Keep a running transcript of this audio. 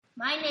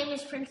My name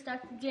is Prince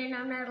Dr3am, and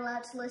I'm not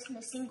allowed to listen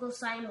to single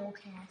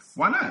simulcast.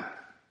 Why not?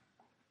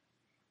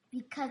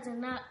 Because I'm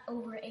not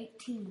over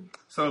 18.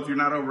 So if you're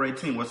not over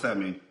 18, what's that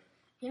mean?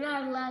 You're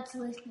not allowed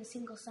to listen to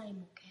single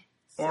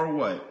simulcast. Or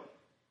what?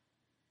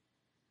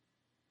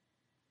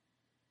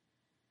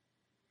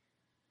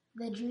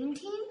 The Dream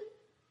Team?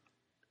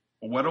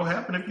 What'll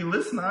happen if you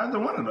listen to either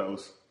one of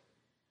those?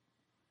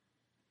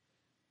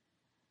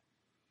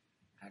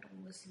 I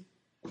don't listen.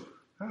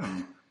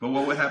 Oh. But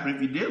what would happen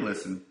if you did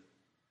listen?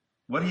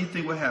 What do you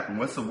think would happen?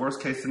 What's the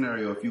worst case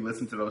scenario if you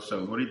listen to those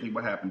shows? What do you think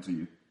would happen to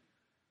you?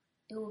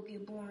 It will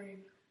get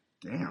boring.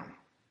 Damn.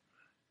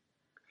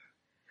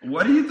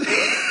 What do you think?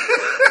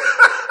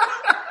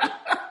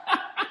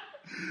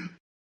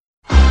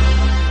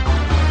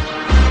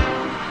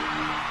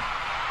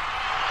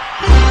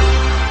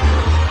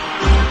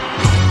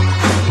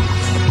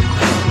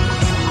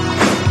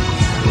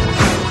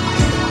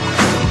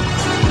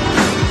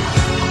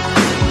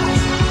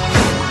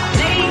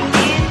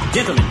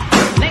 Gentlemen,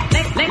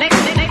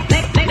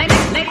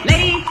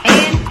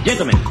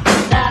 gentlemen,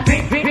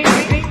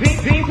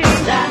 is in the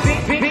house.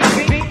 Ladies and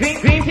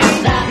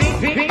gentlemen,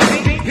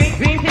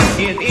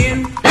 is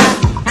in the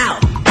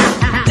house.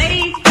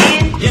 Ladies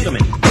and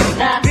gentlemen,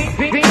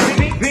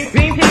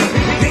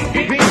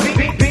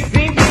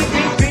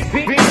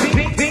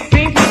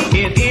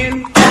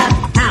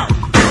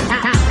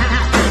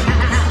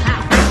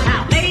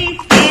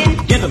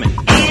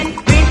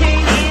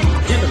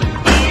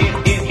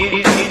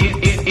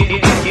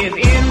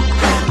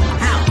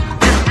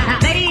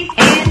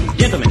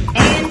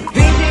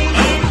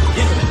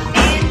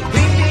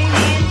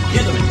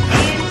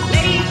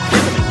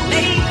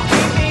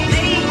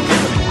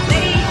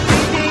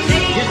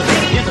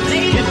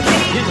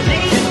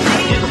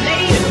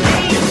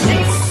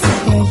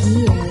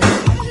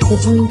 The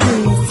Dream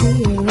Team is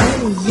here,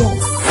 oh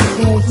yes,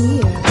 they're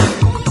here.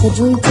 The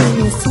Dream Team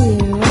is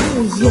here,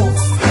 oh yes,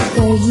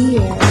 they're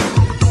here.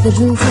 The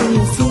Dream Team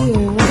is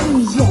here, oh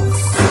yes,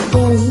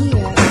 they're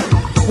here.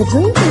 The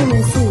Dream Team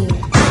is here.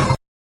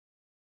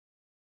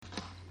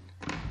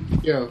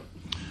 Yeah.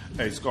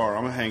 Hey, Scar,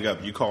 I'm going to hang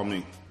up. You call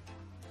me.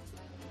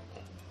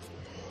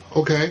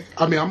 Okay.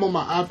 I mean, I'm on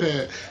my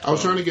iPad. I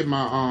was trying to get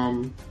my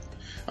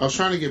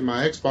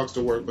Xbox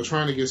to work, but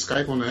trying to get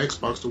Skype on the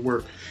Xbox to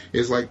work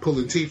is like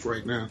pulling teeth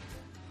right now.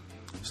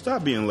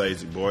 Stop being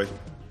lazy, boy.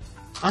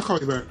 I'll call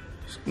you back.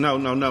 No.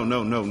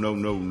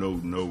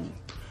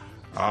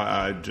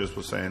 I just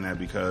was saying that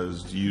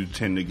because you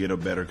tend to get a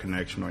better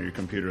connection on your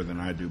computer than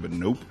I do, but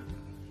nope.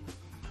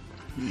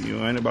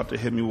 You ain't about to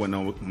hit me with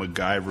no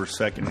MacGyver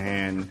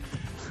secondhand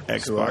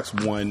Xbox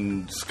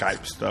One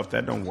Skype stuff.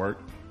 That don't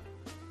work.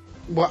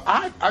 Well,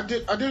 I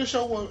did a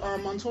show with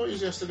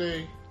Montoya's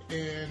yesterday,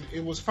 and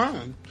it was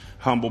fine.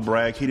 Humble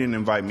brag, he didn't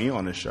invite me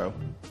on this show.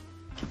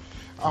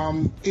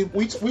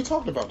 We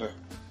talked about that.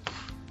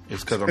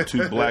 It's because I'm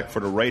too black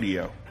for the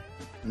radio.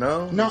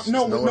 No.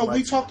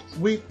 We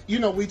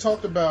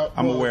talked about.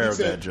 I'm aware of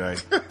that, Jay.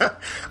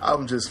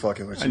 I'm just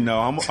fucking with you. No,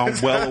 I'm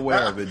well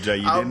aware of it,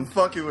 Jay. I'm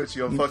fucking with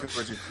you. Don't take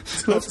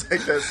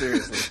that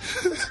seriously.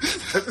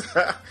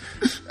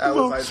 That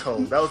was ice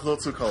cold. That was a little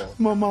too cold.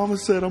 My mama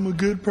said I'm a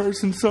good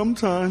person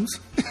sometimes,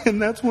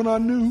 and that's when I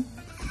knew.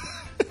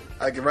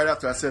 Right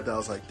after I said that, I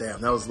was like,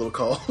 damn, that was a little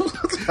cold.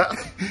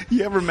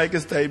 You ever make a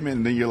statement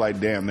and then you're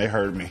like, damn, they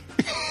heard me.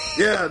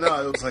 Yeah,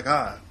 no, it was like,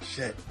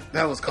 shit,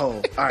 that was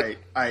cold. All right,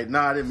 no,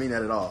 I didn't mean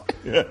that at all.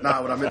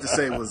 Nah, what I meant to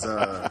say was,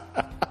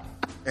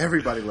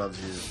 everybody loves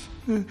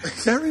you.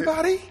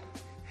 Everybody?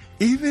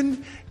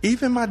 Even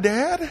my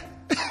dad?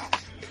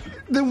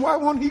 Then why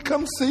won't he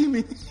come see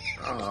me?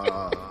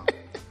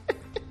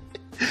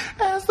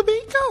 As the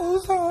beat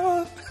goes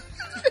on.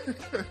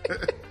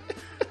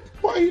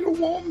 Why you don't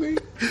want me?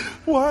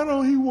 Why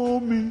don't he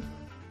want me?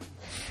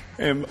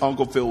 And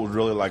Uncle Phil was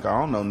really like, I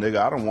don't know, nigga,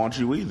 I don't want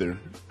you either.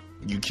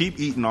 You keep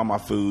eating all my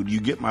food. You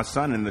get my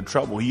son into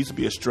trouble. He used to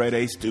be a straight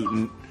A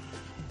student.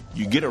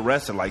 You get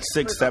arrested like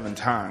 6-7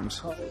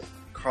 times.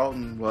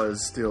 Carlton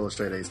was still a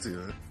straight A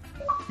student.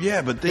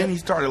 Yeah, but then he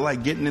started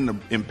like getting into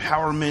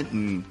empowerment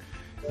and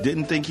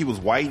didn't think he was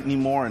white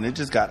anymore, and it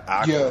just got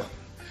awkward. Yeah.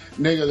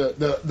 Nigga,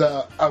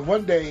 the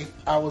one day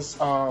I was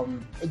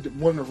one of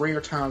the rare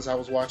times I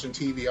was watching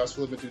TV. I was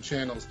flipping through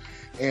channels,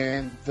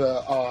 and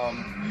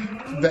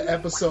the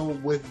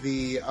episode with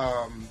the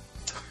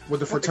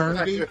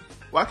fraternity.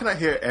 Why can I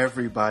hear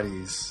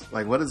everybody's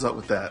like? What is up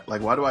with that?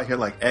 Like, why do I hear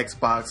like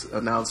Xbox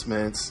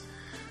announcements?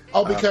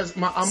 Oh, because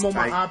I'm on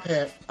my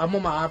iPad. I'm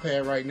on my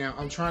iPad right now.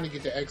 I'm trying to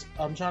get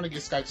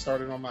Skype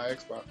started on my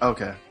Xbox.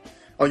 Okay.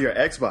 Oh, your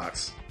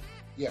Xbox.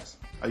 Yes.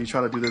 Are you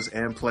trying to do this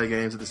and play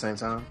games at the same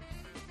time?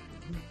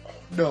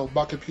 No,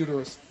 my computer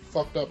is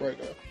fucked up right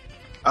now.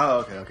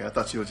 Oh, okay. I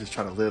thought you were just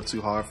trying to live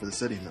too hard for the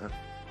city, man.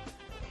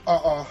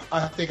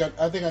 I think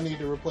I need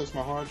to replace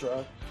my hard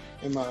drive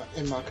in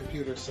my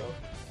computer. So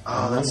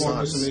that's I'm going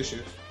through some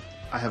issues.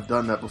 I have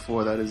done that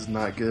before. That is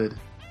not good.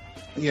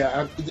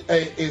 Yeah,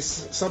 it's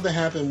something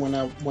happened when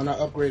I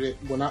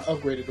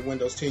upgraded to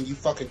Windows 10. You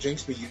fucking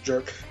jinxed me, you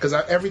jerk. Because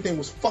everything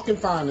was fucking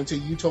fine until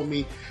you told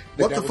me.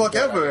 What the fuck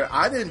ever?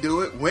 I didn't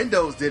do it.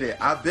 Windows did it.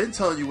 I've been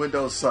telling you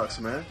Windows sucks,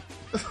 man.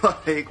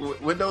 Like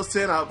Windows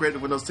 10, I upgraded to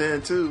Windows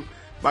 10 too.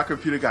 My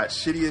computer got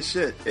shitty as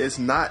shit. It's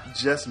not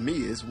just me.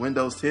 It's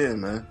Windows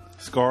 10, man.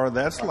 Scar,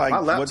 that's like my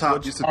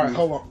laptop used to be. All right,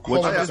 hold on.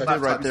 What you a just second.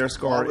 did right there,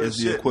 Scar, is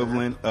the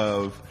equivalent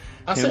of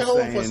I him said hold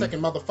on for a saying-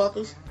 second,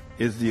 motherfuckers.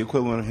 Is the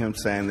equivalent of him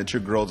saying that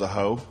your girl's a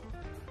hoe,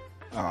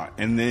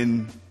 and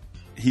then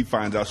he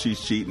finds out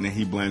she's cheating and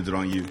he blames it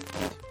on you.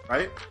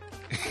 Right?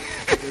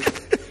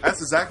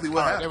 That's exactly what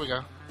All right, happened. there we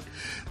go.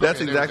 That's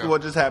Okay, there we exactly go.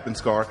 what just happened,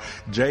 Scar.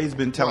 Jay's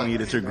been telling you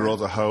that your girl's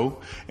a hoe,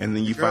 and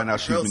then you Girl- find out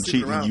she's girl's been sticking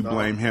cheating and you around,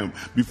 blame him.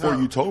 Before No.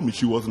 you told me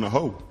she wasn't a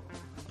hoe.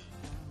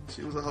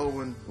 She was a hoe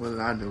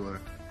when I knew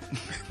her.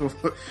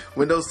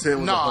 Windows 10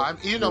 was No, a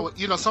hoe.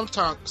 you know,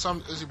 sometimes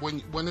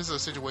when there's a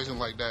situation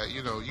like that,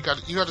 you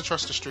got to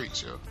trust the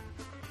streets, yo.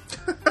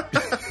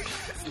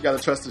 You gotta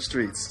trust the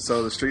streets.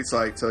 So the streets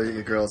like tell you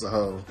your girl's a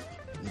hoe.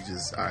 You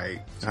just all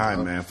right. All right,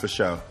 man, for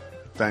sure.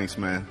 Thanks,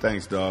 man.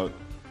 Thanks, dog.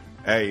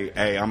 Hey,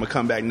 I'm gonna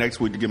come back next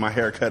week to get my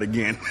hair cut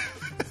again.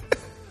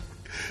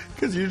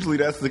 Because usually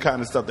that's the kind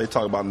of stuff they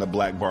talk about in the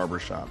black barber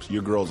shops.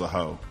 Your girl's a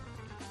hoe.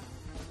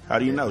 How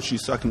do you know?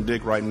 She's sucking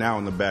dick right now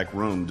in the back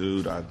room,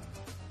 dude.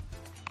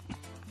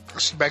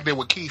 She's back there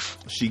with Keith.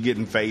 She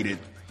getting faded.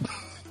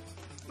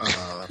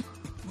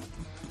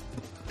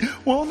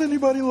 Won't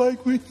anybody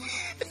like me?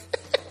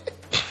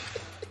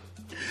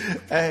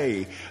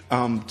 Hey,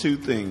 two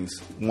things.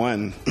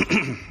 One,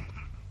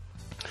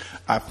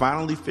 I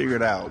finally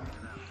figured out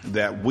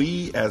that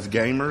we as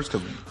gamers,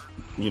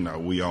 because,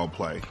 we all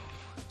play,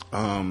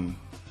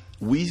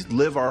 we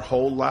live our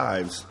whole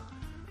lives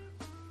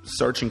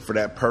searching for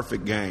that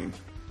perfect game.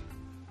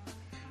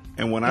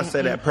 And when I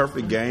say that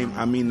perfect game,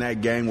 I mean that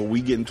game where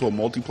we get into a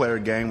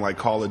multiplayer game like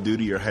Call of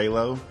Duty or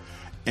Halo,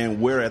 and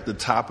we're at the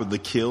top of the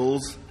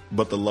kills,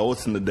 but the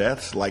lowest in the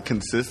deaths, like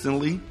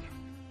consistently.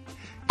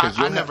 I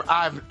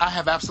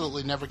have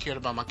absolutely never cared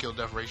about my kill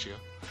death ratio.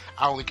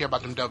 I only care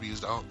about them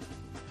W's, dog.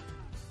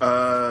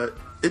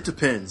 It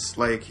depends.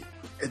 Like,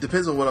 it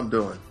depends on what I'm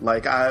doing.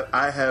 Like,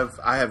 I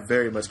have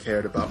very much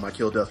cared about my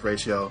kill death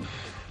ratio,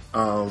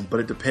 but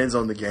it depends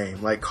on the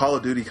game. Like, Call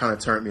of Duty kind of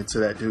turned me into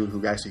that dude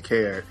who actually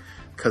cared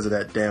because of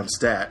that damn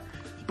stat.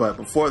 But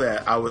before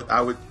that, I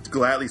would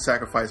gladly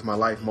sacrifice my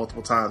life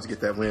multiple times to get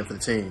that win for the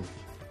team.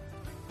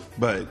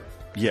 But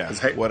yeah,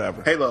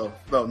 whatever. Halo,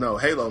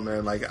 Halo,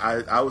 man. Like,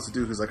 I was the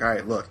dude who's like, all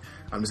right, look,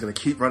 I'm just gonna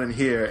keep running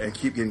here and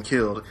keep getting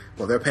killed.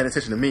 Well, they're paying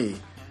attention to me.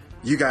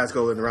 You guys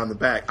go in around the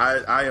back.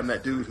 I am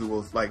that dude who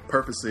will like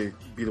purposely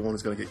be the one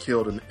who's gonna get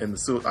killed in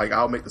the like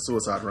I'll make the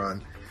suicide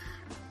run.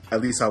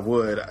 At least I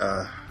would.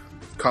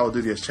 Call of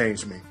Duty has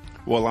changed me.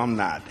 Well, I'm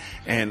not,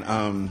 and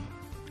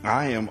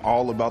I am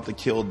all about the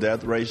kill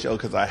death ratio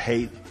because I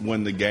hate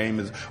when the game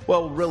is.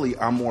 Well, really,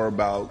 I'm more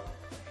about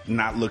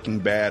not looking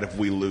bad if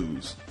we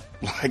lose.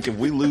 Like, if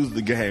we lose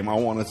the game, I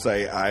want to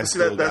say I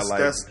still got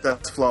like...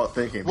 That's flawed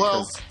thinking.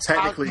 Well, because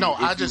technically,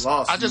 I just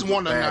want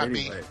to not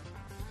anyway. be.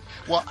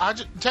 Well, I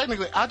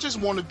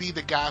just want to be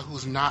the guy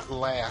who's not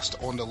last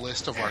on the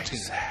list of our team.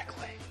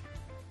 Exactly.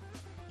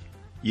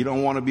 You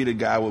don't want to be the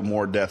guy with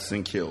more deaths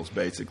than kills,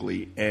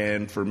 basically.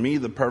 And for me,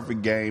 the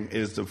perfect game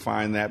is to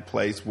find that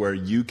place where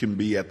you can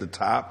be at the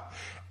top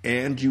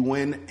and you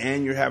win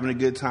and you're having a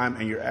good time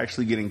and you're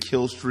actually getting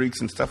kill streaks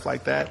and stuff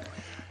like that.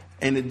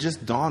 And it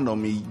just dawned on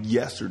me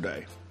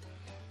yesterday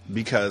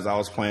because I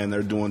was playing,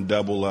 they're doing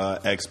double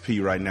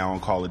XP right now on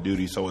Call of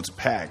Duty, so it's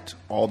packed.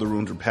 All the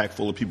rooms are packed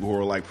full of people who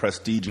are like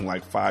prestiging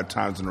like 5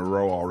 times in a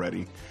row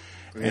already.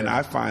 Yeah. And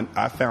I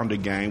found a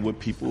game with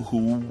people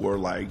who were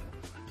like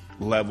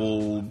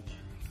level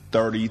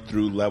 30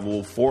 through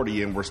level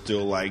 40 and were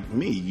still like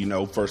me,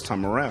 first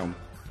time around.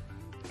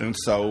 And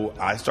so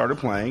I started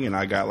playing and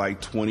I got like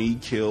 20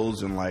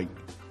 kills and like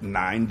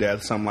 9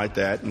 deaths, something like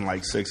that, and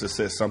like 6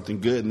 assists,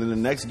 something good. And then the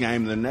next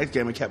game,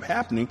 it kept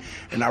happening,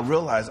 and I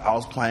realized I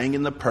was playing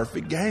in the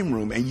perfect game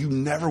room, and you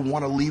never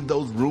want to leave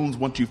those rooms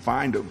once you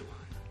find them.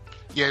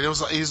 Yeah, it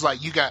was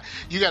like you got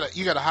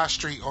a hot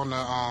streak on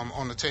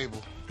the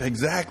table.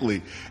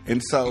 Exactly.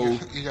 And so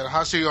you got a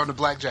hot streak on the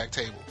blackjack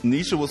table.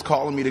 Nisha was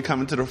calling me to come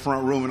into the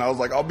front room, and I was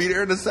like, I'll be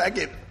there in a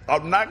second.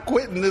 I'm not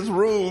quitting this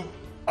room.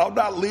 I'm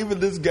not leaving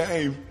this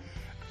game.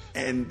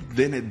 And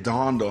then it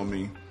dawned on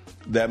me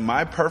that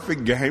my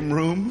perfect game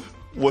room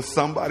was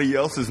somebody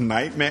else's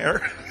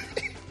nightmare.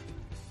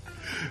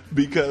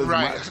 Because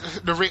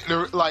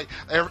like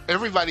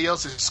everybody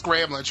else is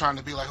scrambling, trying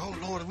to be like, "Oh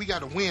Lord, we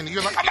got to win." And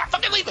you're like, "I'm not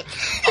fucking leaving."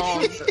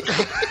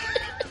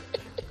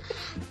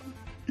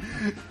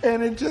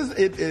 And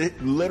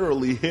it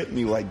literally hit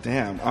me like,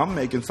 damn, I'm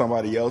making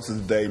somebody else's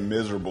day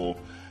miserable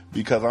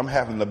because I'm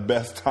having the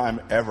best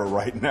time ever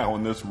right now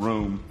in this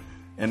room,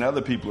 and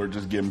other people are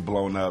just getting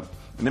blown up,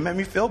 and it made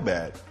me feel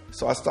bad.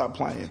 So I stopped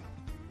playing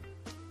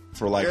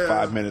for like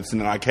 5 minutes,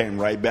 and then I came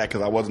right back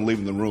because I wasn't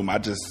leaving the room. I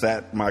just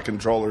sat my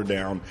controller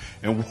down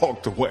and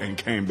walked away and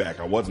came back.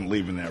 I wasn't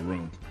leaving that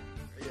room.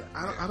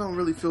 I don't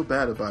really feel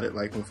bad about it.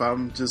 Like, if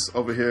I'm just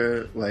over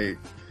here, like,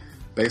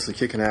 basically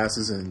kicking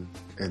asses and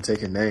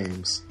taking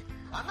names,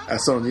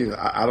 that's on you.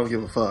 I don't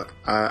give a fuck.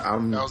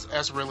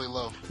 That's really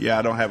low. Yeah,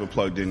 I don't have it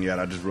plugged in yet.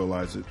 I just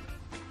realized it.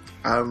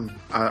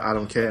 I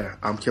don't care.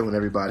 I'm killing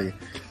everybody.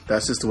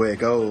 That's just the way it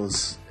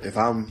goes. If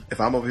I'm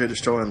over here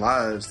destroying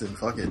lives, then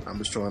fuck it. I'm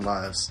destroying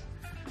lives.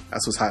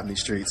 That's what's hot in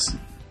these streets.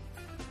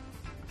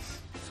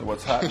 So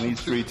what's hot in these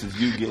streets is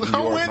you getting yours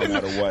no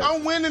matter what.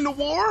 I'm winning the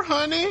war,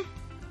 honey.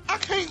 I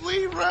can't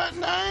leave right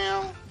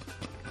now.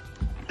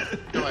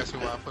 Don't ask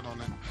me why I put on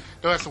that.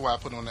 Don't ask me why I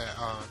put on that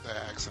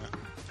accent.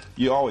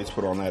 You always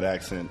put on that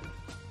accent.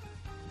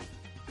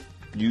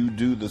 You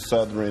do the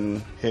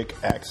Southern hick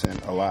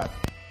accent a lot.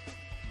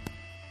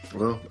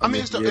 Well, I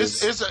mean, it's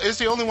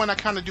the only one I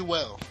kind of do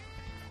well.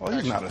 Well,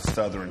 he's not a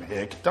Southern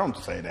hick. Don't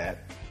say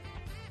that.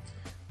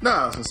 No,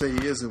 I was going to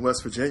say he is in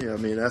West Virginia. I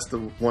mean, that's the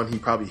one he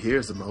probably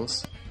hears the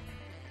most.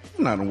 He's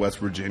not in West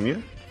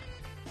Virginia.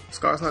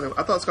 Scar's not in...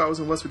 I thought Scar was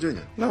in West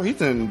Virginia. No,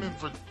 he's in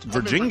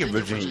Virginia.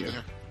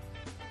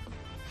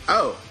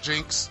 Oh.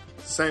 Jinx.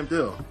 Same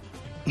deal.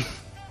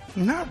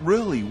 Not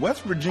really.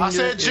 West Virginia. I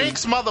said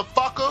jinx,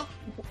 motherfucker.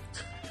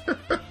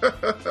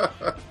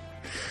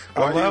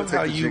 I love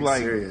how you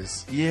like.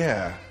 Serious?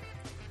 Yeah.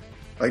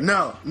 Like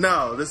no.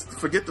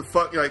 Forget the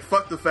fuck. Like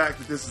fuck the fact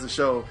that this is a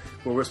show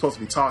where we're supposed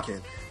to be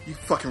talking. You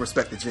fucking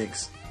respect the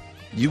jinx.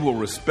 You will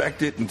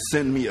respect it and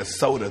send me a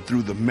soda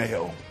through the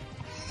mail.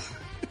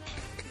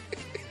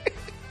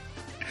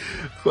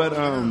 But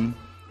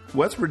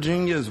West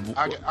Virginia is.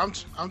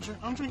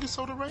 I'm drinking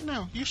soda right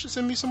now. You should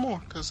send me some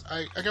more because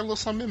I got a little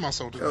something in my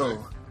soda today.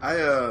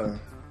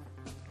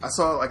 I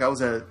saw like I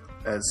was at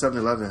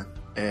 7-Eleven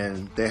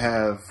and they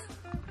have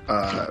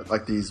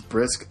like these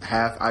brisk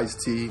half iced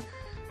tea,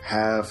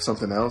 half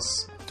something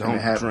else. Don't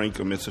drink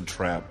them. It's a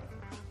trap.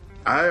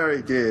 I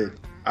already did.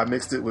 I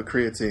mixed it with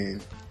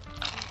creatine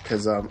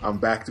because I'm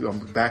back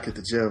at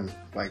the gym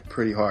like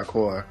pretty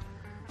hardcore,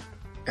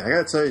 and I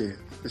gotta tell you,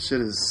 this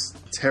shit is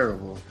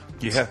terrible.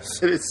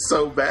 Yes, it is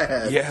so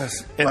bad.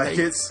 Yes, and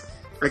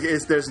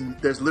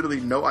there's literally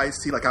no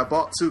iced tea. Like I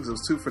bought two because it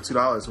was 2 for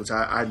 $2, which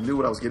I knew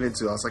what I was getting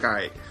into. I was like, all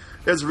right,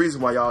 there's a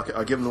reason why y'all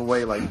are giving them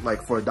away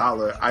like for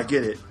 $1. I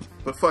get it,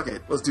 but fuck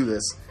it, let's do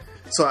this.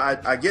 So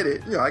I get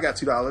it. You know, I got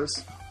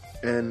 $2,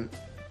 and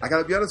I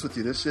gotta be honest with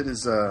you, this shit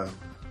is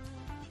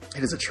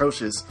it is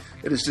atrocious.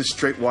 It is just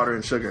straight water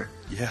and sugar.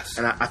 Yes,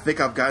 and I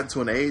think I've gotten to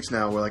an age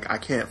now where like I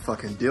can't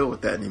fucking deal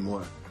with that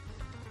anymore.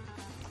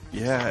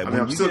 Yeah, I mean,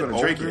 I'm still gonna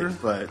drink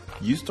it, but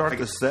you start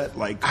to set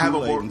like I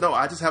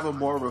just have a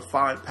more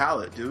refined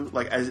palate, dude.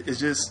 Like it's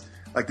just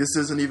like this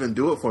doesn't even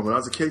do it for me. When I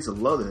was a kid, I used to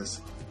love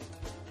this.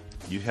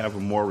 You have a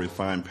more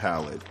refined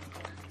palate.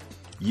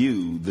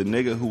 You, the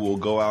nigga who will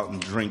go out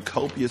and drink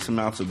copious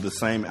amounts of the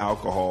same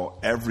alcohol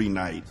every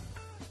night,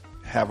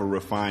 have a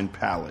refined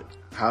palate.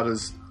 How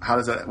does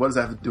that? What does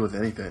that have to do with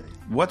anything?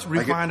 What's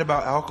refined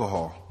about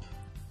alcohol?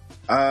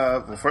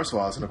 Well, first of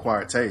all, it's an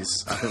acquired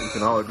taste. I think we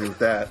can all agree with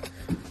that.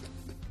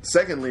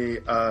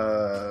 Secondly,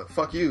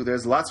 fuck you.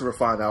 There's lots of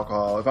refined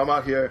alcohol. If I'm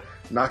out here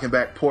knocking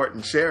back port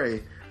and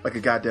sherry like a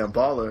goddamn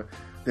baller,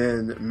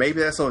 then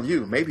maybe that's on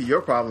you. Maybe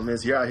your problem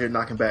is you're out here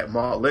knocking back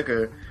malt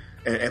liquor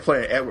and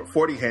playing Edward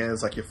 40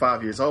 hands like you're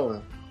 5 years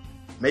old.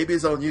 Maybe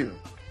it's on you.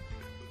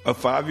 A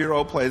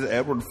 5-year-old plays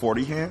Edward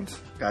 40 hands?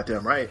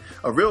 Goddamn right.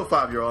 A real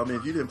 5-year-old, I mean,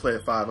 if you didn't play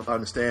at 5, I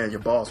understand your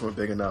balls weren't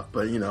big enough.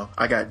 But, you know,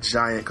 I got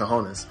giant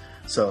cojones.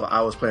 So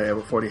I was playing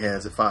Edward 40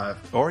 hands at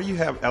 5. Or you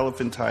have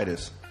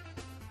elephantitis.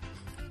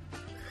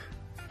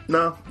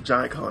 No,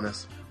 giant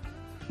cojones.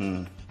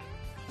 My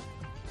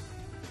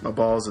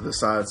balls are the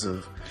size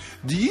of...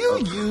 Do you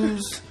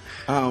use...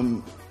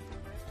 do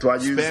I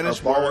use Spanish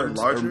a ball words?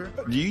 larger?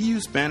 Do you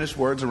use Spanish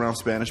words around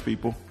Spanish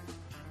people?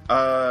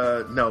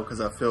 No,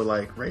 because I feel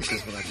like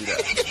racist when I do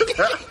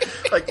that.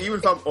 Like, even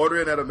if I'm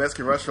ordering at a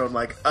Mexican restaurant, I'm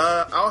like,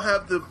 I'll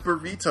have the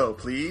burrito,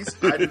 please.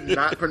 I do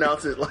not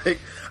pronounce it like,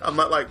 I'm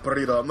not like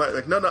burrito. I'm not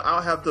like, no,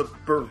 I'll have the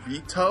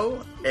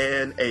burrito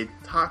and a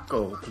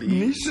taco,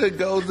 please. Nisha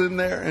goes in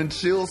there and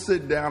she'll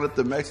sit down at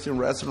the Mexican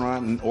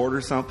restaurant and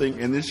order something,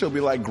 and then she'll be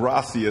like,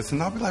 gracias.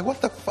 And I'll be like,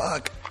 what the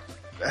fuck?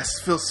 That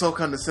feels so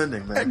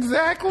condescending, man.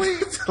 Exactly.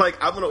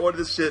 Like, I'm going to order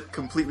this shit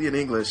completely in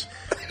English,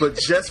 but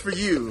just for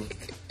you...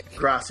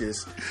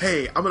 Gracias.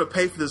 Hey, I'm gonna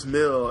pay for this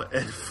meal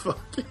in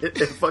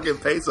fucking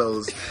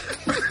pesos.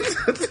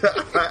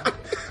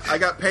 I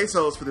got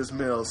pesos for this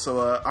meal,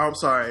 so I'm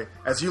sorry,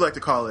 as you like to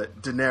call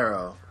it,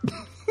 dinero.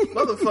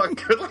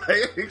 Motherfucker,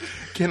 like,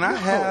 can I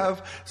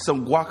have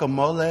some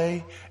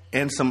guacamole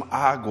and some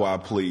agua,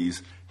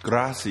 please?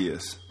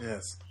 Gracias.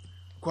 Yes,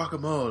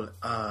 guacamole,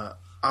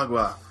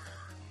 agua,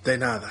 de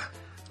nada.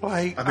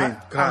 Like, I mean,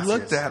 I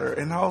looked at her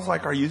and I was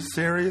like, "Are you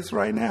serious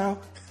right now?"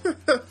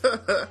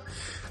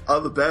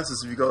 The best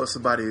is if you go to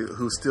somebody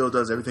who still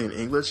does everything in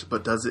English,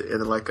 but does it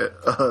in like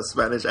a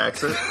Spanish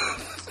accent.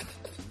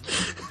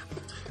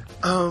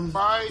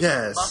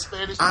 Yes.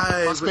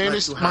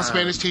 My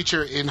Spanish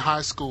teacher in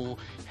high school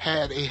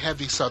had a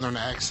heavy Southern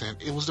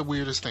accent. It was the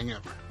weirdest thing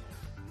ever.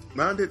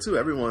 Mine did too.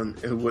 Everyone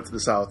who went to the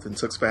South and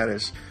took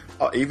Spanish,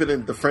 even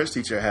in the French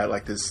teacher had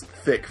like this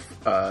thick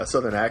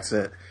Southern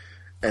accent,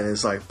 and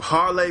it's like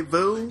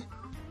parlez-vous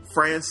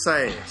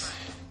français.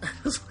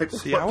 It's like,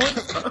 See, what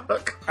the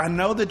fuck? I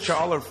know that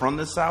y'all are from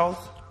the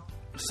South,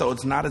 so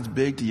it's not as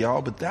big to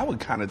y'all, but that would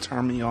kind of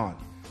turn me on.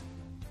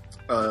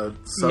 No,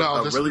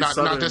 this, really not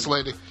this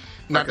lady.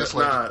 Not this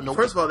lady. Nah, Nope.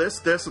 First of all,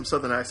 there's some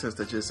Southern accents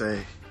that just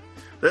ain't.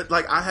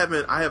 Like I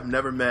have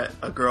never met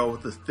a girl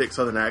with a thick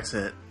Southern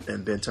accent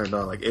and been turned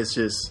on. Like it's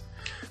just,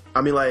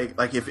 I mean, like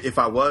if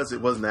I was, it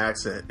wasn't an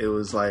accent. It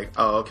was like,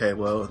 oh, okay,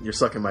 well, you're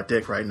sucking my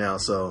dick right now,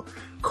 so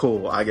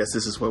cool. I guess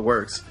this is what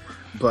works.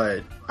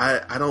 But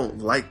I don't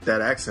like that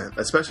accent,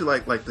 especially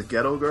like the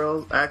ghetto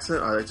girl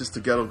accent, or just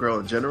the ghetto girl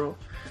in general.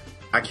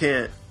 I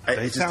can't. They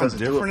it just sound doesn't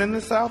do it different for in me.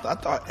 the South. I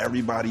thought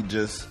everybody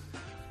just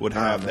would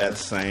have that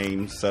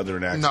same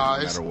Southern accent Nah,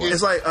 no matter what.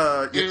 It's like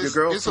your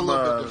girl it's from a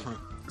little bit different.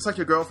 It's like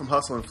your girl from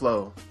Hustle and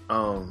Flow,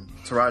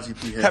 Taraji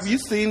P. Henson. Have you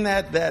seen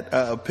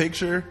that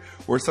picture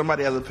where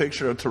somebody has a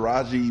picture of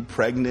Taraji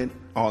pregnant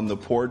on the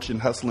porch in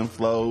Hustle and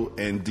Flow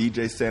and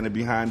DJ standing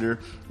behind her,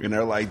 and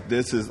they're like,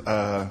 "This is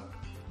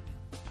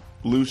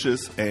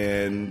Lucius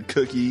and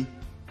Cookie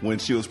when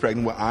she was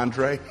pregnant with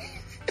Andre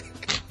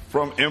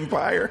from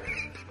Empire."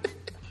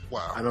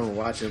 Wow. I don't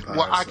watch Empire.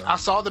 Well, so. I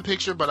saw the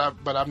picture, but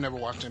I've never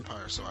watched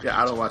Empire, so I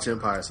I don't watch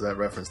Empire, so that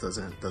reference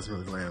doesn't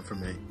really land for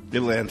me.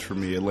 It lands for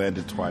me. It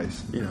landed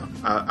twice. You know,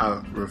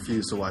 I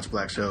refuse to watch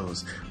black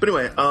shows. But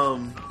anyway,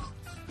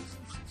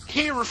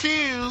 He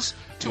refused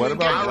to What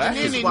engage about in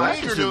Blackish? any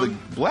Blackish martyrdom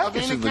is of a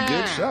any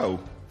good kind. show.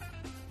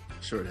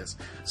 sure it is.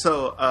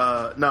 So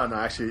no,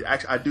 actually,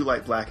 I do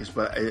like Blackish,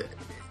 but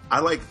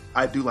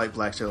I do like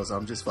black shows.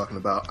 I'm just fucking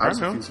about. I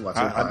just refuse to watch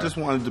Empire. I just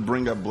wanted to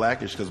bring up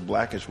Blackish because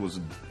Blackish is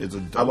a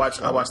dope I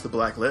show. watched The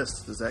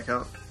Blacklist. Does that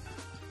count?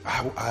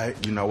 I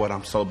you know what?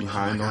 I'm so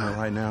behind on it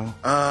right now.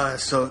 I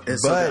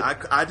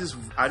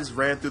just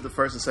ran through the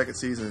first and second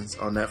seasons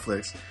on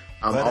Netflix.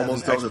 I'm But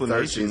almost as done an with the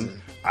third explanation,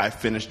 season. I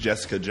finished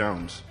Jessica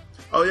Jones.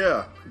 Oh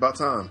yeah, about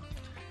time.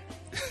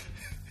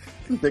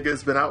 Nigga,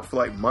 it's been out for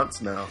like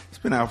months now. It's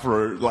been out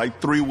for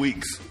like 3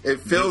 weeks. It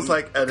feels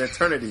like an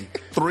eternity.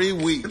 3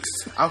 weeks.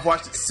 I've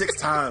watched it 6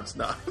 times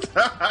now.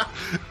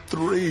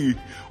 3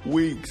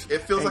 weeks.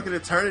 It feels like an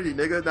eternity,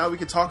 nigga. Now we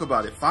can talk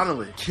about it,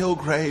 finally.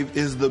 Killgrave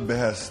is the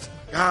best.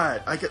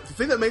 God, the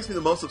thing that makes me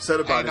the most upset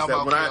about Ain't it is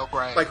no that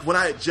more when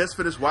I had just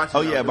finished watching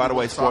Oh it, I yeah, really by the way,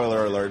 wanted to talk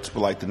spoiler about it. alerts for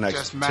like the next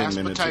Just 10 mashed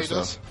minutes or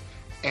potatoes so.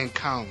 and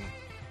cone.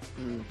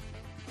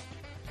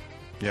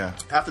 Yeah.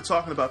 After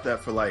talking about that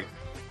for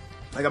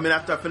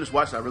after I finished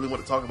watching, I really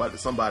want to talk about it to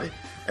somebody.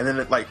 And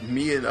then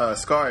me and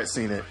Scar had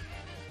seen it,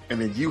 and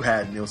then you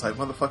hadn't. And it was like,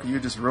 motherfucker, you're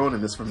just ruining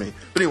this for me.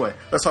 But anyway,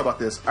 let's talk about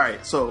this. All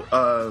right,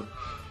 so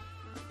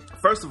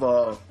first of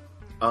all,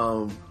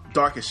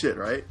 dark as shit,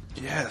 right?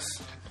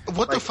 Yes.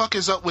 What the fuck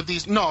is up with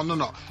these? No.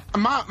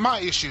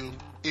 My issue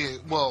is,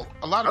 well,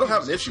 a lot I of don't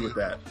have an people's issue with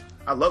that.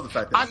 I love the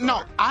fact that it's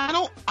dark.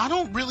 I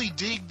don't really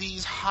dig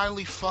these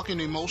highly fucking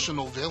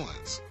emotional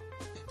villains.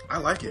 I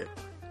like it.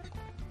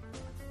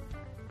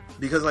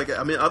 Because,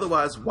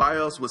 otherwise, why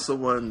else would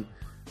someone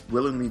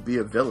willingly be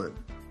a villain?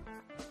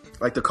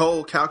 Like, the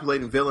cold,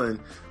 calculating villain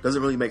doesn't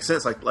really make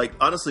sense. Like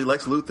honestly,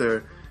 Lex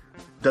Luthor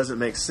doesn't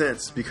make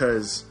sense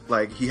because,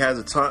 he has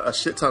a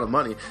shit ton of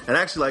money. And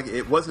actually,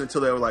 it wasn't until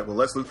they were like, well,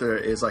 Lex Luthor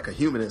is like a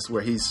humanist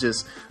where he's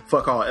just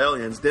fuck all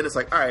aliens. Then it's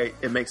like, all right,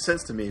 it makes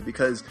sense to me.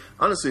 Because,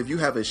 honestly, if you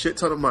have a shit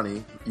ton of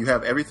money, you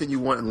have everything you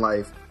want in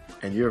life,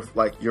 and you're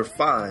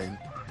fine...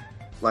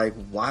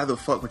 why the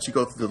fuck would you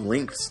go through the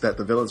lengths that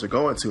the villains are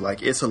going to?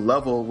 It's a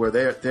level where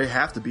they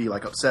have to be,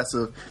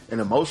 obsessive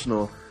and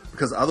emotional,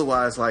 because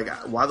otherwise,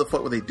 why the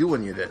fuck would they do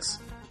any of this?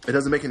 It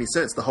doesn't make any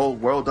sense. The whole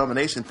world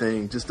domination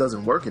thing just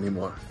doesn't work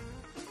anymore.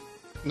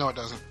 No, it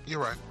doesn't. You're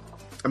right.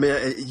 I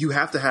mean, you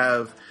have to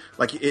have,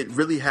 it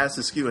really has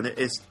to skew, and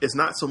it's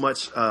not so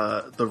much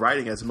the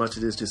writing as much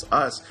as it is just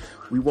us.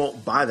 We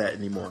won't buy that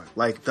anymore.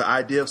 The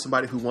idea of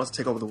somebody who wants to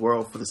take over the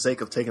world for the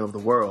sake of taking over the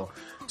world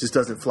just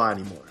doesn't fly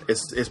anymore.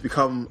 It's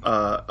become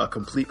a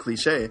complete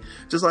cliche.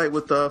 Just like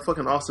with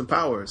fucking Austin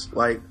Powers.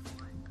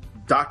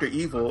 Dr.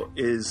 Evil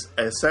is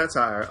a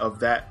satire of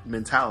that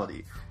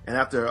mentality. And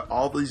after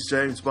all these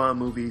James Bond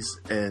movies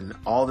and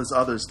all this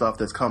other stuff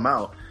that's come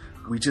out,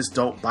 we just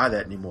don't buy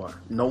that anymore.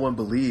 No one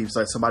believes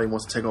somebody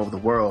wants to take over the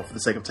world for the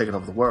sake of taking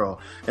over the world.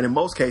 And in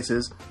most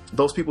cases,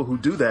 those people who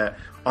do that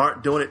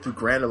aren't doing it through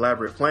grand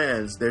elaborate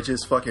plans. They're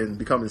just fucking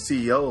becoming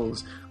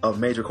CEOs of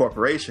major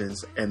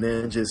corporations and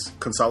then just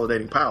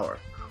consolidating power.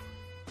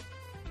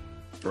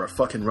 Or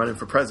fucking running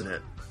for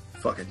president.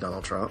 Fucking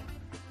Donald Trump.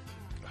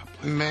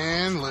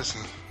 Man,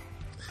 listen.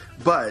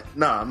 But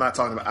no, I'm not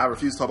talking about. I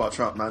refuse to talk about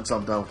Trump. Not until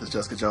I'm done with this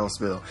Jessica Jones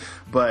spill.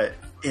 But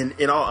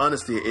in all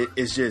honesty,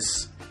 it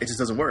just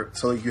doesn't work.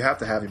 So you have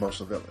to have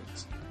emotional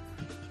villains.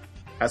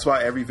 That's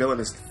why every villain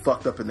is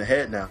fucked up in the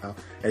head now.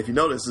 And if you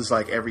notice, it's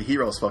like every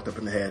hero's fucked up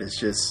in the head. It's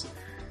just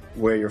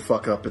where your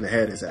fuck up in the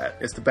head is at.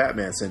 It's the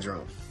Batman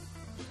syndrome.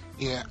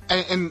 Yeah,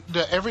 and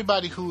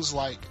everybody who's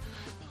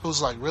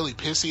who's like really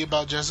pissy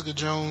about Jessica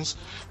Jones,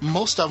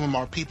 most of them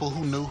are people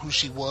who knew who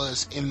she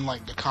was in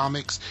like the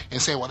comics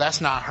and say, well,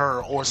 that's not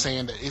her, or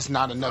saying that it's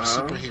not enough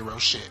superhero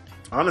shit.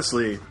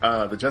 Honestly,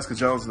 the Jessica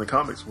Jones in the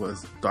comics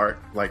was dark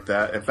like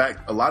that. In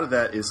fact, a lot of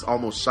that is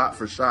almost shot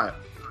for shot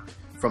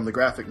from the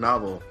graphic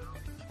novel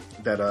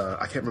that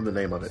I can't remember the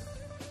name of it.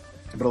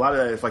 But a lot of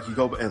that, if like you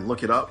go and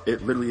look it up,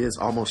 it literally is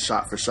almost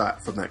shot for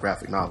shot from that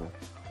graphic novel.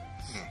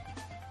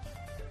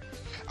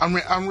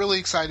 I'm really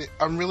excited.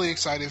 I'm really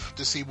excited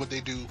to see what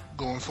they do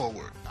going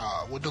forward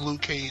with the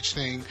Luke Cage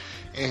thing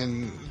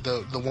and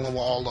the one with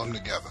all of them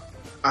together.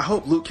 I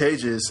hope Luke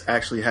Cage's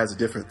actually has a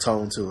different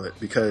tone to it,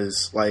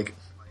 because like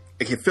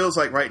it feels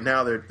like right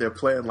now they're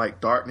playing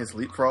like Darkness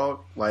Leapfrog.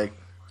 Like,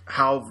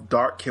 how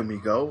dark can we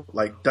go?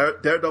 Like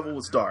Daredevil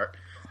was dark,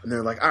 and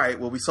they're like, all right,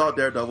 well, we saw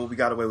Daredevil, we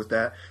got away with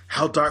that.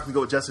 How dark can we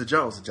go with Jessica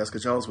Jones? And Jessica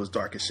Jones was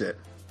dark as shit.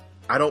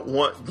 I don't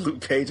want Luke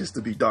Cage's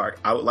to be dark.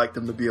 I would like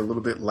them to be a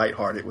little bit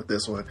lighthearted with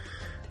this one,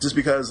 just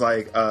because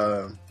like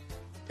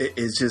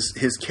it's just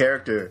his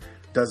character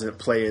doesn't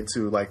play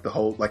into like the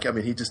whole, like, I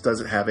mean, he just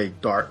doesn't have a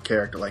dark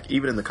character. Like,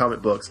 even in the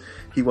comic books,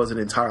 he wasn't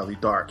entirely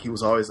dark. He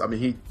was always, I mean,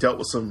 he dealt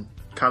with some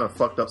kind of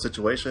fucked up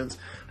situations,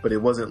 but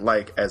it wasn't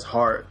like as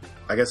hard,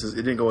 I guess it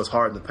didn't go as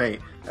hard in the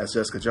paint as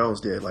Jessica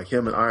Jones did. Like,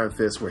 him and Iron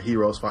Fist were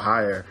heroes for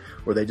hire,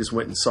 where they just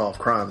went and solved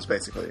crimes,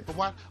 basically.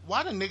 But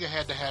why the nigga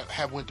had to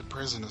have went to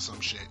prison or some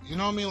shit? You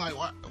know what I mean? Like,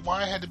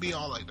 why it had to be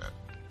all like that?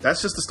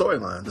 That's just the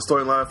storyline. The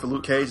storyline for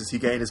Luke Cage is he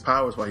gained his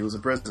powers while he was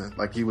in prison.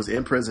 Like, he was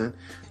in prison.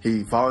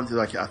 He volunteered,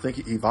 like, I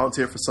think he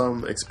volunteered for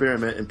some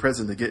experiment in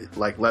prison to get,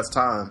 like, less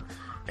time,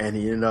 and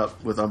he ended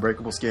up with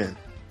unbreakable skin.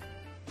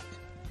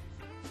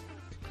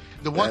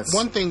 The one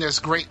thing that's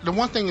great, the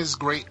one thing is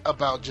great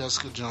about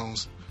Jessica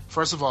Jones,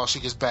 first of all, she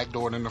gets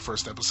backdoored in the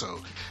first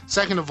episode.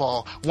 Second of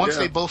all, once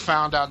they both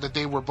found out that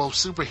they were both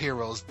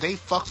superheroes, they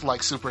fucked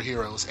like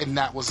superheroes, and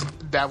that was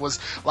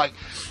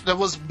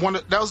one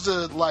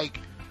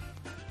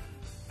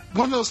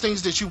of those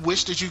things that you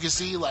wish that you could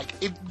see. Like,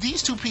 if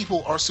these two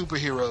people are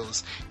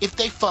superheroes, if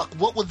they fuck,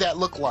 what would that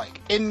look like?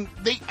 And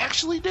they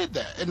actually did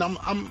that, and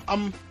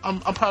I'm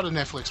proud of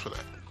Netflix for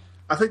that.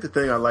 I think the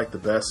thing I like the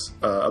best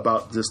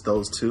about just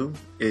those two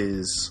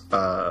is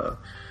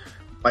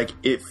like,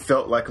 it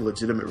felt like a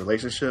legitimate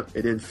relationship.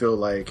 It didn't feel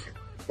like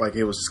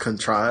it was just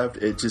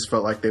contrived. It just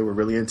felt like they were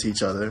really into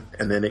each other,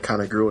 and then it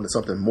kind of grew into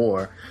something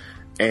more.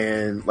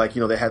 And like,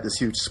 you know, they had this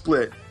huge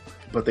split,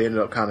 but they ended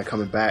up kind of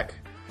coming back.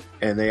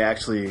 And they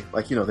actually,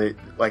 like, you know, they,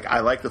 like, I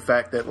like the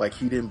fact that, like,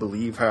 he didn't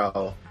believe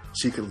how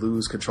she could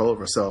lose control of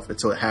herself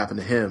until it happened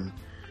to him.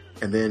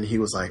 And then he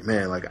was like,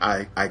 man, like,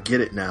 I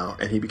get it now.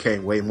 And he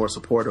became way more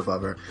supportive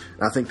of her.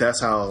 And I think that's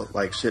how,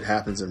 like, shit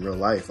happens in real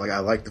life. Like, I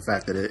like the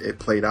fact that it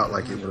played out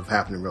like it would have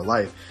happened in real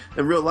life.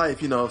 In real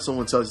life, you know, if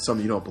someone tells you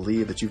something you don't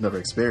believe that you've never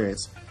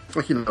experienced,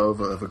 like, you know,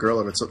 if a girl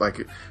ever took,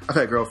 like, I've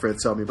had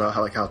girlfriends tell me about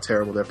how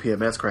terrible their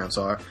PMS cramps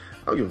are.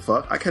 I don't give a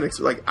fuck. I can't,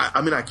 like,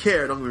 I mean, I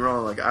care, don't get me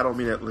wrong, like, I don't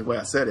mean that the way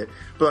I said it,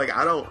 but, like,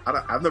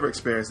 I've never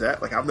experienced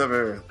that. Like, I've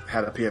never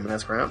had a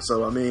PMS cramp,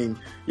 so, I mean,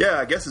 yeah,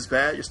 I guess it's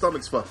bad. Your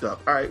stomach's fucked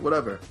up. All right,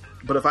 whatever.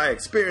 But if I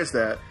experienced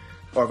that,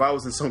 or if I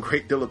was in some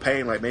great deal of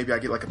pain, like, maybe I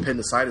get, like,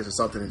 appendicitis or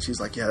something, and she's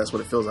like, yeah, that's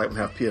what it feels like when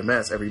I have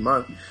PMS every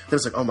month, then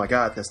it's like, oh my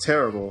God, that's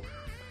terrible.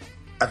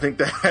 I think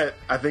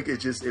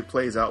it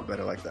plays out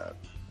better like that.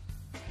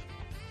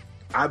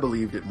 I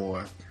believed it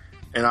more.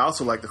 And I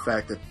also like the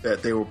fact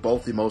that they were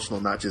both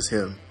emotional, not just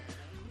him.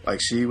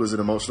 Like, she was an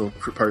emotional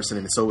person,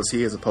 and so was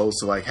he, as opposed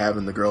to, like,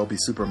 having the girl be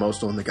super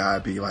emotional and the guy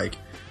be, like,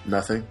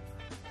 nothing.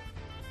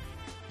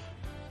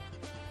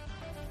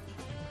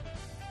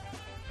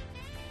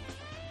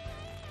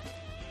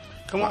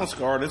 Come on,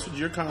 Scar. This was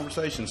your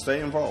conversation.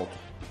 Stay involved.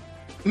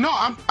 No,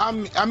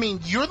 I mean,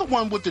 you're the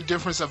one with the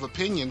difference of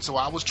opinion, so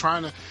I was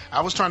trying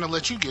to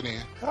let you get in.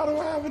 How do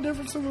I have a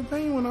difference of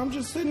opinion when I'm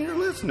just sitting here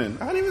listening?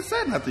 I haven't even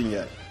said nothing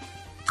yet.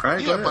 All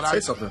right, go ahead, say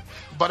something.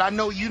 But I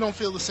know you don't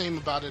feel the same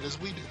about it as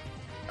we do.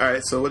 All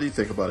right, so what do you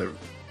think about it?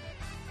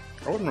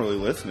 I wasn't really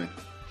listening.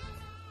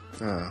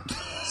 Ah,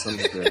 son of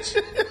a bitch.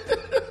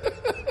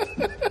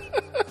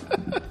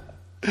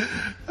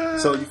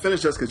 So you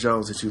finished Jessica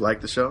Jones. Did you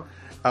like the show?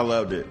 I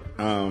loved it.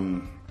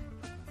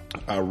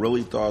 I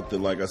really thought that,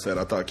 like I said,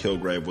 I thought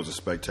Kilgrave was a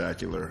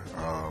spectacular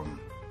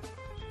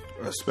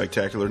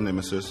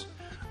nemesis.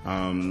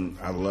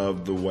 I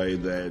loved the way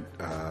that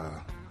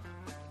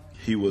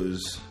he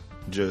was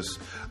just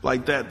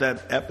like that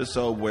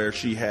episode where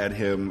she had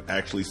him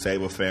actually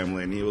save a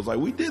family, and he was like,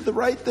 we did the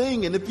right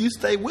thing, and if you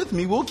stay with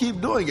me, we'll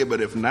keep doing it,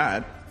 but if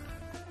not...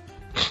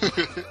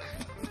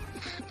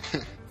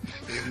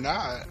 If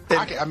not,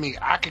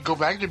 I could go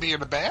back to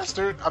being a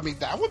bastard. I mean,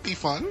 that would be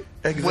fun.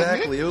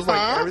 Exactly. It was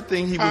like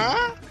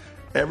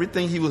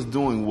everything he was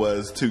doing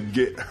was to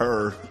get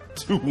her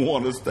to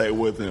want to stay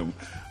with him.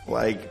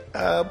 Like,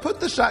 put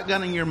the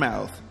shotgun in your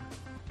mouth.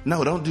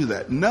 No, don't do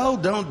that. No,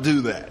 don't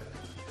do that.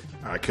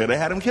 I could have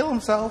had him kill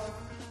himself,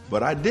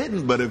 but I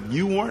didn't. But if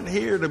you weren't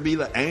here to be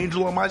the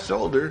angel on my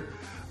shoulder,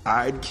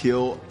 I'd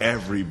kill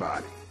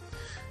everybody.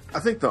 I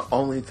think the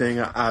only thing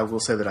I will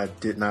say that I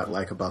did not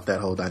like about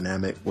that whole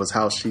dynamic was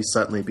how she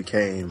suddenly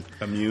became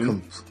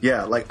immune.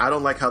 Like I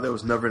don't like how there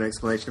was never an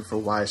explanation for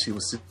why she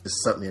was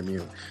just suddenly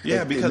immune.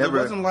 Yeah, because it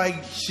wasn't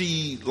like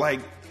she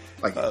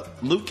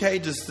Luke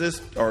Cage's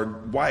sister or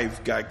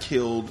wife got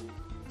killed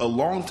a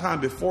long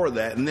time before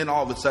that, and then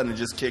all of a sudden it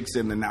just kicks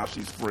in, and now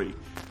she's free.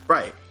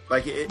 Right.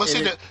 Like, but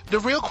see, the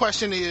real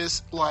question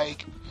is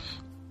like,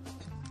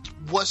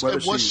 was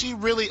she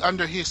really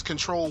under his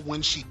control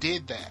when she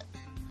did that?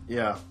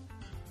 Yeah.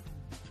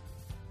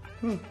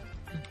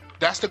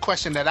 That's the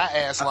question that I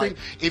asked.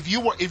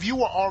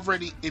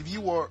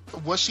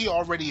 Was she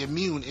already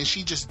immune and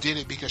she just did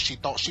it because she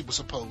thought she was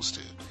supposed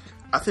to?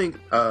 I think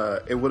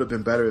it would have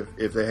been better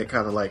if they had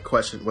kind of like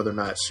questioned whether or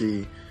not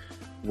she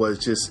was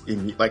just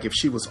if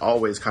she was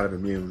always kind of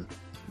immune,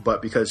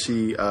 but because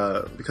she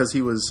had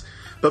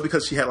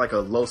like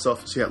low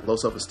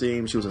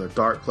self-esteem, she was in a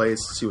dark place,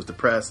 she was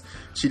depressed,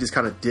 she just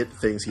kind of did the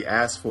things he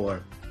asked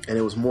for, and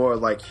it was more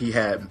like he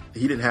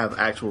didn't have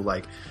actual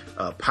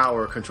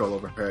power control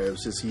over her. It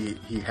was just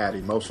he had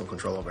emotional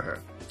control over her.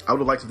 I would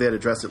have liked if they had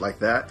addressed it like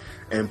that,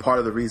 and part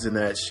of the reason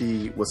that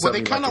she was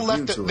they kind of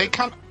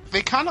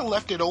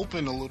left it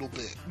open a little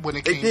bit when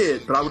it came. They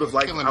did, but I would have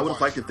liked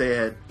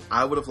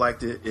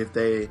it if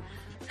they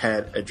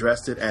had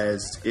addressed it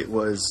as it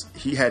was.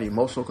 He had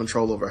emotional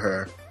control over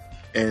her,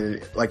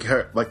 and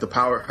her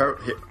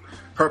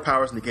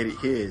powers negated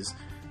his.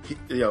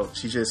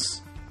 She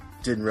just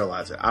didn't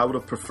realize it. I would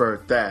have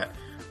preferred that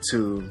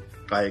to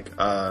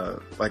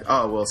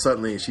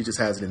suddenly she just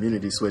has an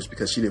immunity switch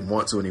because she didn't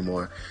want to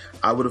anymore.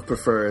 I would have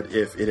preferred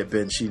if it had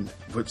been she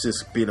was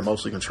just being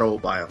emotionally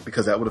controlled by him,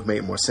 because that would have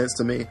made more sense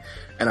to me,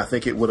 and I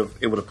think it would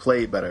have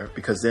played better,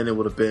 because then it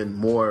would have been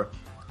more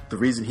the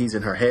reason he's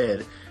in her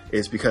head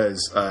is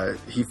because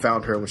he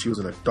found her when she was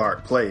in a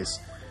dark place,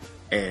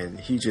 and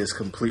he just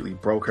completely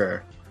broke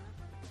her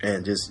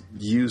and just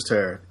used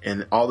her,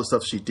 and all the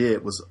stuff she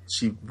did was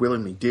she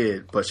willingly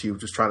did, but she was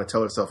just trying to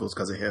tell herself it was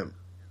because of him.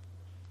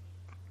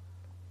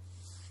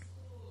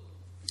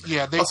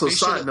 Yeah, they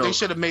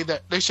should have made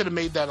that. They should have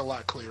made that a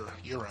lot clearer.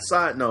 You're right.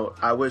 Side note: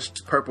 I wish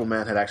Purple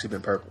Man had actually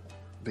been purple,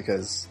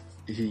 because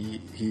he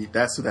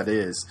that's who that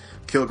is.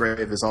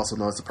 Kilgrave is also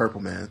known as the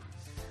Purple Man.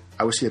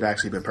 I wish he had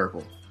actually been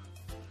purple.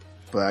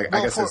 But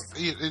I guess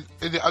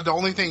the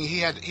only thing he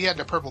had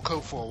the purple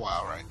coat for a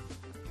while, right?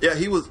 Yeah,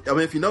 he was. I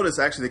mean, if you notice,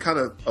 actually, they kind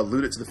of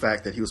alluded to the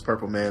fact that he was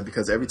Purple Man,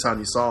 because every time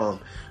you saw him,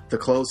 the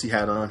clothes he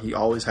had on, he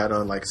always had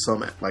on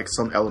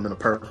some element of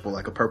purple,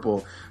 like a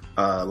purple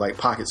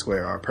pocket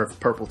square, or a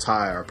purple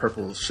tie, or a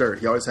purple shirt.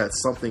 He always had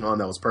something on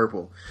that was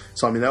purple.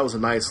 So I mean, that was a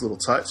nice little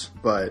touch,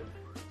 but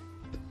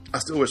I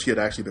still wish he had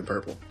actually been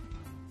purple.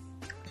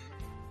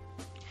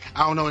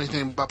 I don't know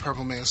anything about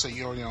Purple Man, so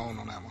you're on your own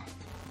on that one.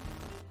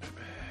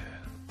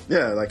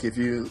 Yeah, like if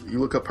you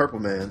look up Purple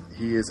Man,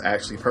 he is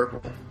actually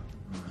purple.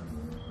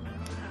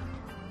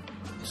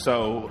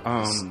 So,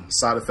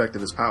 side effect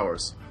of his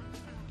powers.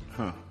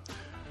 Huh.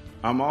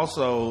 I'm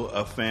also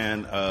a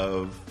fan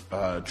of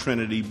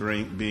Trinity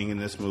being in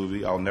this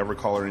movie. I'll never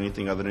call her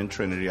anything other than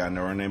Trinity. I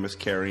know her name is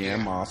Carrie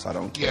Ann Moss. I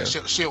don't care.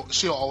 Yeah,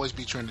 she'll always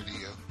be Trinity.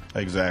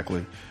 Yeah.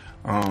 Exactly.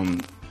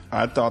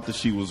 I thought that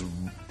she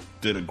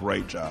did a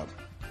great job.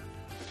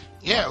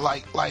 Yeah,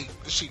 like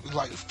she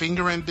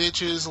fingering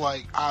bitches.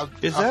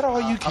 Is that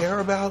all you care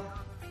about?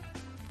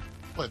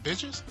 What,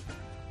 bitches?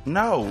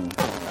 No,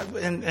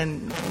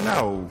 and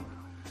no,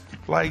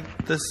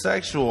 like the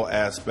sexual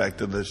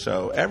aspect of the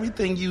show.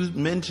 Everything you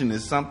mention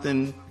is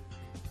something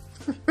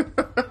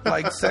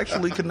like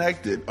sexually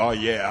connected. Oh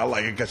yeah, I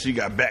like it because she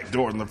got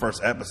backdoored in the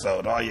first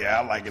episode. Oh yeah,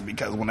 I like it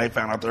because when they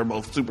found out they're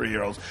both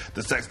superheroes,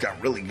 the sex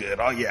got really good.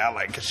 Oh yeah, I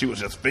like it because she was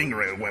just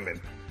fingering women.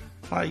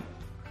 Like,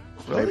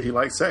 really? Maybe he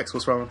likes sex.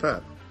 What's wrong with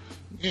that?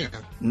 Yeah,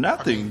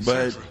 nothing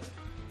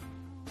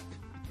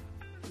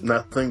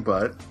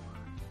but.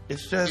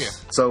 It's just. Yeah.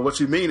 So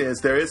what you mean is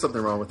there is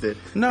something wrong with it.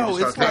 No,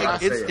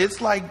 it's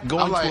like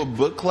going to a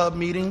book club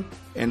meeting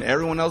and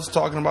everyone else is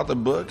talking about the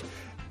book,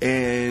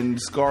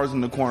 and Scar's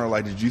in the corner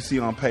like, did you see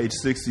on page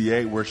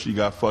 68 where she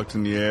got fucked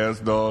in the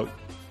ass, dog?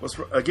 What's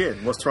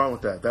wrong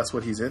with that? That's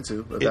what he's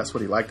into. That's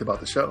what he liked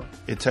about the show.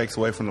 It takes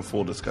away from the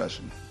full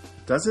discussion.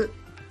 Does it?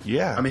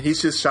 Yeah. I mean,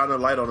 he's just shining a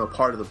light on a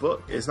part of the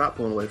book. It's not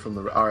pulling away from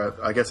or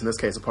I guess in this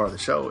case, a part of the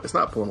show. It's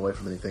not pulling away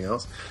from anything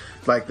else.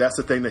 Like, that's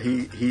the thing that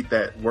he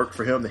that worked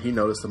for him, that he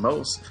noticed the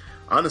most.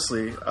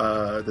 Honestly,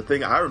 the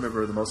thing I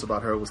remember the most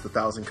about her was the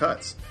 1,000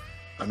 cuts.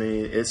 I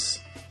mean, that's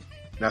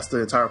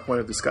the entire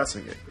point of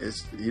discussing it.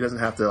 He doesn't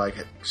have to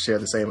share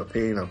the same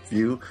opinion or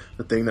view.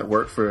 The thing that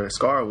worked for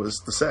Scar was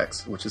the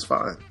sex, which is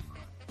fine.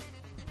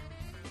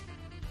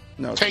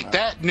 No, take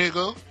that,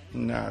 nigga.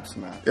 No, it's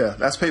not. Yeah,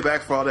 that's payback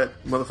for all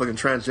that motherfucking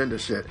transgender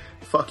shit.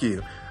 Fuck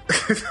you.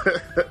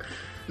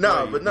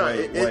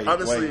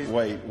 Honestly.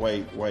 Wait.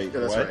 Yeah,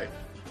 that's right.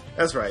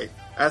 That's right.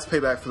 That's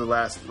payback for the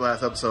last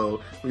episode.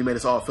 We made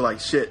us all feel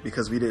like shit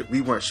because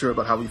we weren't sure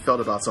about how we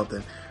felt about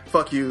something.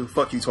 Fuck you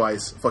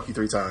twice, fuck you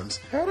 3 times.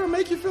 How did I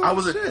make you feel like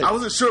shit? I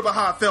wasn't sure about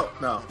how I felt.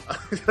 No.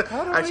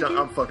 Actually,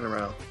 I'm fucking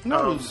around.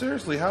 No,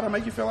 seriously, how did I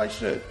make you feel like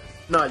shit?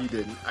 No, you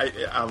didn't.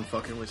 I'm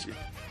fucking with you.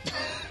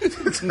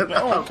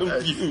 Now I'm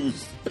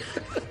confused.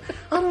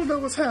 I don't know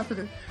what's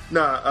happening.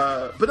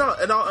 But no,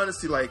 in all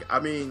honesty, like, I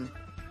mean,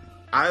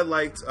 I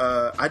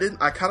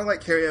kind of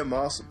like Carrie-Anne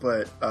Moss,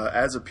 but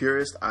as a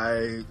purist,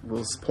 I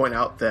will point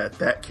out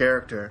that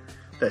character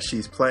that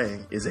she's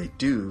playing is a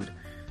dude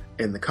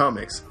in the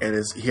comics,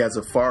 and he has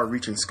a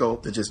far-reaching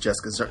scope than just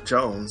Jessica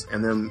Jones,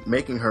 and then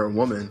making her a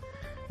woman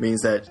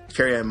means that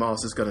Carrie-Anne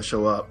Moss is going to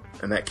show up,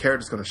 and that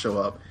character is going to show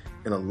up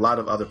in a lot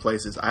of other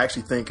places. I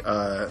actually think,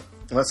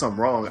 unless I'm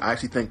wrong, I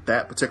actually think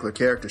that particular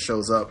character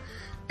shows up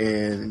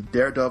in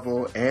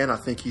Daredevil, and I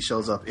think he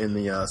shows up in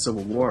the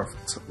Civil War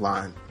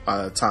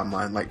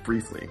timeline, like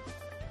briefly.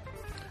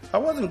 I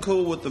wasn't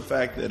cool with the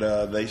fact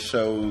that they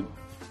showed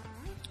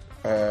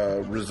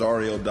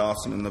Rosario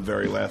Dawson in the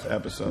very last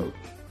episode.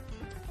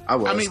 I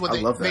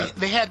love that.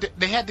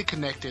 They had to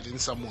connect it in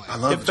some way.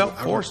 It felt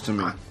forced to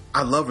me.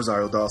 I love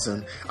Rosario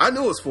Dawson. I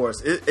knew it was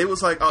forced. It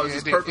was like, oh,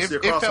 it's purposely a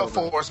crossover. It felt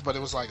forced, but it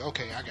was like,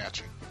 okay, I got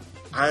you.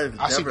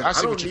 I see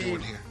what you're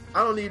doing here.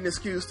 I don't need an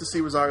excuse to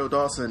see Rosario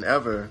Dawson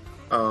ever.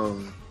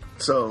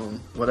 So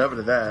whatever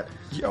to that.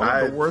 Yo,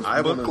 the worst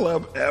book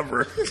club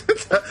ever.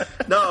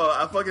 No,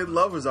 I fucking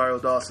love Rosario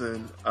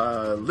Dawson.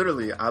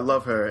 Literally, I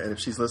love her, and if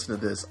she's listening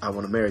to this, I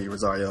want to marry you,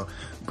 Rosario.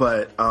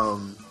 But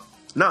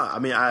no, I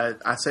mean,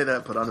 I say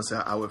that, but honestly,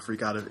 I would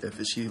freak out if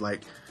she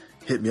like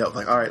hit me up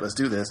like, all right, let's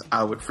do this.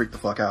 I would freak the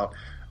fuck out.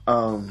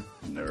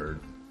 Nerd.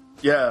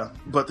 Yeah,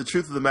 but the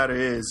truth of the matter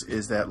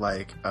is that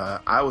like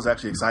I was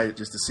actually excited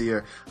just to see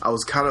her. I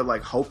was kind of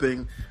like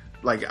hoping.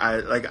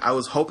 I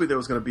was hoping there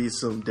was going to be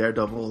some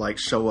Daredevil like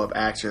show up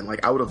action.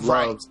 Like I would have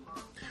loved,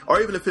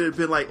 or even if it had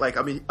been like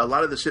I mean, a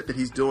lot of the shit that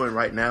he's doing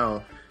right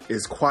now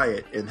is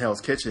quiet in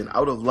Hell's Kitchen. I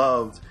would have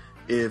loved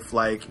if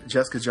like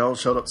Jessica Jones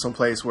showed up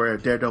someplace where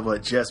Daredevil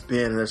had just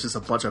been, and there's just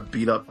a bunch of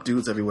beat up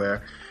dudes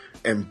everywhere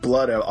and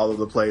blood all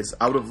over the place.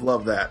 I would have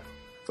loved that.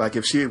 Like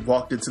if she had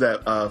walked into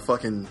that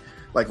fucking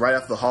like right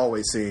after the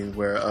hallway scene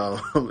where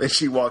and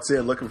she walks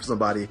in looking for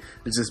somebody,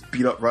 there's just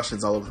beat up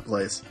Russians all over the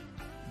place.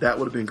 That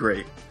would have been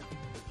great.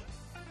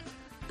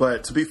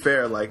 But to be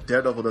fair, like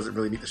Daredevil doesn't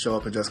really need to show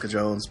up in Jessica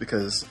Jones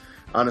because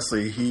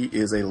honestly, he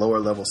is a lower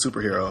level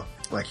superhero.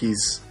 Like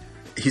he's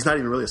not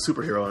even really a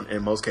superhero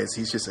in most cases.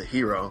 He's just a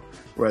hero,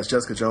 whereas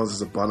Jessica Jones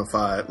is a bona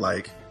fide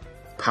like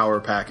power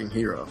packing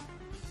hero.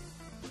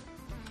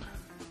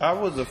 I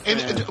was a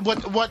fan.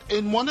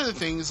 And one of the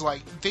things,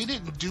 like they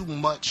didn't do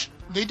much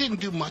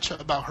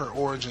about her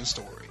origin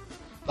story.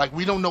 Like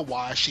we don't know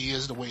why she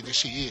is the way that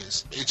she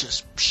is. It's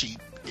just she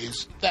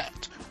is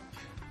that.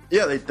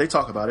 Yeah, they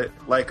talk about it.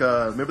 Like,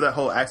 remember that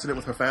whole accident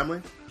with her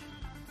family?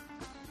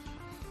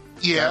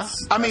 Yeah,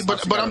 I mean,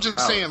 but I'm just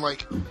saying,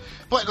 like, no,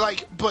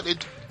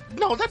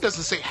 that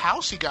doesn't say how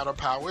she got her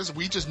powers.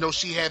 We just know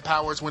she had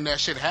powers when that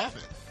shit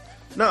happened.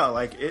 No,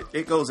 like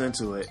it goes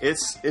into it.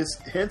 It's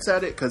hints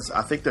at it because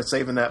I think they're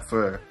saving that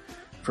for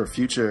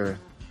future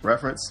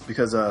reference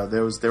because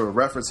there were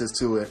references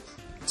to it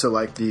to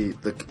like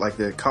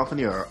the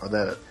company or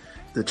that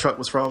the truck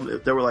was from.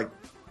 There were like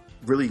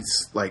really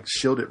like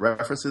shielded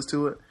references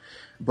to it.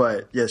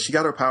 But yeah, she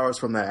got her powers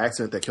from that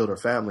accident that killed her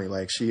family.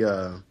 Like she,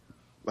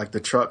 like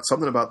the truck,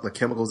 something about the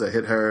chemicals that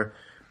hit her,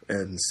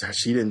 and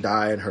she didn't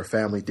die, and her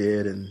family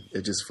did, and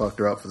it just fucked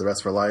her up for the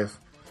rest of her life.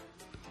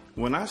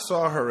 When I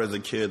saw her as a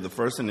kid, the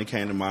first thing that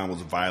came to mind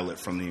was Violet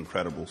from The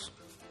Incredibles.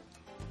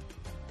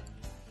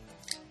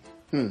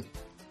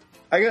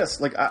 I guess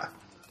like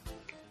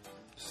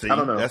See, I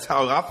don't know. That's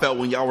how I felt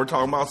when y'all were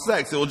talking about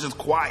sex. It was just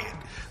quiet.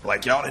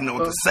 Like, y'all didn't know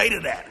what to say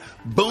to that.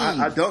 Boom.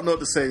 I don't know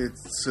what to say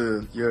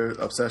to your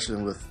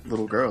obsession with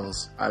little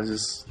girls. I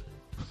just...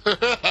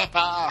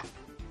 Got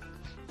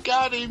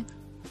him.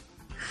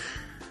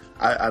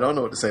 I don't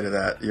know what to say to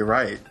that. You're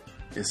right.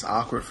 It's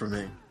awkward for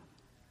me.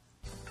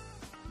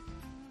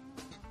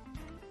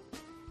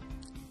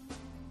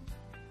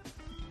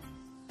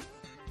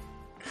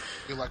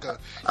 You're like a.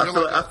 I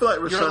feel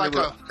like you're like a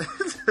movie.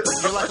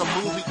 You're like a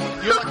movie.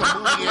 You're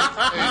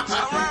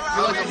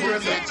like a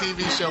movie and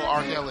TV show.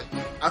 R. Kelly.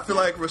 I feel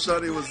like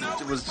Rashani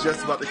was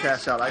just about to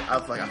cash out. I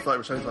feel like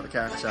Rashani's about to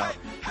cash out.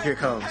 Here it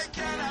comes.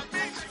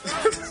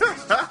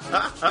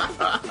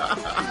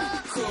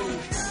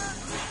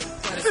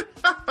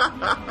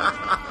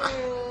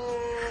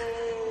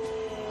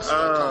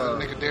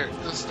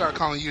 Let's start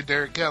calling you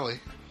Derek Kelly.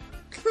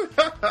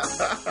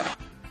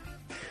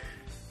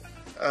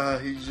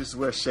 You just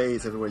wear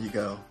shades everywhere you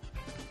go.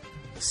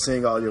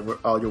 Sing all your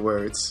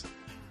words.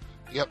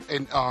 Yep,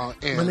 and my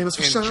name is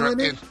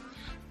Rashani.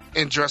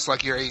 And dress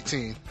like you're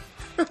 18.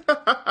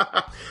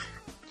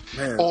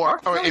 Man,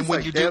 and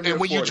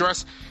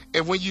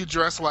when you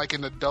dress like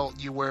an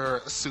adult, you wear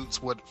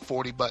suits with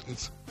 40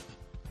 buttons.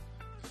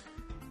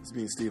 This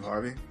means Steve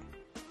Harvey.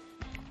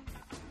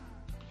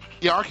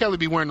 Yeah, R. Kelly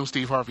be wearing them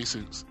Steve Harvey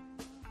suits,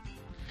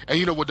 and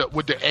you know with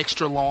the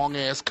extra long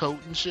ass coat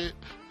and shit.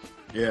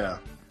 Yeah.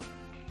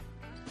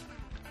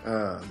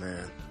 Oh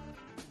man,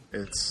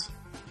 that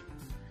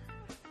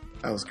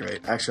was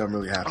great. Actually, I'm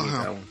really happy with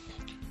that one.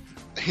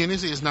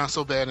 Hennessy is not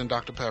so bad in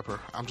Dr. Pepper.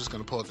 I'm just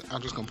gonna point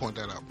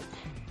that out.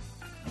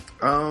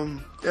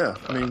 Yeah,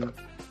 I mean,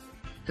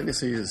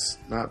 Hennessy is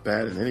not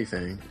bad in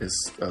anything.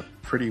 It's a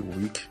pretty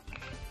weak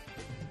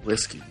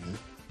whiskey.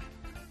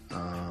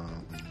 I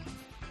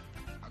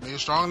mean,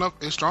 it's strong enough.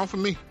 It's strong for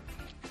me.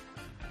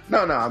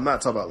 No, I'm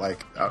not talking about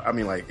like. I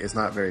mean, like it's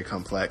not very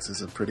complex.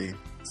 It's a pretty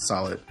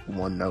solid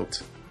one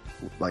note.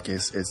 Like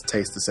it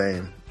tastes the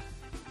same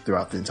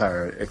throughout the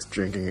entire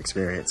drinking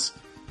experience.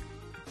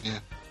 Yeah.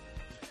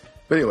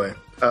 But anyway,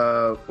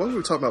 what were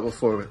we talking about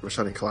before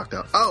Rashani clocked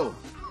out? Oh,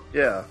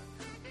 yeah,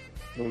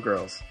 little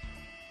girls.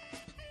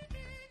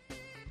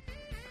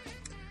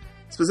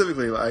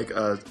 Specifically, like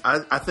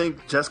I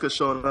think Jessica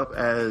showing up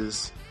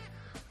as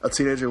a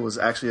teenager was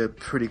actually a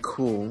pretty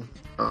cool.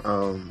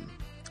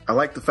 I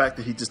like the fact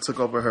that he just took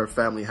over her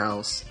family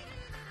house.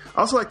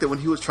 I also like that when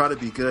he was trying to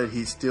be good,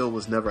 he still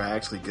was never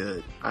actually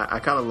good. I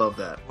kind of love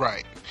that.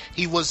 Right.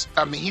 He was.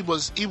 I mean, he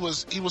was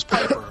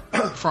Piper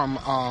from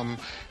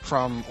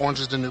Orange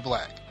Is the New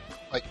Black.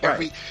 Like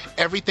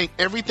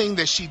everything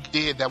that she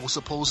did that was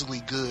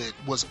supposedly good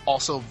was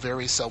also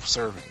very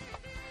self-serving.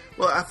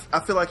 Well, I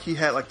feel like he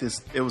had like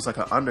this. It was like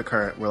an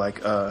undercurrent where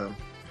like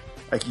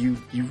you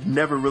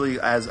never really,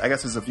 as I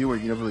guess as a viewer,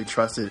 you never really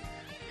trusted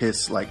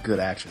his like good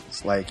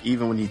actions. Like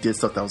even when he did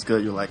stuff that was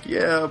good, you're like,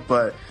 yeah,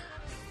 but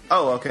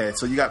oh, okay.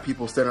 So you got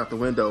people staring out the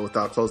window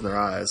without closing their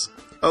eyes.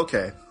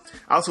 Okay.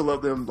 I also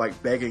love them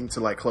like begging to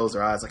like close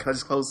their eyes. Like, can I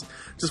just close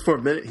just for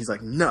a minute? He's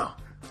like, no,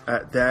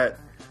 that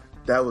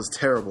was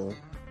terrible.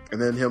 And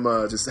then him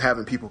just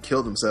having people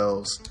kill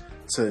themselves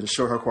to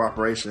ensure her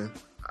cooperation.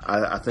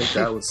 I think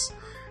that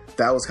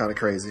was kind of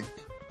crazy.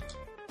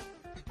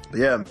 But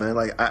yeah, man,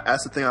 like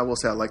that's the thing I will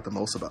say I like the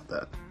most about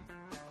that.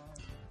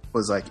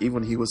 Was like even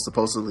when he was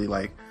supposedly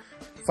like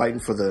fighting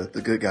for the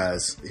good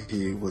guys,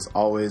 he was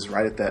always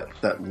right at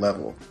that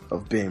level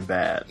of being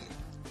bad.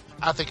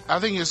 I think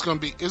it's gonna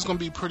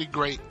be pretty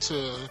great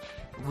to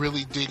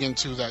really dig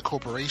into that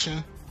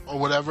corporation or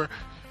whatever,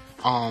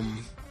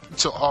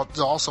 to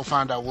also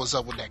find out what's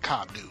up with that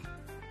cop dude.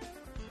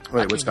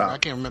 Wait, which cop? I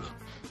can't remember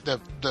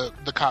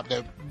the cop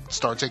that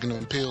started taking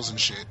them pills and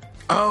shit.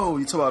 Oh,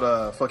 you talk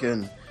about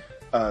fucking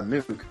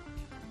Nuke.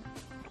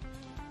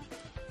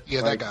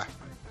 Yeah, like, that guy.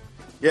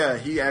 Yeah,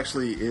 he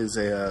actually is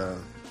a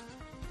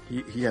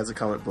he has a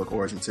comic book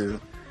origin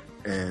too,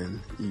 and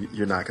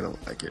you're not gonna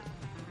like it.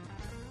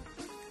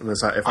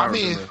 Unless if I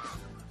remember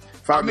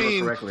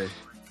correctly.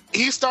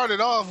 He started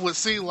off with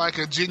seeming like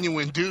a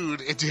genuine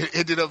dude. It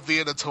ended up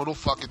being a total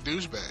fucking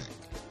douchebag.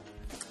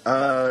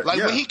 Yeah.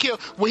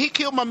 when he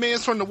killed my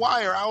mans from The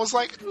Wire, I was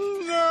like, no.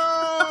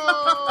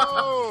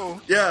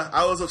 Yeah,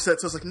 I was upset.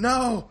 So I was like,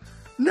 no.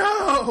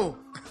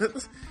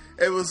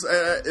 It was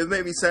it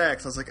made me sad.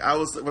 Cause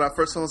when I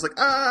first saw it, I was like,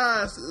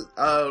 I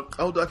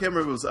can't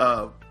remember. It was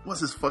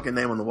what's his fucking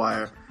name on The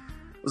Wire?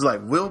 It was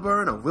like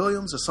Wilburn or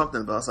Williams or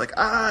something. But I was like,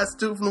 it's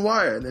dude from The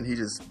Wire, and then he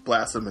just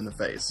blasts him in the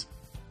face.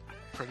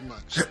 Pretty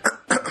much.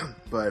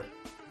 But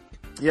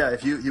yeah,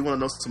 if you want to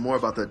know some more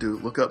about that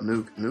dude, look up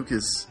Nuke. Nuke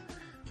is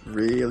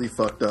really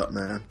fucked up,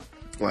 man.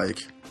 Like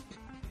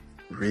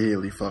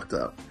really fucked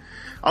up.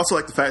 I also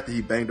like the fact that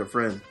he banged a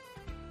friend.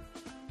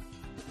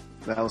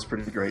 That was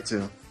pretty great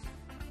too.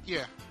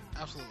 Yeah,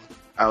 absolutely.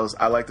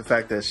 I like the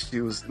fact that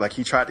she was like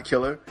he tried to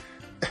kill her,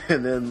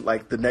 and then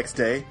like the next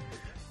day,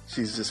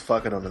 she's just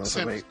fucking him. And I was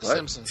like, wait, what?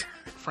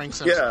 Frank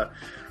Simpson. Yeah,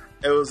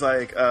 it was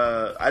like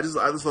I just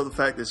love the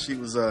fact that she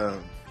was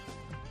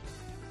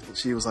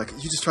like,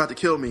 you just tried to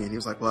kill me, and he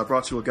was like, well, I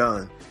brought you a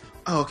gun.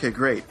 Oh, okay,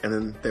 great. And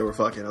then they were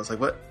fucking. I was like,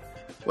 what?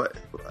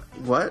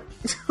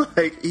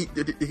 Like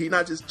did he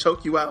not just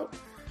choke you out?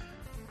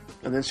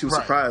 And then she was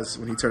surprised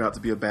when he turned out to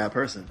be a bad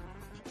person.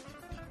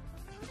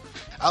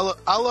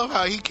 I love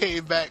how he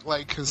came back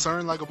like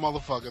concerned like a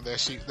motherfucker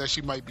that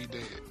she might be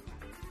dead.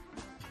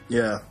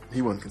 Yeah,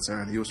 he wasn't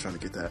concerned. He was trying to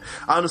get that.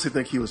 I honestly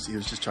think he was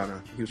just trying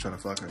to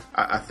fuck her.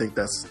 I think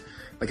that's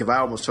like if I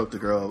almost choked a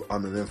girl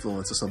under the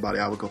influence of somebody,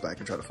 I would go back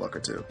and try to fuck her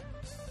too.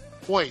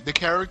 Wait, the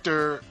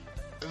character,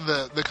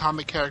 the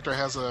comic character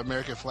has an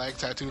American flag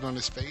tattooed on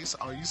his face.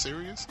 Are you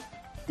serious?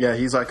 Yeah,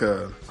 he's like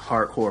a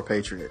hardcore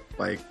patriot.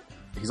 Like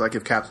he's like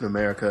if Captain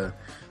America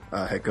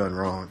had gone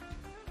wrong.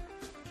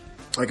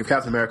 Like if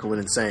Captain America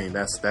went insane,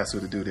 that's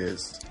who the dude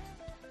is.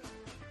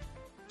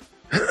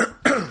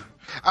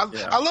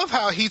 I love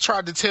how he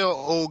tried to tell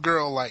old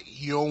girl like,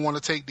 you don't want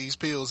to take these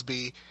pills,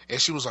 B,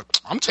 and she was like,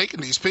 I'm taking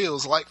these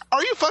pills. Like,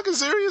 are you fucking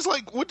serious?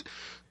 Like, what?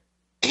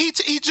 He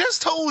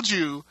just told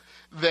you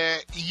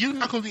that you're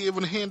not going to be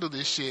able to handle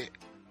this shit,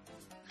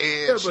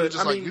 and yeah, she was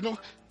just like, you know.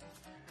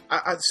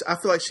 I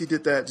feel like she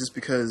did that just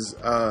because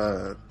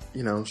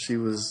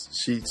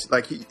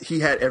he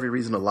had every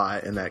reason to lie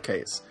in that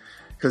case.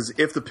 Because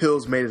if the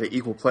pills made it an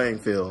equal playing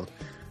field,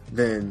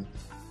 then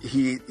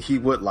he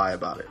would lie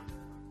about it.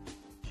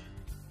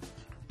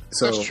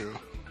 So, that's true.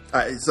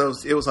 So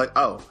it was like,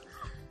 oh,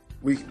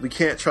 we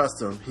can't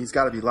trust him. He's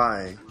got to be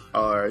lying.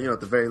 Or, at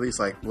the very least,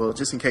 like, well,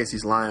 just in case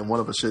he's lying, one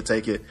of us should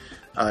take it.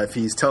 If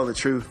he's telling the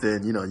truth,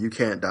 then, you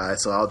can't die,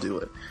 so I'll do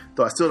it.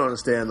 Though I still don't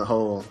understand the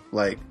whole,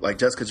 like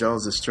Jessica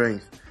Jones'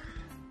 strength.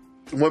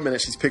 One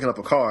minute she's picking up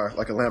a car,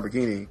 like a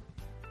Lamborghini,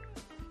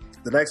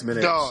 the next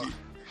minute, Dog.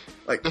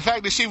 like The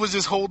fact that she was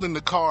just holding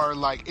the car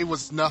like it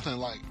was nothing.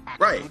 Like I can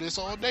Right. do this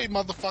all day,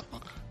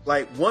 motherfucker.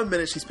 like 1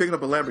 minute she's picking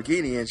up a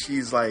Lamborghini and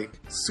she's like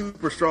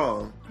super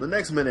strong. The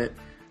next minute,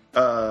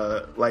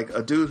 like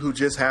a dude who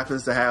just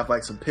happens to have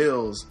like some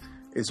pills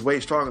is way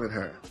stronger than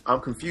her.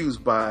 I'm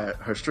confused by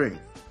her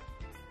strength.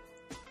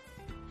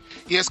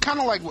 Yeah, it's kind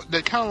of like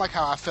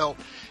how I felt.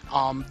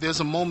 There's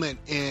a moment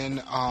in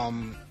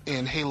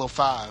Halo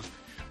 5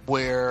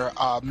 where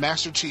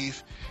Master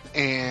Chief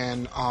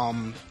and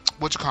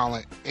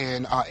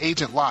and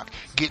Agent Locke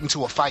get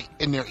into a fight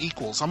and they're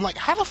equals. I'm like,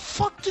 how the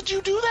fuck did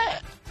you do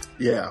that?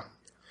 Yeah,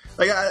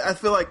 like I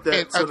feel like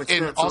that.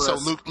 And also,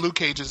 Luke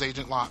Cage is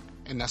Agent Locke,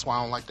 and that's why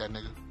I don't like that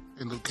nigga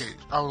in Luke Cage.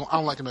 I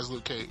don't like him as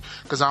Luke Cage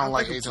because I don't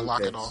like Agent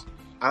Locke at all.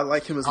 I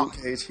like him as Luke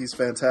Cage. He's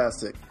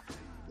fantastic.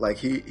 Like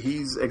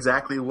he's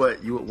exactly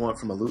what you would want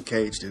from a Luke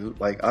Cage dude.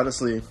 Like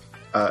honestly,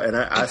 and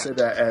I said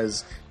that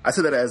as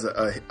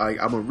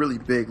I'm a really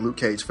big Luke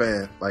Cage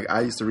fan. Like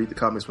I used to read the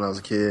comics when I was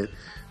a kid,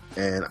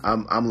 and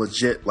I'm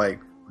legit like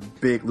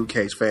big Luke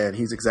Cage fan.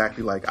 He's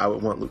exactly like I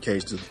would want Luke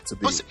Cage to be.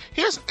 But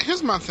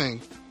here's my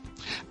thing.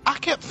 I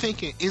kept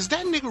thinking, is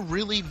that nigga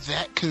really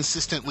that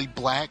consistently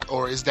black,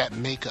 or is that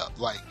makeup?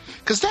 Like,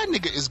 cause that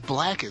nigga is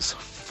black as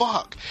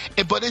fuck,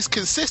 but it's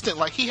consistent.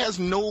 Like, he has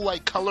no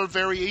like color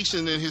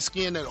variation in his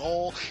skin at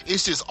all.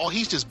 It's just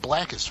he's just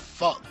black as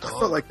fuck, dog. I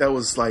felt like that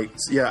was like,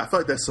 I felt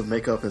like that's some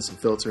makeup and some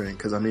filtering.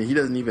 Cause I mean, he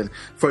doesn't even,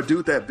 for a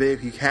dude that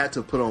big, he had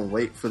to put on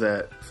weight for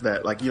that,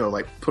 like, you know,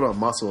 like put on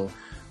muscle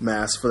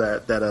mass for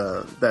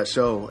that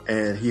show,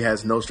 and he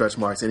has no stretch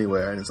marks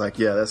anywhere. And it's like,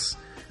 yeah, that's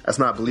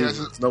not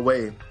believable. There's no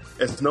way.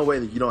 There's no way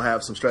that you don't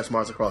have some stretch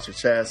marks across your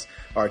chest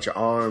or at your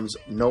arms.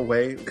 No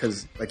way,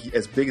 because like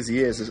as big as he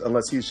is,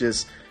 unless he's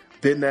just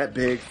been that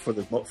big for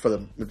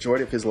the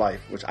majority of his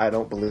life, which I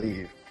don't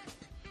believe.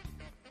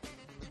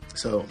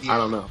 So I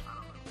don't know.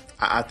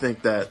 I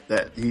think that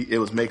it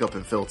was makeup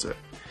and filter.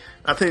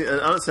 I think,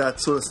 and honestly,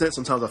 to an extent,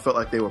 sometimes I felt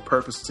like they were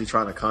purposely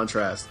trying to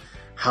contrast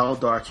how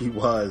dark he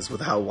was with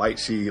how white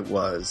she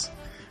was,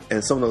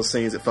 and some of those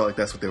scenes, it felt like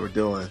that's what they were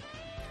doing.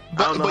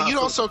 But you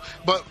also,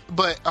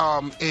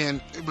 and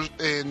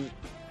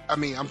I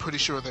mean, I'm pretty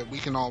sure that we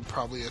can all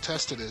probably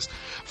attest to this.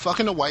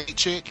 Fucking a white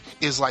chick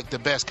is like the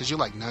best, because you're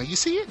like, no, you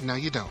see it, no,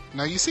 you don't.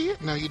 No, you see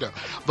it, no, you don't.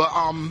 But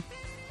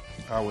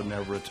I would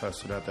never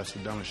attest to that. That's the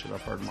dumbest shit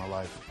I've heard in my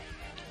life.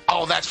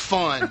 Oh, that's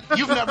fun.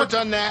 You've never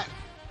done that?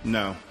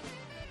 No.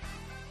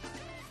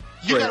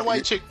 You got a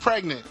white chick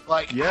pregnant?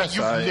 Like, yes,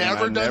 you've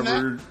never done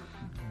that?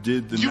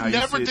 Did the you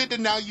never did the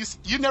now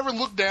you never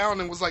looked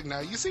down and was like, now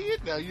you see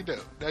it, now you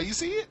don't. Now you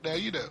see it, now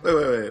you don't.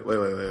 Wait.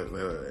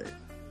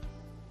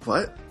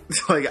 What?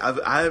 Like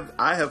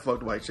I have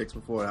fucked white chicks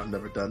before, and I've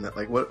never done that.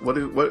 Like what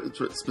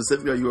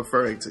specifically are you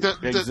referring to?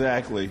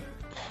 Exactly.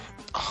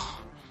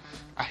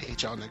 I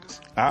hate y'all niggas.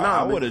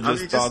 I would have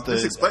just thought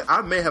that. Explain,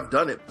 I may have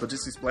done it, but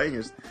just explain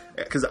yours,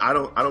 because I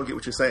don't get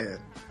what you're saying.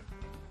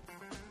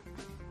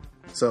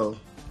 So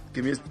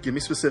give me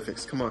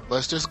specifics. Come on.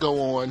 Let's just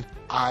go on.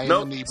 I am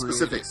inebriated.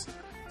 Specifics.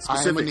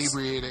 I am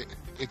inebriated.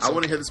 I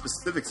want to hear the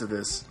specifics of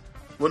this.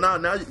 Well,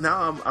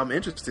 now I'm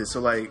interested. So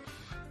like,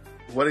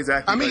 what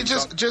exactly? I mean,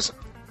 just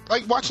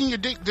like watching your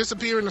dick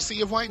disappear in a sea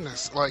of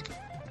whiteness. Like,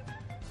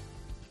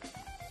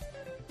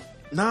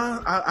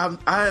 nah,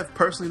 I have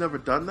personally never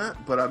done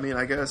that, but I mean,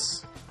 I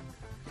guess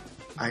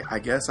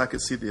I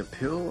could see the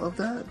appeal of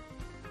that.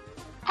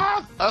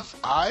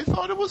 I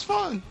thought it was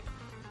fun.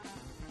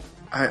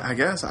 I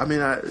guess. I mean,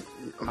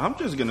 I'm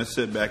just going to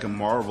sit back and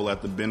marvel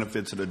at the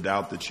benefits of the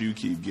doubt that you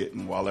keep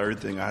getting while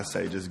everything I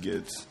say just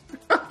gets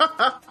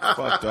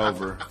fucked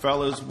over.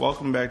 Fellas,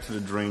 welcome back to the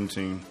Dream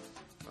Team.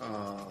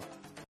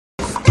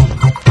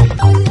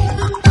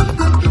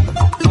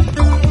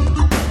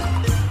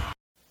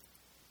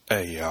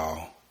 Hey,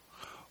 y'all.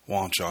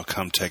 Why don't y'all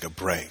come take a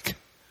break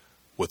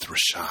with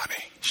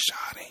Rashani?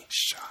 Shani.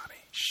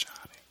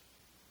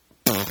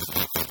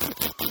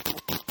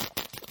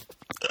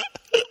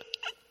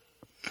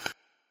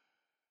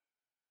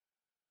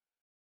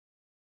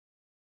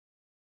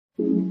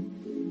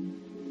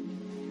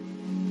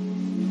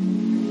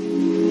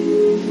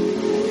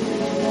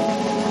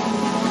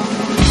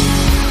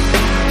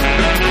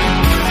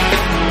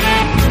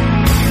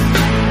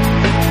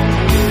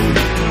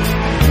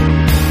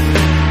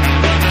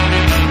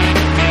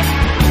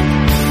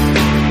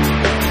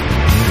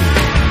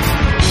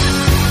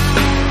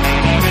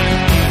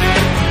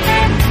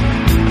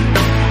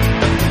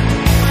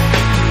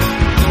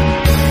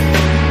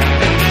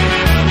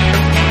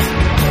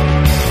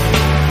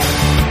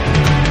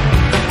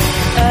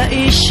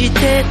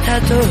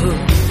と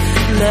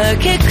嘆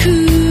く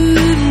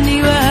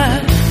には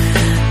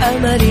あ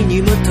まり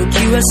にも時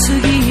は過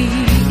ぎ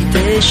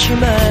てし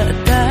まっ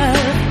た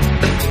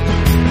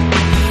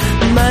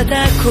ま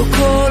だ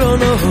心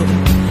のほ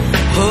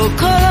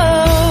ころ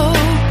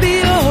び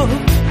を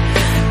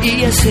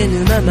癒せ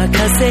ぬまま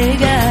風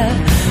が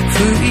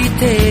吹い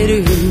て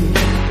る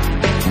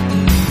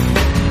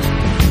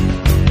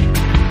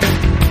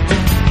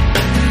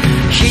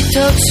一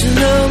つ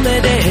の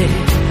目で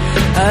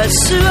明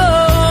日を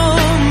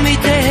見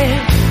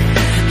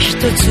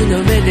一つの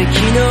目で昨日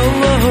を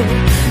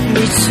見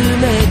つ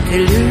めて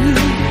る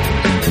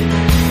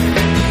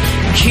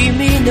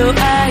君の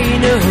愛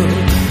の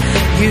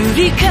ゆ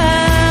りか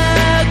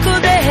ご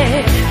で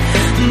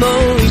も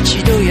う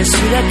一度安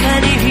らか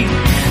に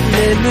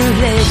眠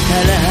れ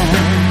たら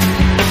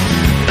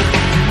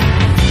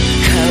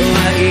乾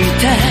い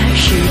た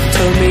瞳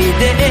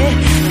で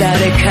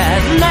誰か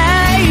泣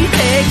いて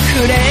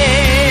くれ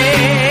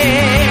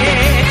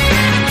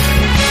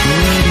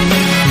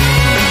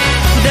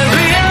The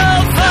real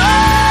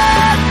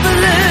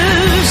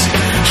blues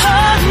本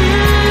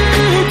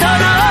当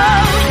の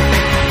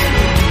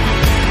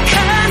悲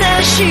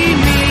しみ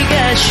が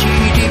知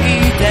り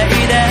たい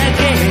だけ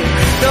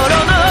泥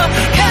の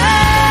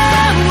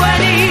川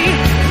に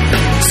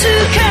浸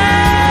か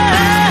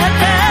っ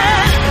た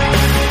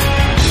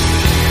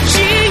人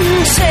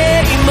生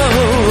も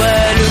悪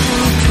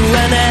くは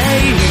ない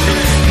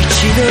一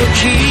度き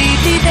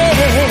りで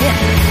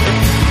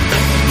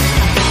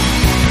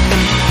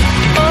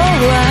終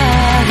わ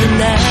る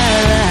なら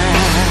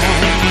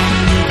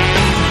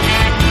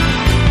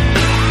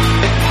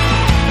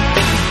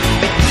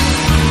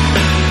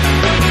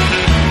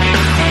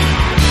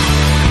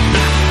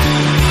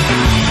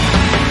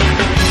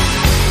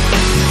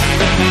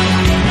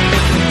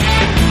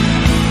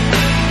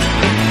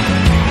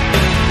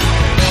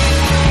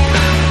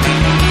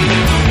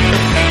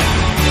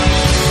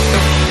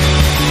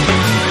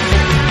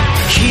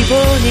希望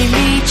に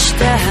満ち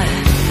た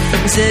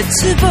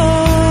絶望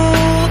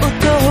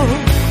と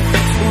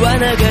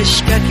罠が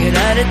仕掛け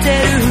られて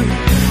る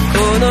こ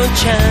の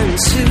チャン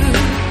ス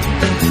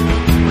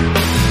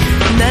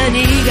何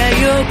が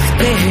良く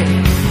て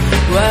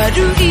悪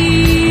い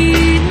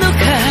のか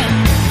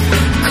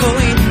コ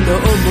インの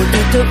表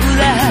と裏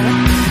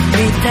み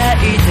たい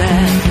だ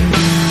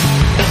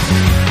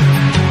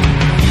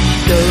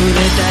どれ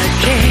だ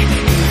け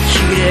生き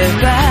れ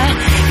ば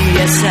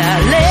癒さ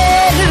れ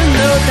るの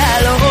だ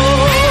ろう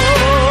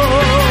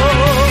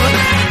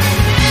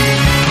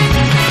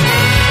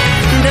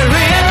The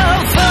real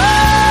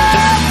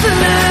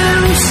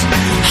blues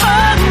本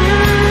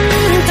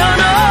当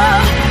の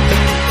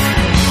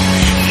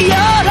喜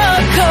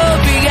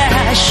びが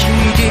知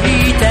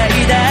りたい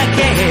だけ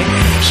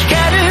光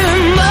る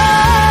も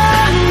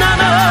の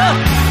の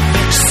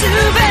す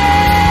べ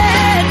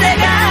て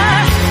が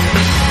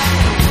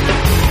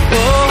黄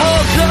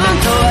金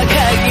とは限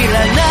ら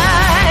な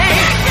い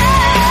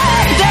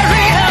The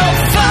real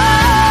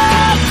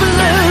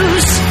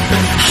blues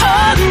本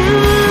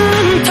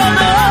当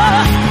の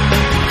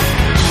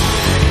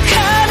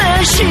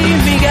悲しみ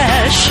が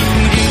知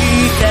り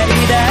たい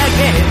だけ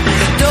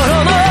泥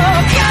の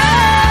川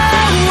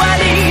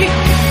に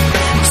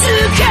浸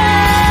か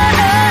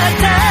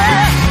った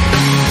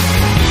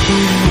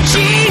人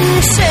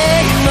生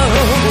も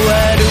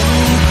悪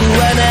く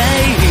はな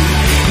い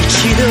一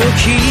度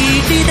き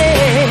りで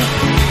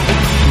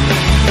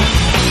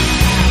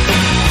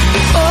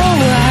終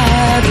わ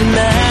るな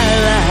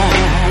ら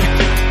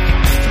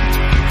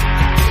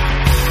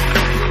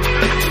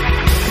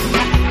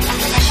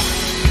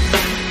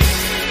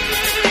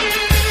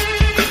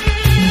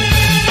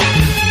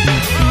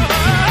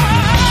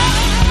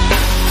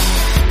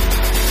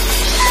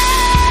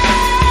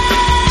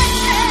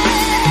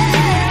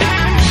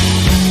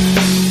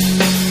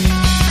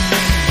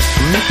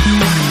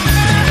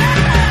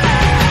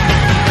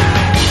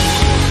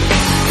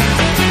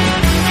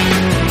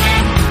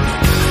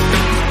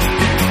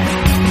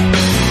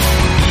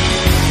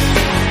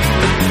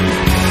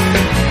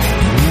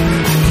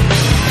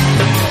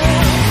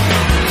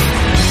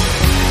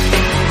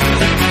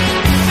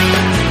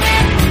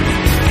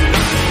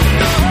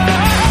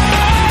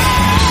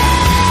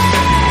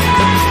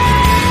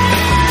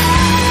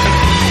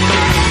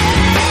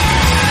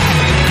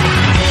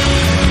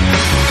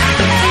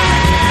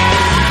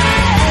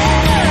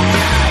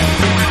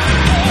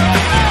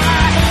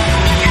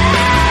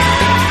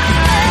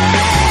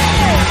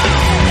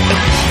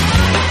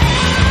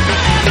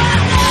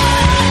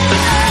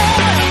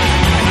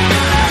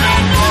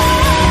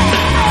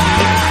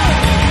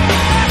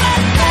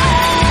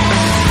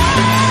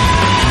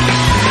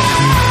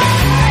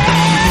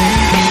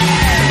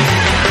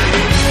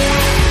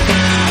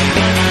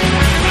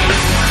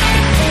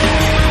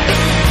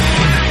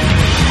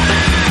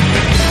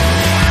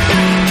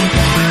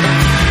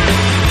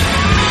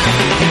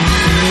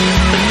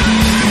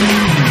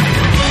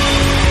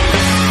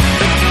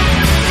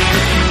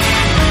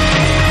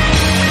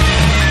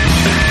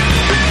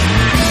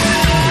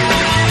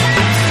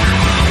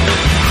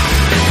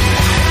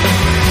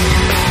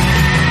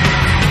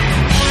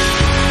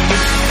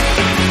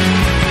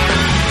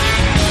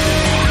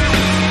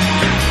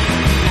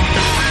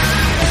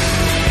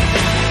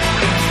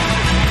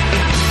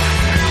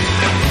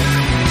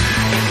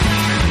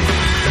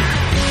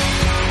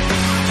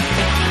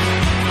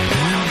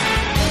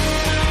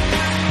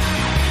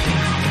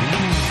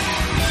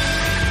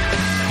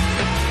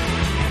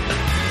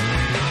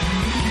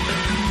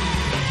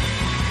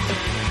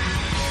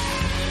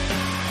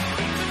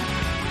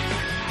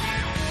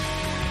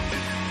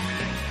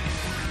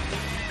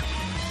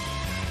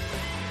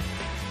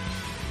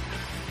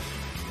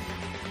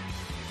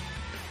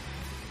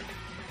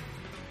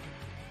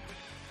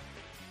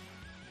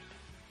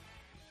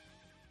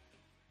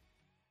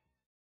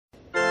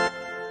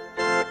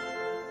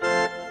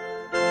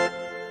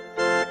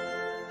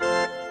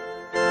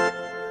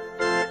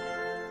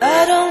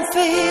don't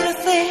feel a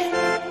thing,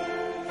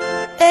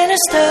 and I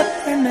stop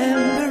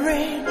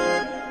remembering.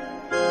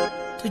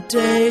 The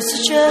days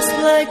are just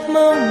like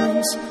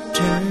moments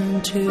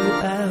turn to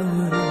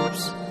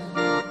hours.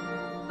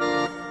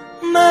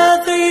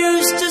 Mother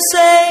used to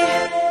say,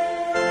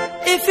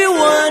 if you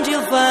want,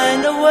 you'll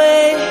find a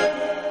way.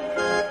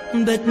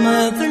 But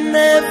mother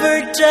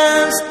never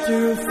danced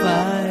through a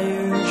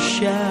fire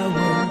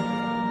shower.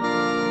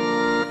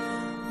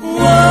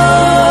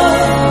 Whoa,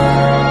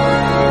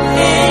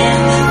 in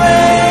the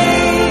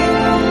rain,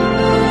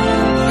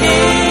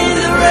 in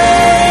the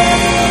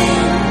rain,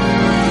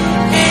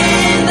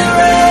 in the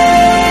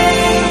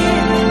rain.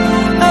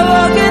 I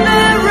walk in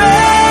the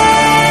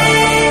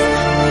rain,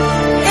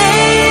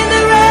 in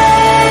the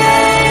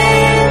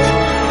rain.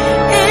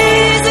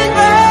 Is it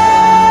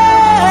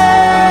right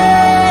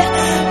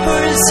or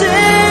is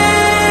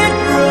it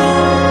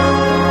wrong?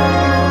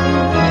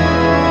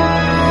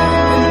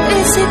 And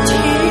is it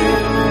here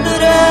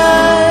that I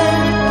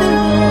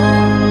belong?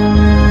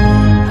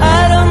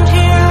 I don't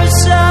hear a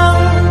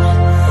sound,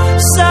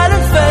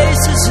 silent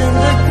faces in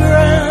the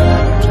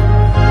ground.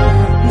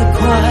 The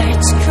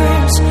quiet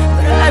screams,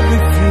 but I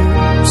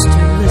refuse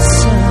to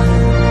listen.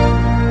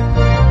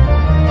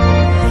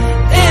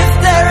 If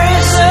there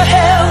is a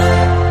hell,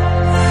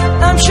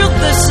 I'm sure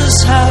this is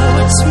how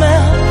it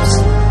smells.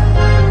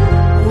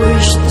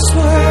 Wish this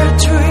were a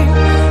dream,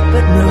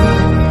 but no,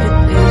 it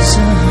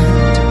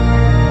isn't.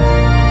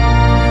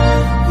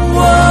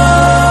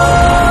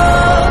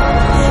 Whoa,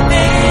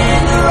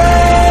 in the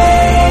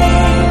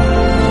rain,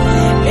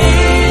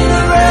 in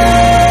the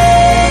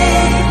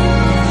rain,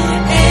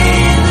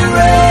 in the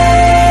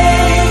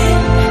rain.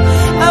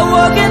 I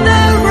walk in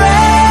the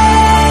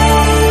rain,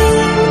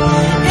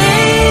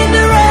 in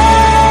the rain.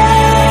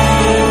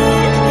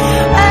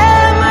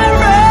 Am I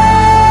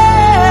right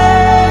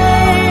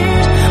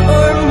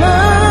or am I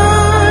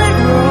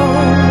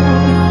wrong?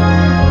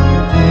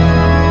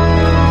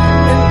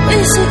 And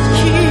is it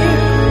here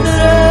that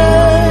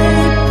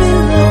I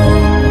belong?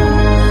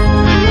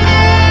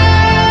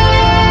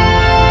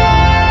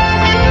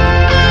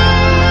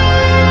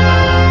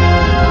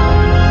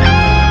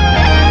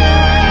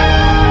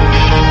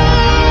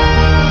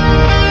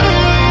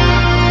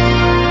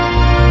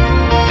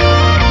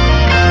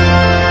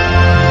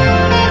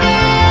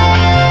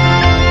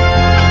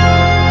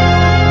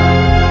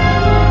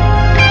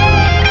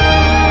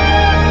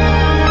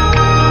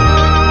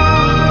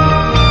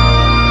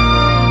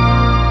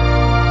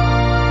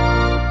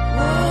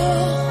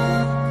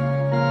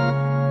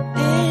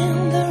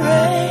 In the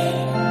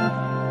rain,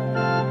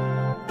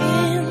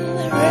 in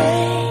the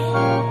rain,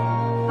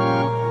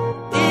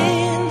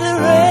 in the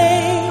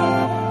rain.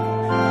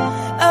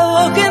 I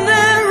walk in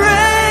the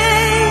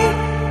rain,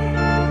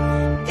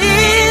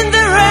 in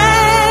the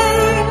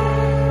rain.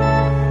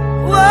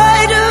 Why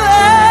do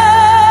I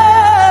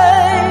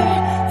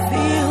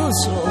feel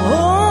so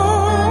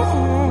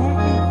alone?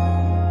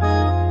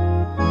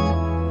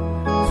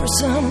 For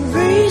some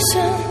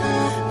reason,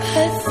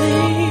 I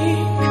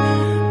think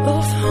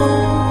of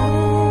home.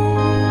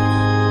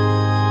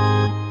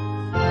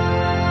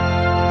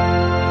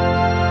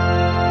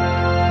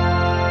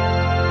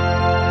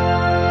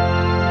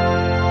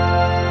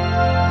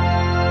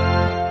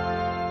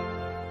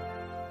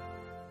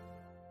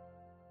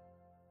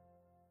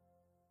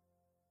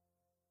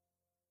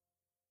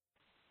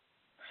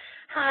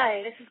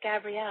 Hi, this is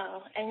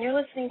Gabrielle, and you're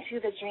listening to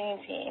The Dream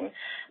Team,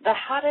 the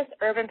hottest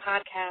urban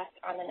podcast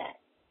on the net.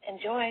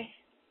 Enjoy.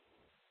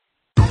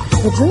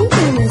 The Dream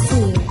Team is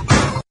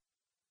here.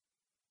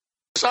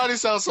 Shawty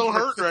sounds so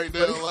hurt right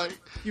now. Like,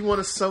 You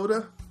want a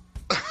soda?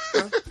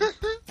 Huh?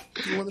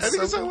 You want a I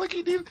think soda? it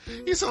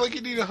sound like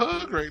he need a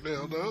hug right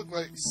now, dog.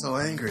 Like, So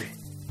angry.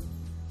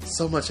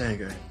 So much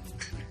anger.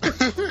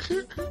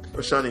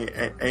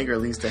 Rashani, anger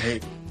leads to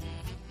hate.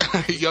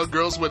 young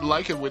girls wouldn't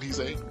like him when he's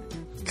angry.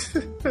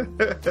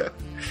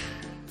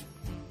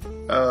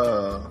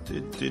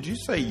 Did you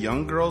say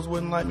young girls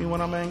wouldn't like me when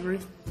I'm angry?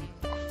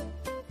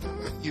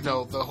 You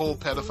know, the whole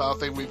pedophile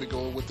thing we've been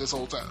going with this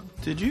whole time.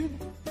 Did you?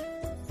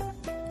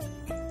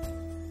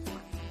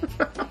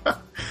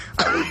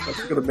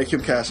 I'm gonna make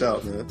him cash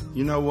out, man.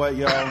 You know what,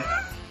 y'all?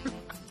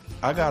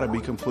 I gotta be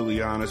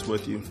completely honest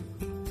with you.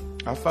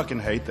 I fucking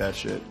hate that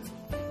shit.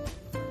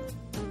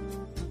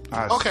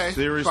 I Okay,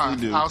 seriously fine.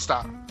 do. I'll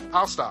stop.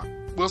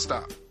 We'll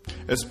stop.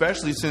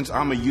 Especially since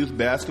I'm a youth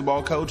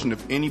basketball coach, and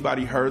if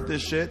anybody heard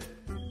this shit,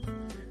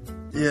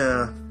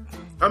 Yeah.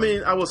 I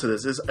mean, I will say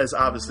this. It's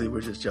obviously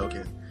we're just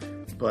joking.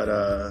 But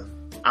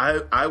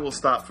I will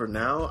stop for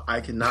now.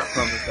 I cannot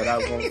promise that I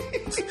won't.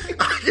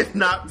 I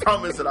cannot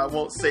promise that I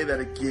won't say that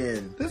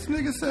again. this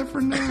nigga said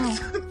for now.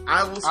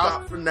 I will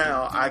stop for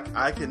now.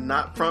 I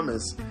cannot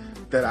promise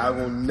that I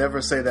will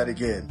never say that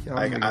again. Y'all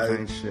Like, niggas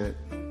ain't shit.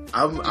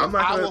 I'm not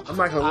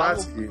gonna lie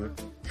to you.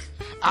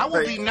 I will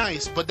Like- be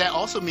nice, but that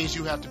also means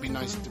you have to be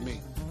nice to me.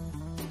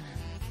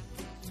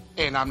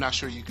 And I'm not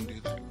sure you can do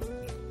that.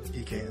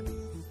 He can.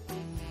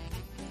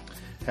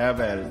 Have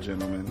at it,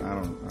 gentlemen. I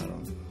don't.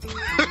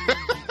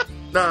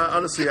 Nah,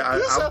 honestly,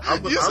 I'm sound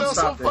so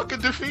stopping.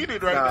 fucking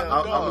defeated right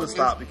now. I'm dog. gonna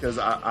stop because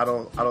I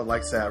don't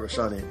like Sad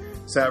Rashani.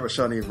 Sad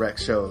Rashani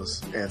wrecks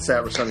shows, and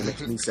Sad Rashani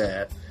makes me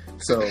sad.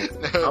 So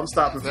I'm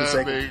stopping for the That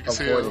sake makes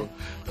of him avoiding.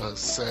 a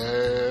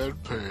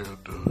sad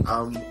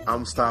panda.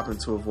 I'm stopping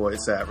to avoid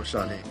Sad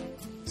Rashani.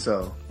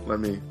 So let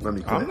me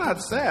quit. I'm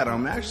not sad.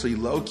 I'm actually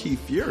low key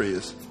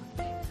furious.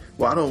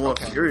 Well, I don't want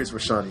Furious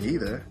Rashani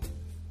either.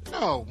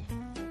 No.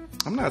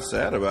 I'm not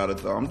sad about it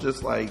though. I'm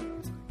just like,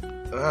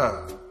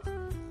 ugh.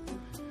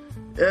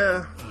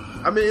 Yeah,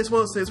 I mean, it's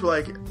one of those things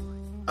where, like,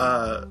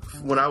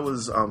 when I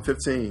was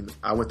 15,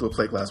 I went through a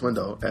plate glass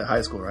window at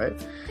high school, right?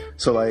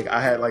 So, like,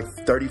 I had, like,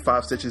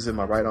 35 stitches in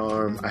my right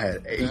arm. I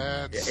had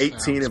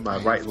 18 in my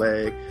right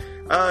leg.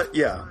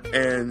 Yeah.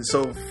 And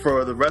so,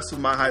 for the rest of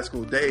my high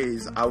school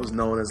days, I was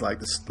known as, like,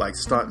 this, like,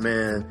 stunt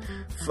man,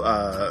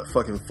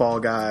 fucking fall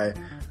guy,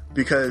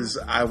 because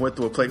I went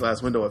through a plate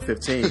glass window at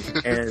 15.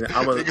 And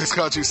I'm a... Niggas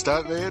called you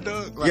stunt man,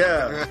 dog? Like,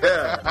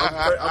 Yeah.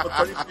 I'm a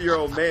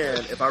 33-year-old man.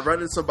 If I run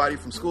into somebody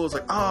from school, it's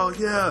like, oh,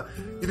 yeah,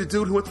 you're the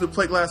dude who went through the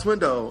plate glass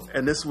window.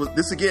 And this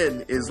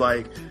again is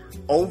like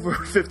over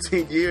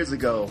 15 years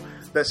ago.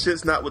 That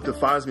shit's not what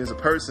defines me as a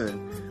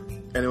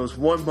person. And it was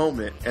one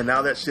moment, and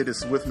now that shit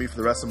is with me for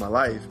the rest of my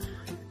life.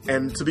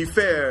 And to be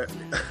fair,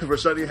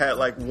 Rashadi had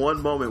like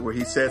one moment where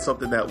he said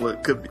something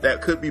that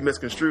could be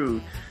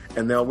misconstrued,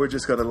 and now we're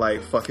just gonna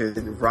like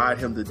fucking ride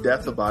him to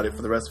death about it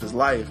for the rest of his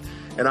life.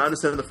 And I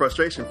understand the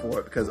frustration for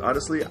it, because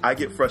honestly, I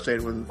get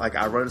frustrated when like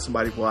I run into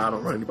somebody. Well, I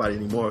don't run anybody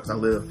anymore because I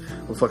live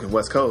on the fucking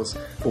West Coast.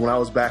 But when I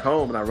was back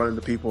home and I run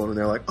into people and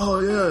they're like, "Oh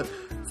yeah,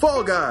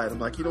 Fall Guy," I'm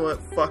like, you know what?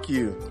 Fuck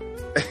you.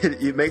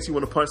 It makes you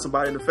want to punch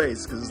somebody in the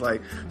face, because it's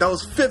like, that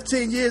was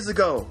 15 years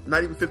ago.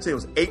 Not even 15, it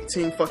was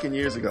 18 fucking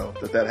years ago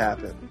that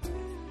happened.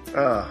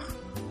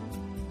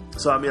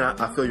 So I mean,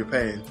 I feel your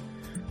pain.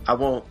 I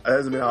won't. That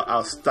doesn't mean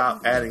I'll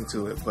stop adding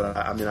to it, but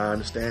I mean, I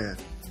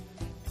understand.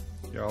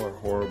 Y'all are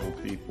horrible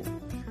people.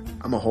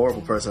 I'm a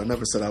horrible person. I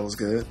never said I was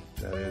good.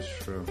 That is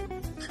true.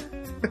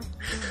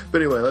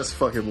 But anyway, let's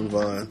fucking move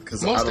on.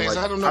 Because Most days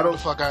I don't know what the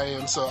fuck I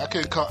am, so I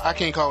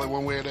can't call it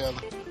one way or the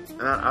other.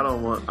 And I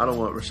don't want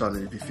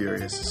Rashani to be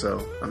furious.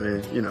 So I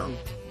mean, you know,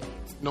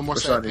 no more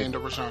sad panda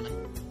Rashani.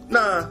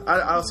 Nah,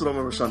 I also don't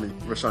want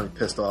Rashani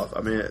pissed off. I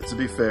mean, to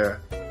be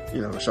fair,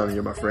 you know, Rashani,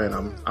 you're my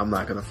friend. I'm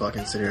not gonna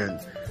fucking sit here and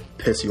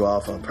piss you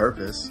off on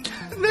purpose.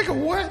 Nigga,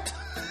 what?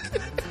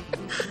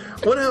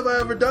 When have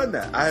I ever done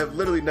that? I have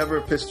literally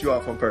never pissed you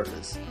off on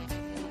purpose.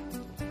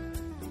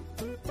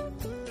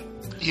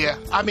 Yeah,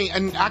 I mean,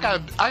 and I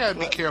gotta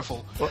be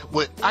careful.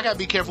 I gotta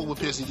be careful with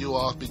pissing you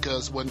off,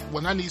 because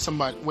when I need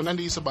somebody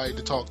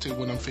to talk to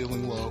when I'm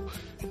feeling low,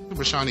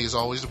 Rashani is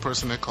always the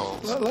person that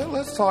calls.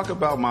 Let's talk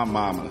about my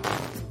mama.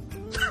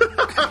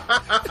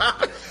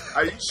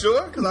 Are you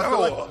sure? Because I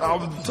feel like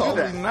I'm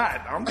totally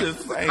not. I'm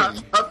just saying. I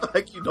feel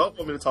like you don't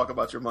want me to talk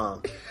about your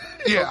mom.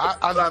 Yeah,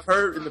 I've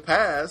heard in the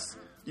past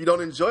you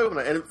don't enjoy it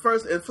when and for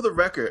the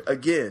record,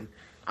 again,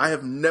 I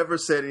have never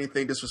said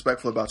anything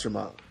disrespectful about your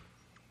mom.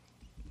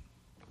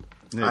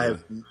 Yeah.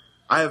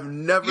 I have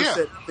never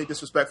said anything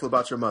disrespectful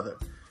about your mother.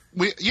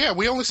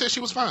 We only said she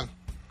was fine.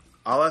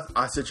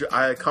 I said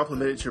I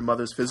complimented your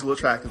mother's physical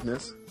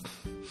attractiveness,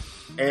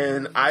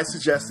 and I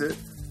suggested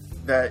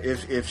that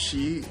if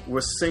she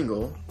were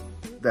single,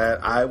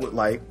 that I would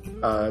like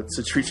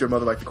to treat your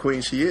mother like the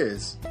queen she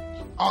is.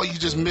 Oh, you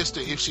just missed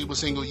it. If she was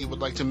single, you would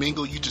like to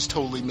mingle. You just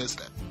totally missed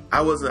that.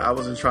 I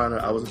wasn't trying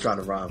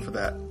to rhyme for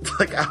that.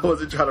 Like, I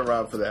wasn't trying to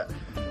rhyme for that,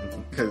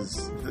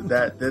 because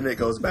then it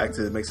goes back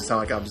to, it makes it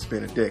sound like I'm just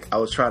being a dick. I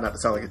was trying not to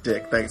sound like a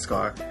dick. Thanks,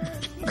 Scar.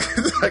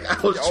 Like,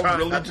 I was Y'all trying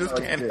really not to just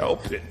sound can't like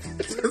help it.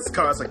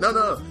 Scar's like,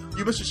 no,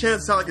 you missed your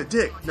chance to sound like a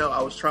dick. No,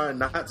 I was trying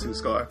not to,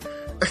 Scar.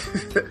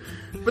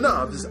 But no,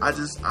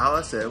 all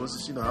I said was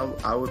just, you know,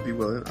 I would be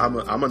willing.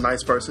 I'm a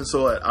nice person,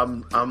 so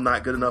I'm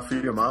not good enough for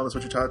your mom. Is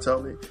what you're trying to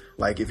tell me?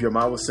 Like, if your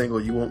mom was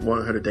single, you won't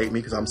want her to date me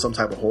because I'm some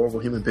type of horrible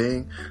human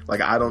being.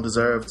 Like, I don't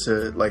deserve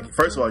to. Like,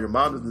 first of all, your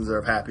mom doesn't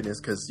deserve happiness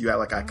because you act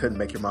like I couldn't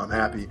make your mom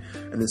happy.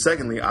 And then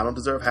secondly, I don't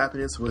deserve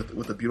happiness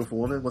with a beautiful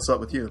woman. What's up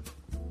with you?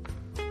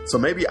 So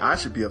maybe I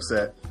should be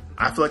upset.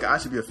 I feel like I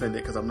should be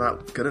offended because I'm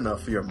not good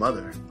enough for your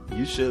mother.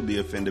 You should be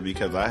offended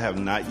because I have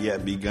not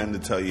yet begun to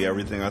tell you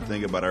everything I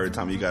think about every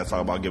time you guys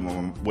talk about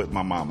getting with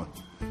my mama.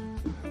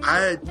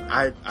 I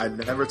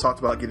never talked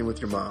about getting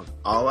with your mom.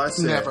 All I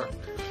said...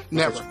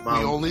 Never.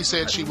 We only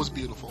said she was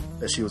beautiful.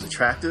 That she was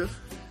attractive.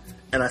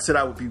 And I said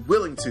I would be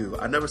willing to.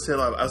 I never said...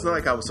 It's not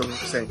like I was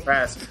saying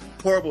crass,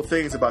 horrible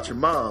things about your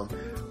mom.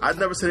 I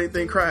never said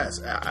anything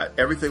crass.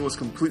 Everything was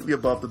completely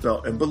above the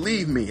belt. And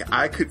believe me,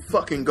 I could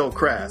fucking go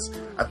crass.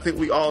 I think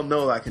we all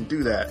know I can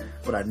do that.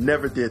 But I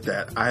never did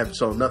that. I have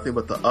shown nothing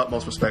but the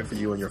utmost respect for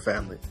you and your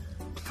family.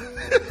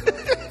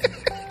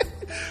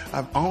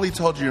 I've only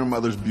told you your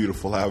mother's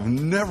beautiful. I have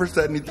never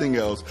said anything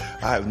else.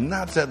 I have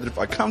not said that if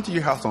I come to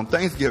your house on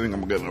Thanksgiving,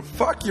 I'm going to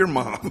fuck your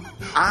mom.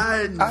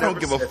 I don't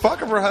give a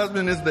fuck if her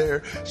husband is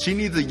there. She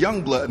needs a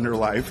young blood in her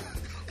life.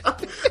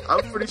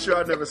 I'm pretty sure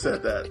I never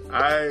said that.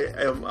 I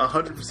am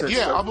 100% sure.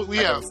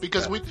 Yeah,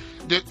 because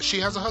she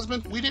has a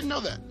husband. We didn't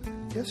know that.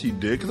 Yes, you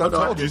did, because I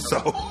told you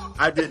so.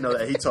 I didn't know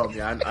that. He told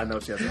me. I know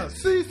she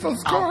has. See, from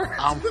scars.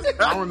 I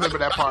don't remember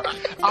that part.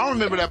 I don't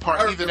remember that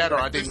part. Either that or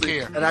I didn't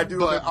care. And I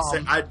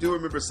do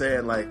remember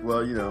saying, like,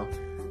 well, you know,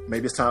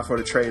 maybe it's time for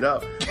her to trade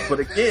up. But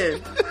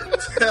again,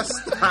 that's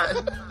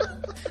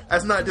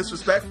not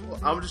disrespectful.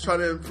 I'm just trying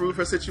to improve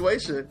her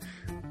situation.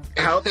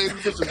 How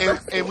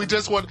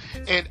disrespectful?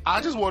 And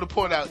I just want to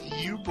point out,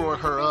 you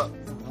brought her up.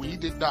 We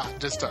did not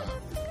this time.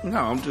 No,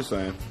 I'm just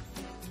saying.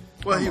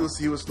 Well,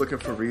 he was looking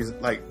for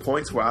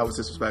points where I was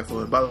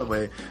disrespectful. And by the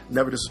way,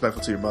 never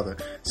disrespectful to your mother.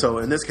 So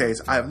in this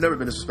case, I have never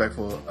been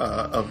disrespectful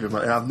of your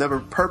mother, and I've never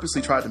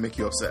purposely tried to make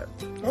you upset.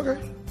 Okay,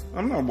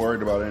 I'm not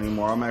worried about it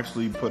anymore. I'm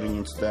actually putting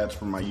in stats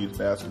for my youth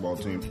basketball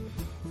team.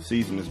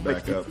 Season is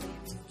back up.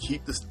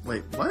 Keep this.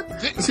 Wait, what?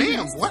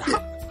 Damn, what?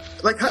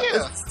 Like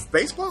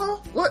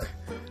baseball? What?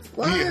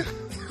 Why? Yeah.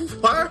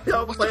 Why are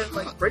y'all playing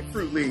like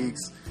grapefruit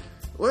leagues?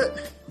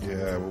 What?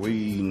 Yeah,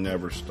 we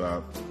never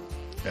stop,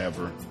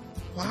 ever.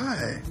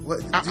 Why?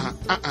 What?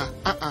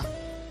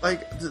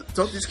 Like,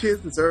 don't these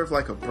kids deserve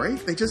like a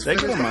break? They get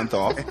a month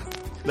off.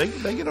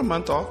 They get a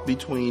month off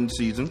between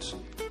seasons.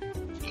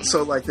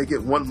 So like they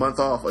get 1 month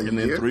off and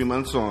then 3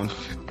 months on.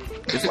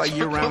 It's like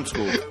year-round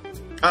school.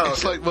 Oh,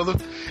 it's like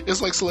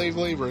it's like slave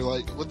labor.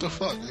 Like, what the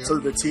fuck? Man? So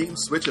the team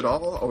switch it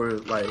all, or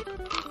like?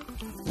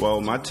 Well,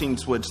 my team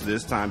switched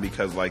this time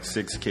because like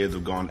 6 kids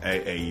have gone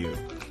AAU.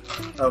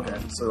 Okay,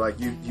 so like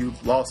you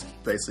lost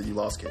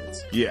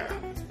kids. Yeah.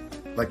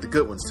 Like the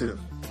good ones too.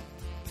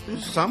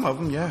 Some of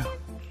them, yeah.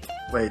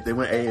 Wait, they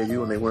went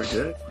AAU and they weren't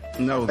good?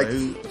 No, like,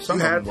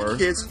 some of them were.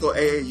 Kids go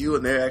AAU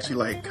and they're actually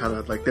like kind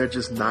of like they're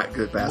just not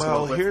good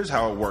basketball. Well, here's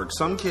how it works.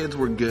 Some kids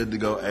were good to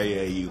go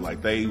AAU,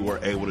 like they were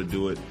able to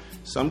do it.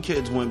 Some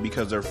kids went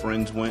because their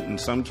friends went, and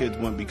some kids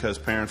went because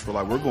parents were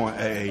like, "We're going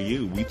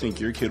AAU. We think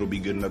your kid will be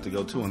good enough to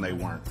go too," and they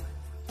weren't.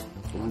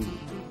 Ooh.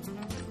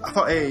 I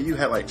thought AAU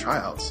had like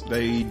tryouts.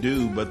 They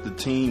do, but the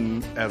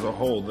team as a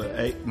whole,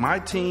 my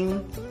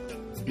team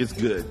is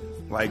good.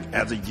 Like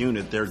as a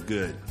unit, they're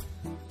good.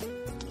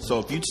 So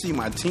if you see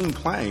my team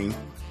playing,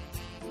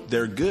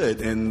 they're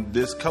good. And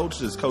this coach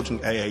that's coaching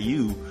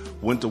AAU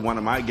went to one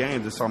of my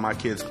games and saw my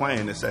kids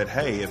playing and said,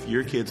 "Hey, if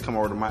your kids come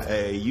over to my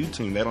AAU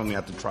team, they don't even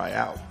have to try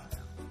out."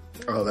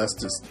 Oh, that's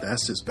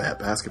just bad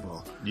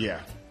basketball.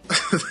 Yeah.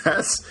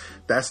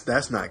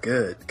 that's not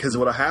good. Because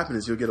what'll happen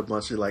is you'll get a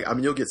bunch of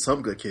you'll get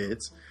some good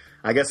kids.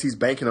 I guess he's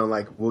banking on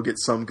we'll get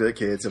some good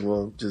kids and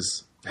we'll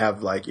just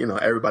have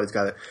everybody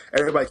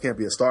can't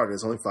be a starter.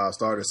 There's only 5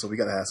 starters, so we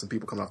got to have some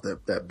people come off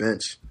that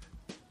bench.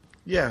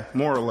 Yeah,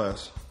 more or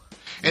less.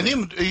 And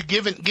then,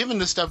 given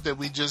the stuff that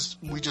we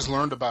just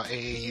learned about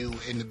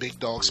AAU and the big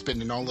dogs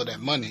spending all of that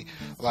money,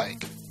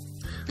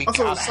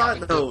 also,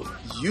 side note,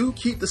 you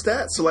keep the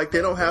stats, so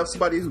they don't have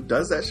somebody who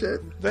does that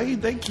shit.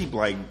 They keep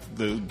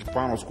the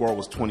final score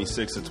was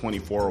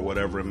 26-24 or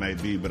whatever it may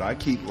be, but I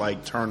keep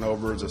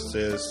turnovers,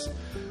 assists,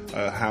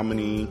 how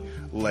many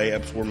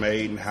layups were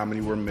made and how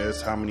many were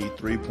missed, how many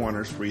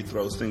 3-pointers, free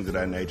throws, things of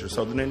that nature,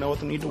 so then they know what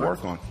they need to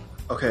work on.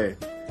 Okay,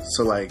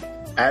 so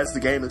as the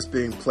game is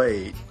being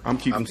played, I'm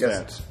keeping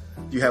stats.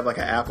 Do you have an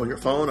app on your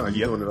phone, or are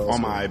you doing it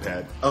on my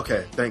iPad?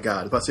 Okay, thank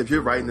God. But if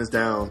you're writing this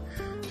down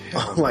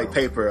on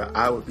paper,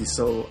 I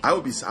feel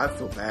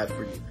bad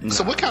for you. Nah.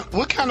 So what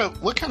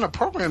kind of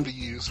program do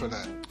you use for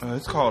that?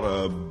 It's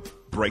called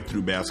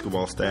Breakthrough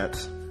Basketball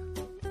Stats.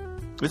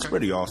 It's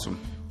pretty awesome.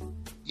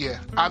 Yeah,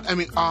 I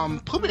mean,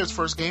 Pooh Bear's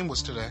first game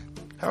was today.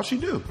 How'd she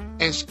do?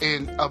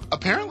 And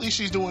apparently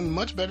she's doing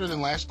much better than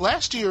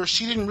last year.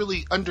 She didn't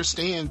really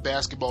understand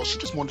basketball. She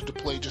just wanted to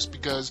play just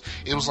because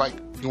it was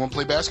you want to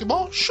play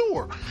basketball?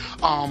 Sure.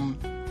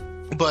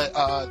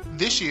 But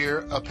this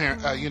year,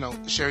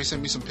 Sherry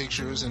sent me some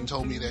pictures and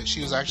told me that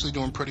she was actually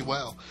doing pretty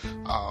well.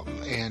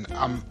 And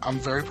I'm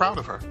very proud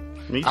of her.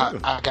 Me too.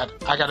 I got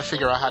to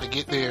figure out how to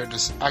get there.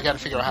 I got to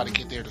figure out how to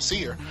get there to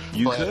see her.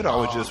 You could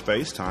always just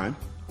FaceTime.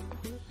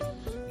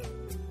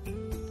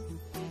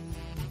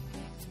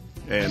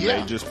 And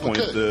they just point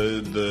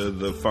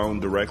the phone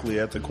directly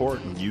at the court,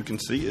 and you can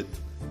see it.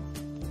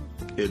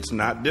 It's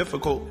not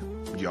difficult.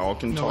 Y'all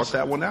can talk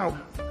that one out.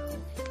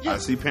 Yeah. I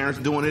see parents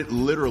doing it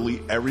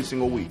literally every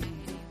single week.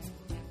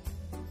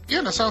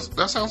 Yeah, that sounds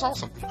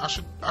awesome. I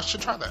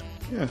should try that.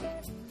 Yeah.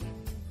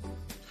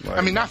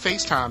 I mean, not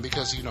FaceTime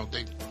because they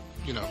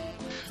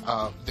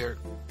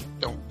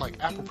don't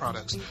like Apple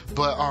products,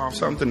 but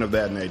something of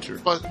that nature.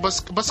 But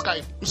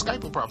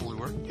Skype will probably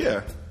work.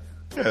 Yeah.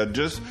 Yeah,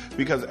 just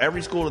because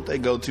every school that they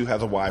go to has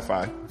a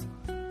Wi-Fi.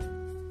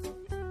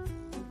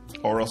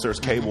 Or else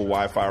there's cable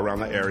Wi-Fi around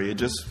the area.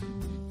 Just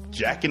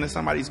jack into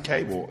somebody's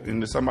cable,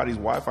 into somebody's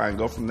Wi-Fi, and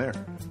go from there.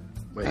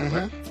 Wait,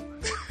 what?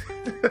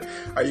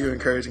 Are you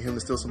encouraging him to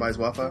steal somebody's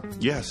Wi-Fi?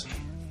 Yes.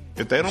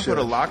 If they don't put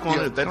a lock on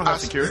it, if they don't have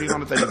security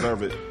on it, they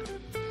deserve it.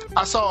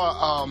 I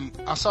saw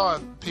a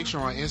picture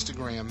on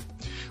Instagram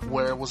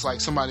where it was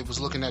somebody was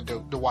looking at the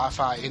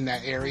Wi-Fi in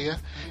that area,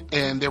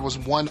 and there was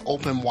one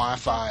open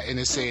Wi-Fi, and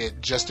it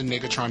said, "Just a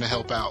nigga trying to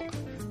help out."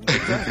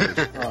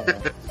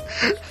 Exactly.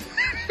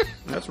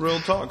 That's real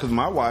talk, because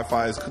my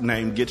Wi-Fi is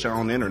named "Get Your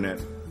Own Internet."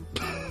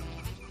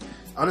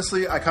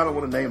 Honestly, I kind of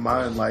want to name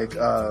mine like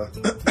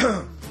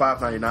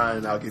 $5.99,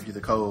 and I'll give you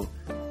the code,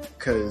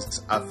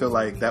 because I feel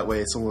like that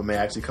way someone may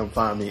actually come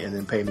find me and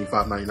then pay me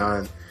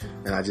 $5.99,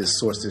 and I just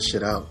source this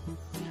shit out.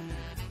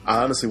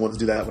 I honestly wanted to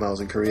do that when I was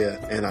in Korea,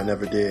 and I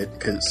never did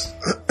because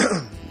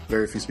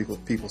very few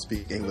people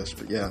speak English.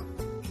 But yeah,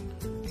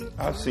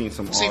 I've seen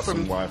some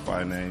awesome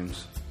Wi-Fi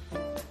names.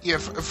 Yeah,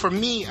 for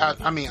me,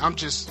 I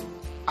just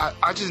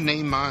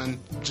name mine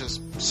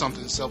just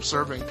something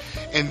self-serving,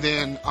 and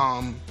then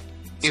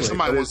if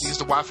somebody wants to use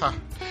the Wi-Fi,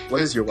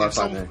 what is your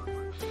Wi-Fi name?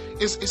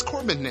 It's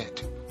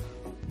CorbinNet.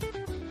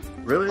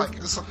 Really? Like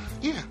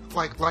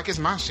it's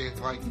my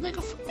shit. Like,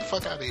 nigga,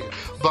 fuck out of here.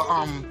 But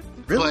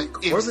really?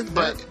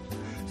 But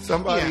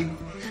somebody.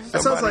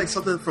 That sounds like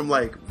something from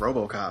like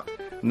RoboCop.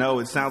 No,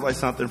 it sounds like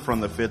something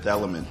from The Fifth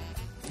Element.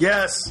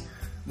 Yes.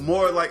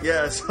 More like,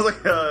 like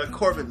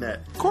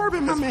CorbinNet.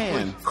 Corbin, my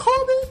man.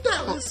 Corbin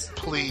Dallas.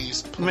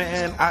 Please.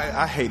 Man,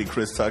 I hated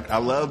Chris Tucker. I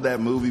love that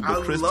movie,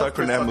 but Chris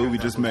Tucker in that movie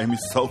just made me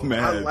so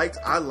mad.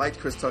 I liked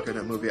Chris Tucker in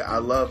that movie. I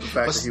love the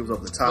fact that he was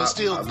over the top. I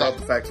love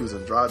the fact he was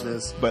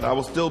androgynous. But I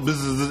will still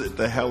bzz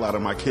the hell out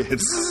of my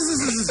kids.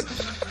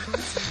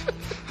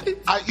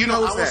 I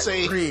will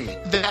say green,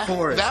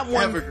 that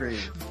one evergreen.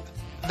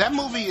 That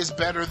movie is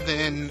better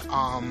than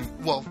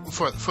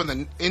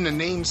in the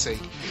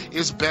namesake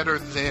is better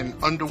than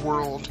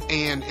Underworld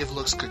and If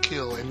Looks Could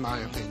Kill, in my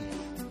opinion.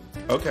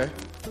 Okay.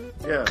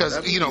 Yeah. Because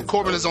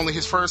Corbin is only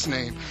his first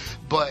name,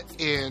 but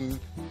in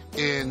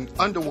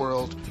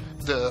Underworld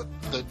the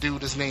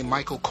dude is named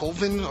Michael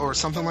Colvin or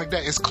something like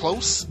that. It's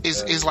close.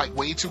 Is like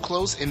way too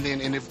close. And then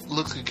If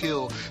Looks Could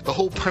Kill, the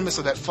whole premise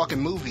of that fucking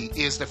movie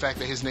is the fact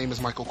that his name is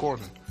Michael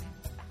Corbin.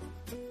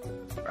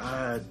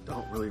 I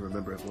don't really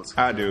remember it.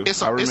 I do.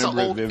 It's an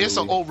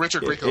old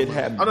Richard Grieco. It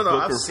had Booker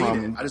I've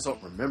seen it. I just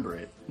don't remember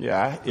it.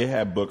 Yeah, it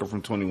had Booker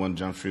from 21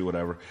 Jump Street,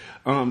 whatever.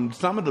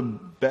 Some of the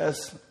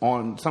best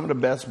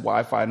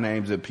Wi-Fi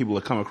names that people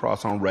have come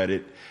across on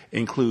Reddit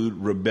include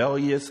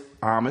Rebellious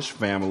Amish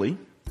Family,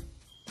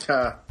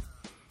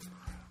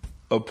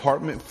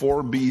 Apartment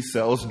 4B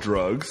Sells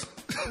Drugs.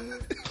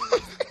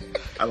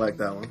 I like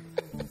that one.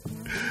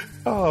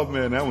 Oh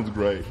man, that one's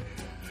great.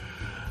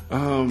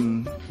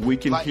 We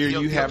can hear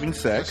you having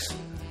sex.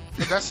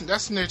 That's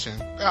snitching.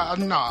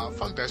 Nah,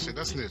 fuck that shit.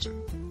 That's snitching.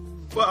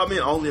 Well, I mean,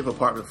 only if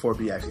Apartment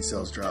 4B actually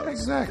sells drugs.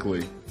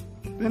 Exactly.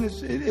 Then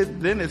it's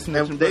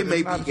snitching. And they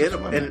may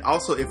be and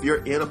also if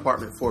you're in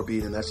Apartment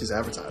 4B, then that's just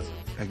advertising.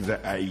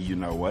 Exactly. You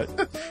know what?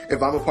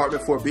 If I'm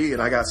Apartment 4B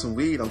and I got some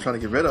weed, I'm trying to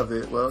get rid of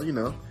it. Well,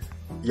 you're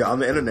on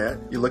the internet.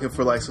 You're looking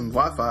for like some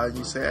Wi-Fi, and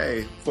you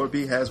say, "Hey,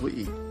 4B has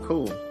weed.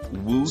 Cool."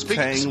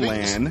 Wu-Tang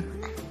Land.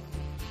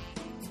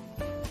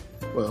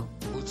 Well,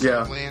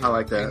 yeah, I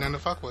like that. Ain't nothing to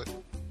fuck with.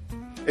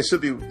 It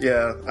should be,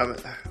 yeah.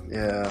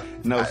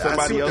 No,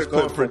 somebody else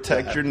put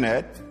Protect Your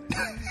Net.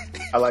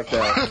 I like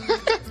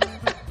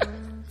that.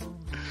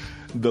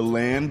 The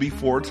Land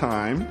Before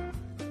Time.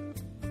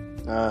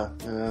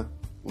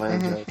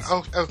 Land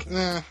jokes.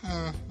 Yeah.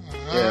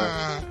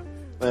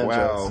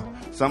 Wow.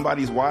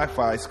 Somebody's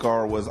Wi-Fi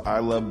scar was I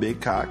Love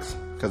Big Cocks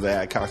because they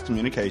had Cox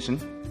Communication.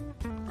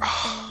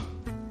 I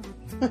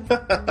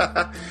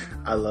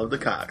love the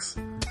Cox.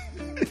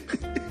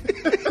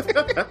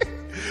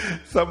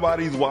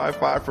 Somebody's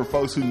Wi-Fi for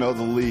folks who know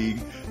the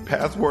league.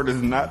 Password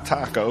is not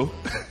taco.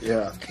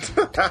 Yeah.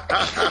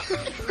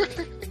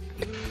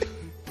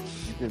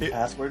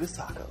 Password is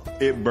taco.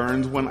 It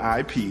burns when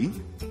I pee.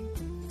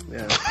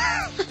 Yeah.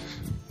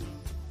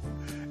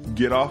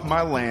 Get off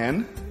my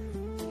land.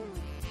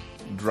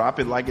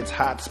 Drop it like it's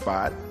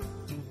hotspot.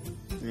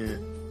 Yeah.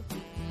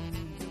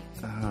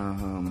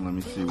 Let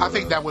me see. I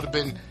think that would have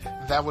been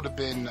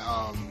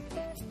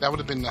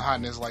the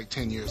hotness like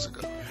 10 years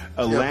ago.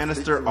 A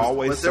Lannister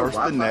always surfs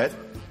the net.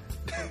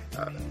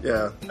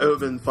 Yeah, it would have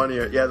been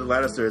funnier. Yeah, the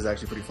Lannister is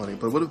actually pretty funny.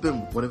 But would have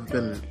been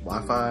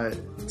Wi-Fi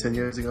 10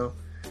 years ago?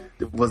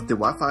 Did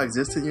Wi-Fi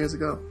exist 10 years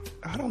ago?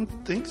 I don't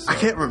think so. I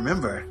can't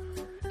remember.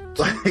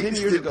 10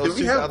 years ago,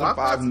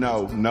 2005.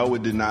 No,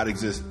 it did not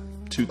exist.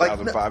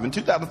 2005. In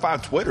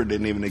 2005, Twitter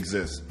didn't even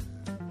exist.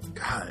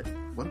 God,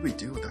 what did we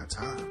do with our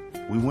time?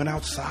 We went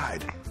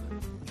outside.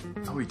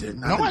 No, we didn't.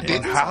 No, I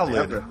didn't.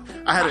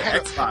 I had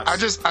an Xbox.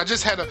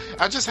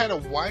 I just had a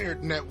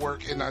wired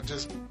network, and I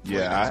just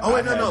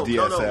no.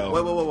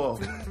 DSL.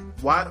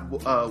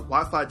 Whoa.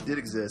 Wi-Fi did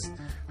exist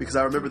because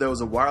I remember there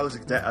was a wireless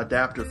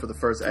adapter for the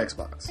first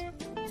Xbox,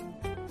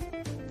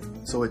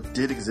 so it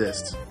did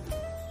exist.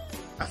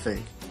 I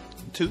think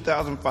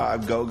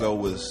 2005 Go-Go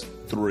was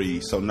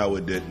 3, so no,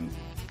 it didn't.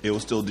 It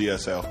was still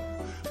DSL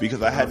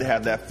because I had to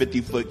have that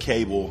 50-foot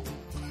cable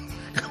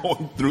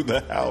going through the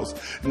house.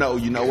 No,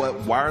 you know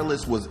what?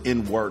 Wireless was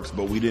in works,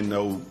 but we didn't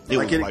know it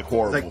was like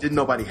horrible. Like, didn't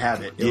nobody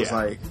have it? It was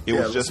like it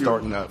was just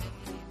starting up.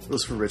 It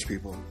was for rich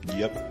people.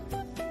 Yep,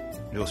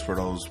 it was for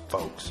those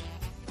folks.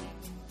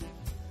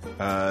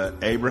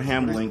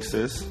 Abraham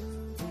Linksys.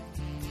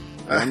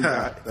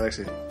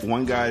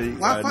 One guy.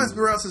 Wi-Fi's been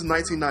around since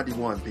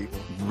 1991. People.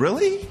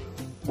 Really?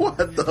 What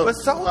the?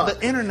 But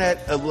the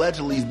internet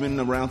allegedly has been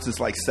around since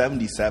like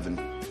 77.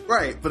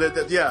 Right, but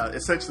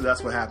essentially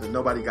that's what happened.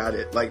 Nobody got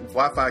it. Like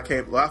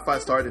Wi-Fi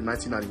started in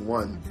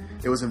 1991.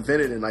 It was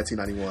invented in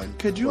 1991.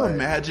 Could you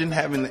imagine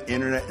having the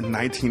internet in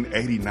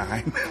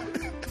 1989?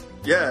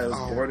 Yeah, it was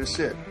boring as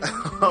shit.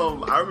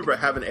 I remember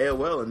having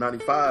AOL in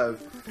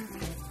 95.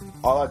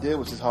 All I did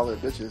was just holler at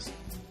bitches.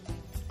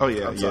 Oh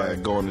yeah,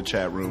 go in the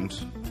chat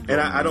rooms. And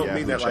I don't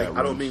mean that like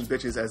I don't mean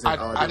bitches as in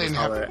I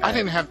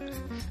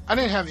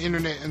didn't have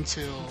internet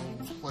until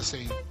let's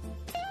say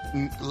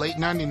late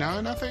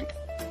 '99, I think.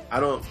 By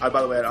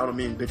the way, I don't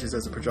mean bitches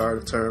as a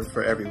pejorative term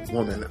for every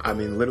woman. I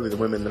mean literally the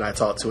women that I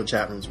talked to in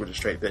chat rooms were just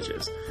straight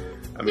bitches.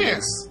 I mean,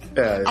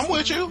 I'm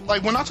with you.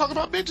 Like when I talk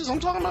about bitches, I'm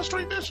talking about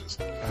straight bitches.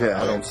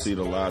 Yeah, I don't see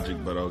the logic,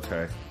 but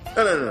okay.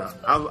 No.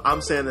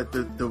 I'm saying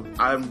that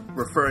I'm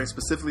referring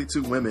specifically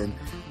to women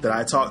that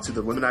I talked to.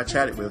 The women I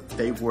chatted with,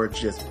 they were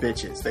just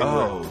bitches.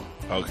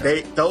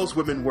 Okay. Those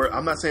women were.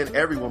 I'm not saying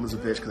every woman's a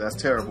bitch because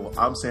that's terrible.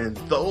 I'm saying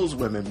those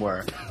women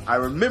were. I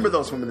remember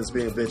those women as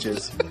being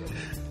bitches.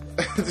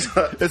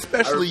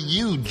 Especially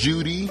you,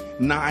 Judy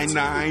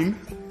 99.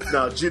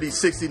 No, Judy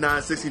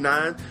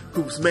 69,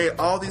 who's made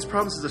all these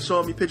promises of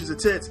showing me pictures of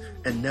tits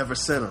and never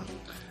sent them.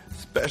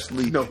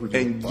 Especially,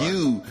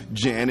 you,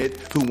 Janet,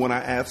 who when I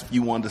asked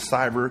you on the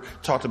cyber,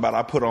 talked about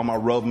I put on my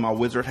robe and my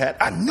wizard hat.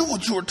 I knew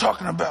what you were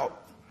talking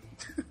about.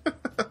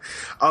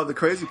 The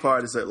crazy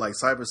part is that like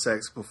cyber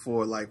sex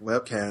before like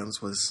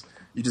webcams was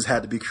you just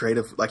had to be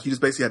creative. Like you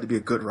just basically had to be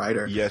a good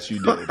writer. Yes,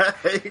 you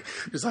did.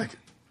 Just like,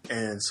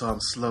 and so I'm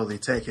slowly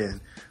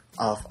taking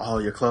off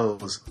all your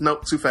clothes.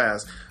 Nope, too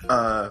fast.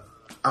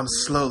 I'm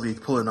slowly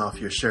pulling off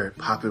your shirt,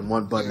 popping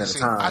one button at a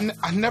time.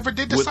 I never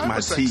did the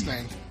cyber sex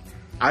thing.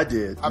 I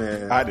did,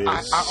 man. I did.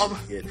 I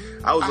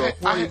was a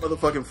horny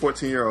motherfucking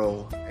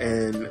 14-year-old,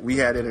 and we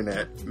had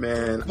internet,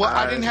 man. Well,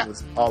 I didn't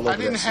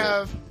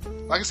have,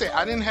 like I said,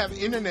 I didn't have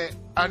internet.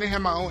 I didn't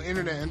have my own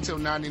internet until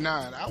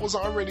 '99. I was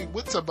already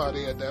with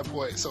somebody at that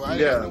point, so I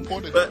didn't have no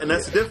point. And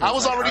that's the difference. I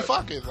was already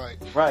fucking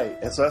right,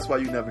 and so that's why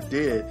you never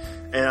did.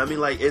 And I mean,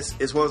 like, it's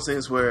one of those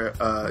things where,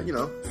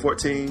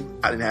 14,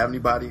 I didn't have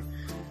anybody.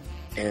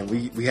 And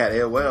we had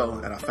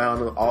AOL, and I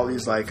found all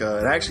these like,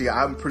 and actually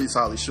I'm pretty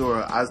solidly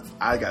sure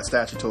I got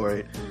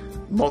statutory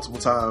multiple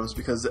times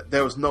because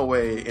there was no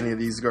way any of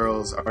these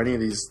girls or any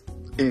of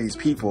these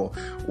people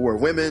were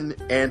women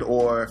and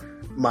or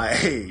my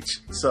age.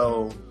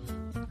 So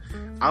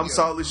I'm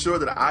solidly sure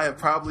that I have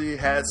probably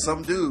had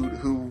some dude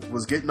who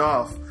was getting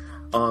off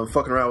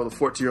fucking around with a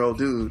 14-year-old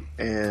dude,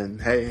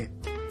 and hey.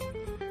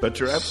 But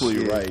you're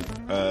absolutely right.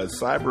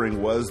 Cybering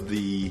was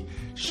the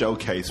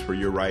showcase for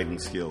your writing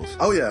skills.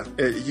 Oh yeah,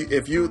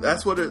 you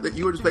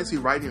were just basically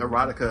writing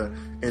erotica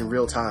in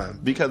real time.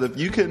 Because if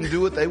you couldn't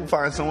do it, they would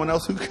find someone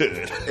else who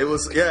could. It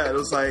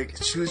was like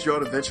choose your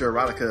own adventure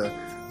erotica.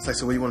 It's like,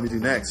 so what do you want me to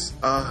do next?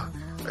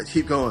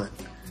 Keep going.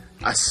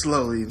 I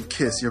slowly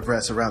kiss your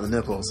breasts around the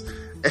nipples.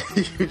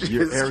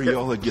 Your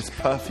areola gets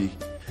puffy.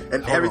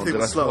 And everything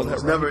was slow.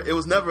 It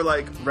was never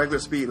like regular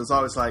speed. It was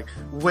always like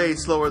way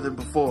slower than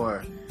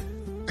before.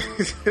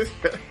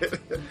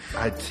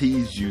 I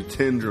tease you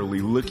tenderly,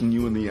 looking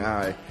you in the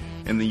eye,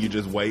 and then you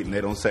just wait and they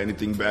don't say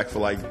anything back for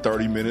like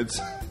 30 minutes.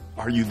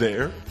 Are you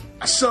there?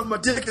 I shoved my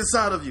dick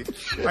inside of you.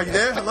 Are you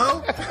there?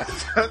 Hello?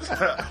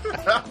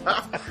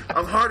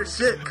 I'm hard as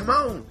shit. Come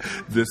on.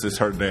 This is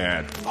her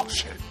dad. Oh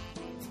shit.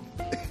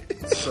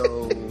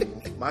 So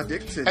my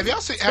dick titty. Have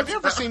you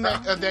ever seen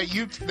that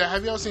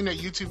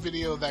YouTube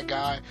video of that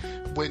guy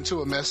went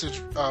to a message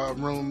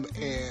room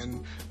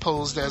and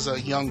posed as a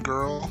young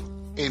girl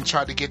and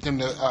tried to get them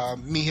to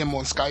meet him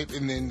on Skype,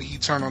 and then he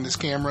turned on his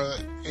camera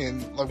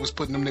and like was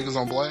putting them niggas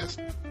on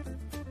blast?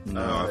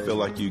 No, I feel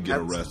like you get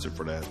arrested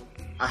for that.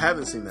 I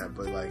haven't seen that,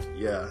 but like,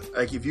 yeah,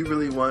 like if you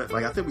really want,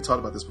 like I think we talked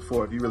about this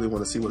before. If you really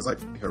want to see what it's like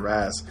to be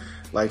harassed,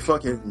 like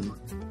fucking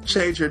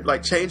change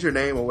your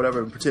name or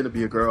whatever and pretend to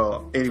be a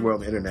girl anywhere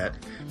on the internet.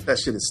 That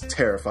shit is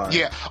terrifying.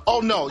 Yeah. Oh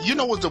no, you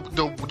know what's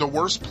the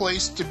worst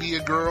place to be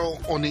a girl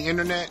on the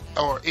internet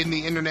or in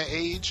the internet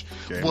age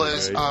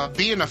was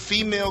being a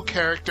female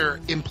character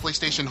in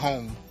PlayStation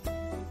Home.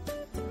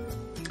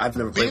 I've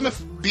never played I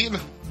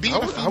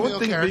would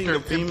think being a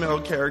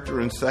female character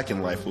in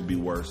Second Life would be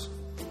worse.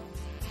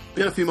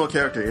 Being a female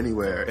character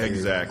anywhere.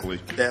 Exactly.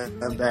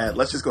 That's bad.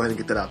 Let's just go ahead and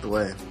get that out the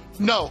way.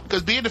 No,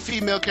 because being a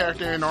female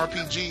character in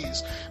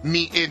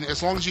RPGs,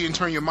 as long as you didn't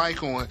turn your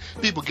mic on,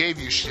 people gave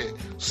you shit.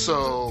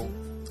 So...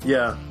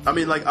 Yeah. I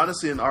mean, like,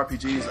 honestly, in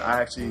RPGs,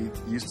 I actually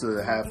used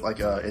to have, like,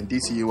 in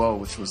DCUO,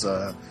 which was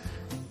the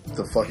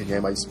fucking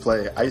game I used to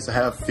play, I used to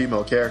have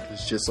female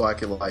characters just so I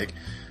could, like,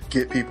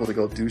 get people to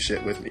go do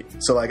shit with me.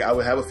 So, like, I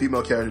would have a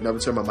female character, never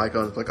turn my mic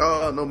on, like,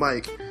 oh, no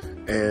mic.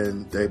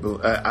 And they...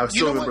 I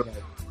still remember...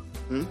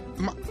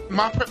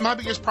 My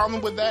biggest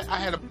problem with that, I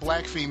had a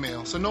black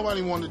female, so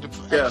nobody wanted to.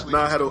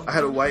 I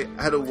had a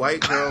white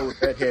girl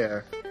with red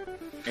hair,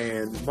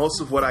 and most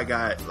of what I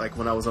got, like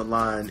when I was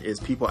online, is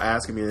people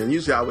asking me, and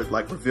usually I would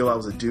like reveal I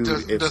was a dude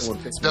if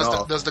someone pissed me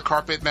off. Does the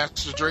carpet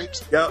match the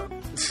drapes? Yep.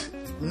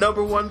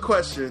 Number one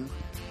question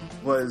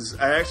was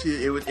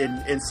it would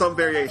in some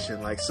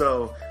variation, like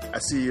so. I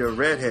see you're a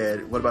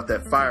redhead. What about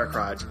that fire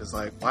crotch? It's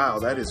like, wow,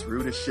 that is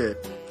rude as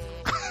shit.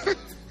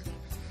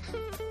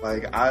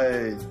 Like,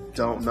 I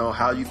don't know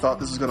how you thought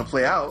this was going to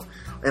play out.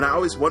 And I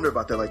always wonder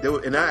about that. Like,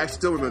 and I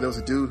still remember there was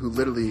a dude who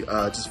literally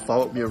just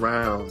followed me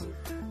around,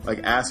 like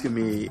asking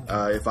me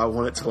if I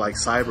wanted to like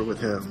cyber with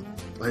him.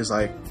 He was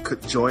like,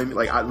 could join me.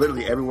 Like, I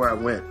literally everywhere I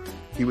went,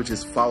 he would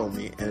just follow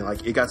me. And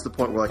like, it got to the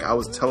point where like I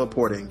was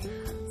teleporting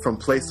from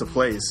place to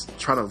place,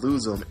 trying to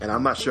lose him. And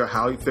I'm not sure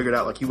how he figured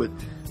out. Like, he would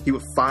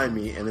find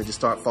me and then just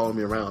start following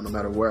me around no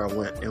matter where I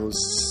went. It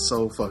was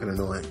so fucking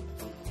annoying.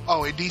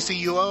 Oh, in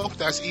DCUO,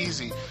 that's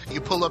easy.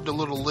 You pull up the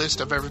little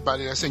list of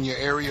everybody that's in your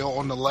area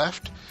on the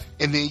left,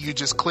 and then you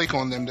just click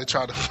on them to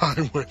try to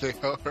find where they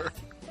are.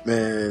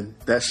 Man,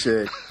 that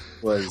shit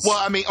was... Well,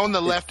 I mean, on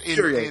the left,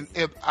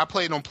 I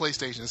played on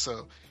PlayStation,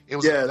 so it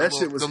was that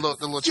shit was the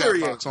little chat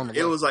box on the left.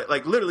 It was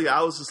like literally,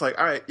 I was just like,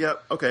 all right,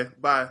 yep, okay,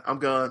 bye, I'm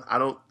gone.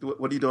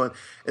 What are you doing?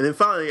 And then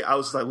finally, I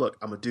was just like, look,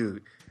 I'm a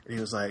dude. And he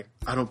was like,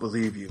 I don't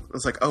believe you. I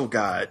was like, oh,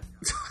 God.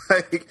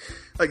 like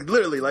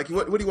literally, like,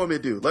 what do you want me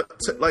to do?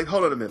 Like,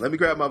 hold on a minute. Let me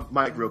grab my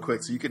mic real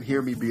quick so you can hear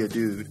me be a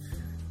dude.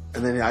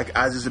 And then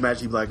I just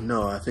imagine he'd be like,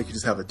 no, I think you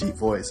just have a deep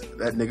voice.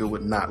 That nigga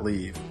would not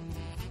leave.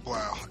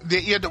 Wow.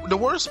 The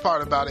worst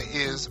part about it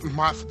is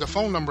the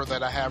phone number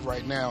that I have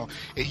right now,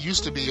 it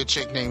used to be a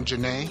chick named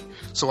Janae.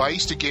 So I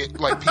used to get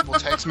like people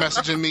text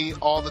messaging me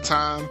all the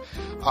time.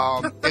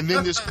 And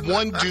then this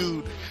one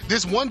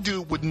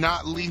dude would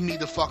not leave me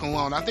the fuck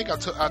alone. I think I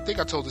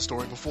told this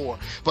story before,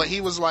 but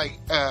he was like,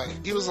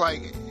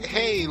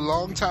 hey,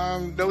 long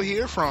time no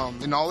hear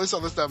from, and all this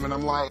other stuff. And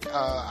I'm like,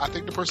 I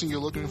think the person you're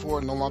looking for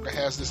no longer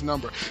has this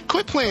number.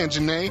 Quit playing,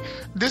 Janae.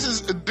 This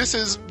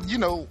is,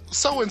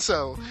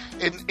 so-and-so.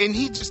 And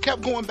he just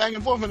kept going back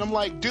and forth, and I'm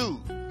like, dude,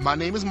 my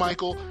name is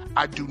Michael.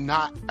 I am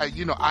not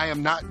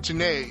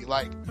Janae.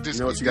 Like, this.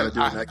 You know what you got to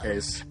do in that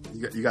case?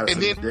 You got to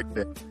send him a dick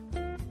pic.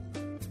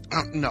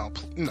 No,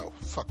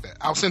 fuck that.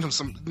 I'll send him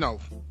some. No,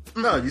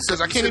 you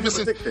said I can't even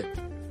send him a dick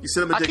pic. You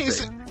send him a dick pic.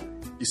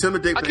 You send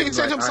him a dick pic. I can't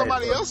send him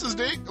somebody else's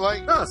dick.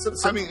 Like, no,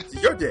 I mean,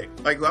 your dick.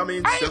 Like,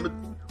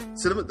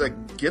 send him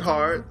like, get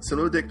hard. Send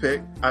him a dick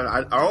pic.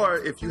 Or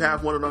if you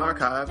have one in an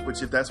archive,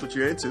 which if that's what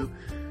you're into,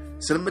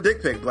 send him a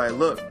dick pic. Like,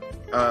 look,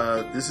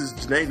 this is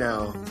Janae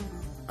now.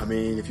 I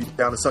mean, if you're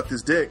down to suck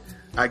this dick,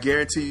 I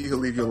guarantee you he'll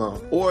leave you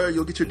alone, or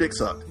you'll get your dick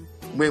sucked.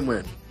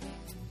 Win-win.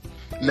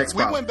 Next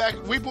we went back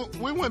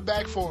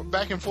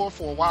and forth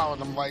for a while,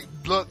 and I'm like,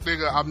 look,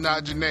 nigga, I'm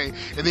not Janae.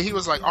 And then he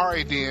was like, all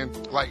right, then,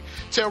 like,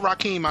 tell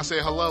Rakeem I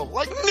said hello.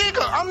 Like,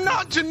 nigga, I'm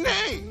not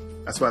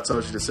Janae. That's why I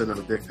told you to send him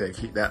a dick pic.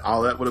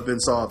 All that would have been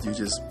solved. You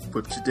just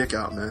put your dick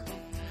out, man.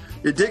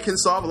 Your dick can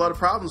solve a lot of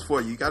problems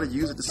for you. You got to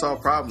use it to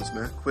solve problems,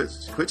 man. Quit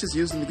just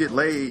using it to get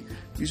laid.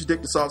 Use your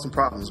dick to solve some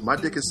problems. My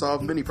dick has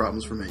solved many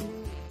problems for me.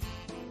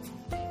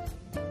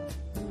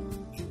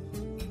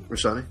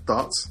 Rashani,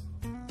 thoughts?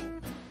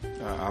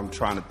 I'm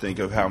trying to think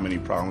of how many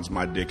problems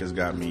my dick has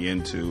got me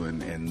into,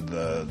 and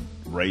the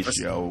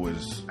ratio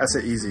is... That's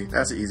an easy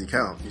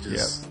count. You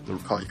just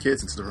call your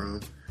kids into the room.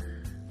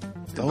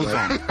 Those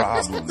aren't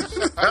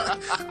problems.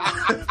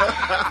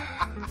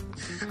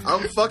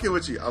 I'm fucking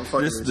with you.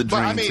 This is the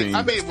dream team.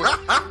 I mean,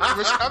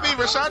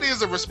 Rashadi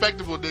is a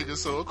respectable nigga,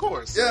 so of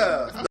course.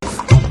 Yeah.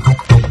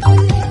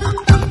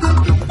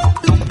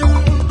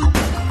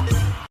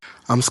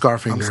 I'm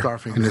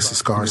Scarfinger, and this is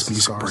Scar's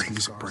Music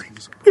Break.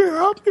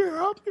 Yeah.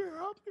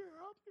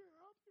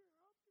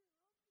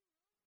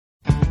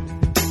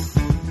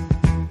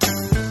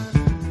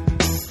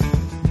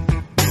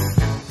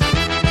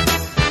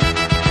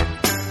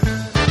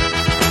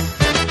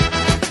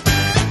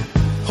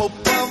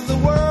 Hope of the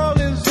world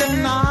is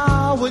in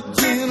our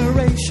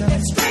generation.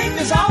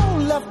 It's all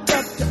left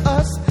up to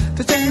us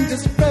to change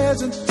this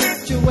present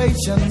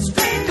situation.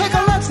 Take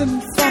a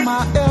lesson from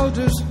our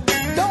elders.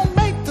 Don't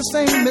make the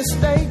same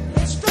mistake.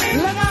 Let's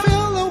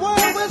fill the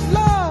world with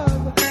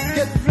love.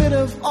 Get rid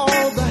of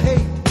all the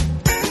hate.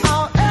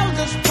 Our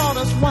elders taught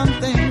us one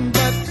thing,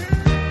 but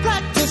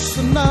practice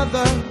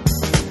another.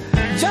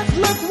 Just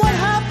look what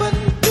happened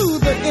to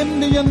the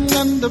Indian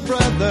and the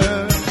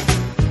brother.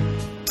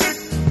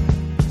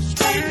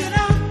 Straighten it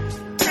out.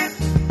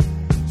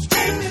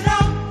 Straighten it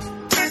out.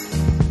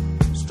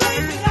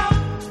 Straighten it out.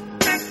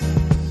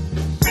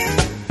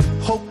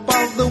 Hope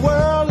of the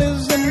world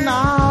is in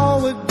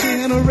our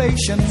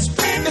generation.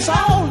 It's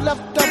all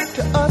left up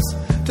to us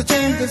to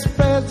change this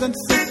present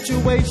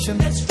situation.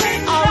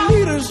 Our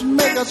leaders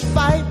make us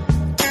fight.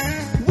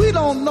 We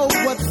don't know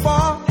what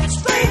for.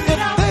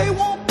 If they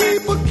want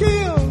people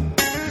killed,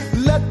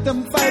 let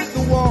them fight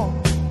the war.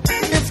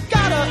 It's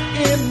gotta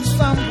end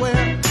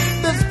somewhere.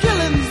 This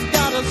killing's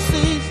gotta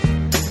cease.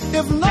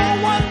 If no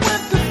one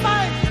went to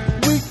fight,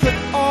 we could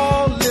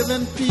all live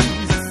in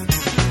peace.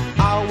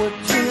 Our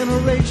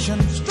generation,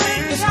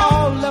 it's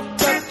all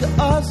left up to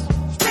us.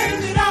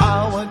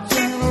 Our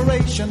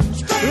generation,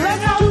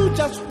 let's do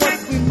just what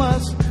we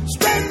must.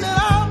 Straighten it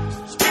out,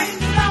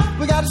 straighten it out.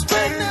 We gotta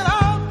straighten it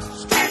out,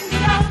 straighten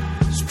it out,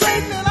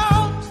 straighten it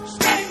out,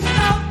 straighten it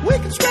out. We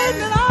can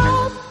straighten it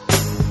out.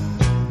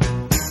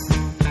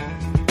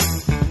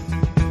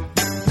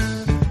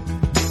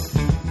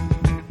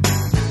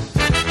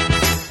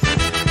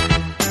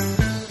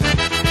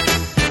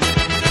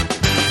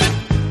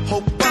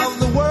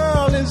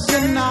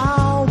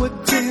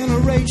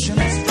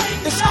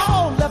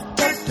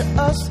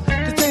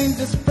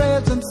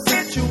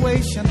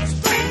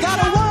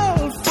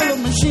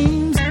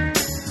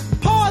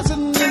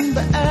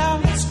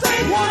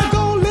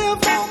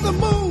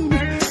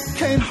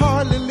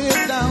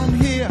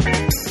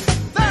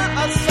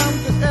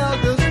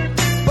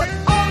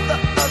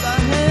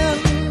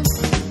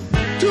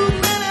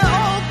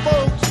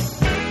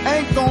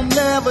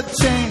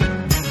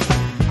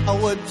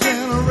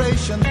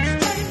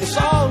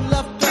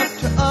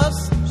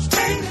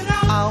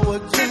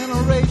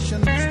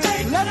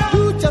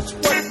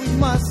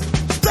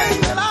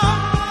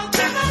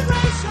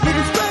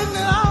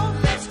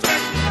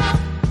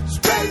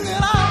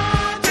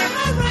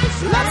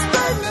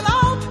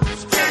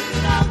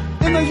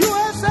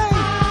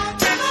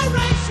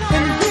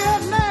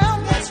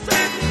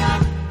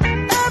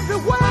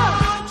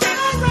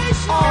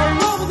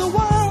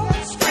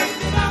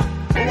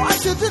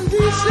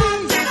 D.C.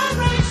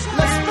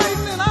 Let's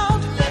straighten it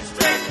out.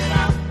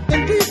 In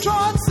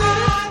Detroit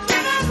City.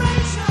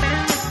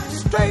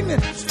 Straighten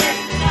it.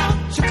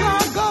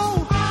 Chicago.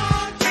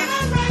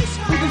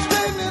 We can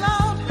straighten it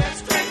out.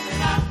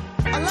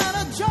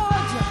 Atlanta,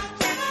 Georgia.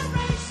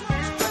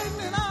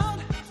 Straighten it out.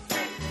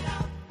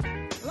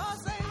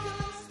 Los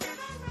Angeles.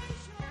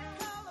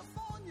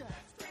 California.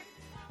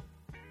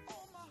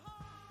 Omaha.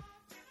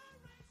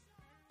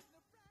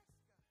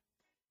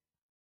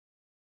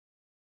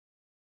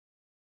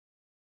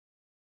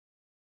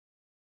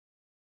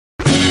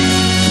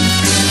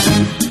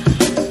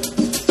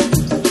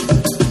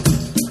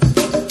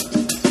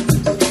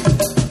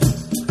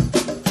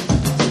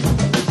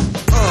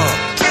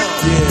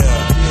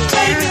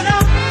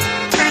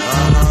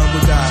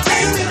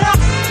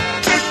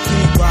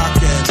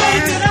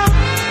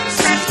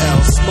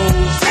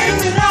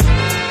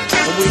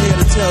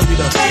 Tell you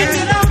that, and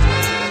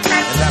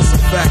that's a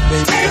fact,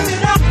 baby.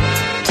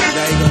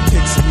 Now you gonna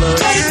kick some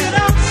lyrics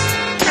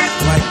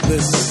like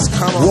this.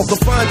 Come on. Walk a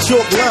fine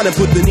chalk line and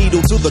put the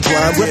needle to the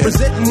grind.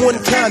 Representing one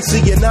kind,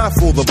 see an eye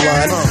for the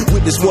blind.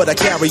 Witness what I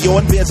carry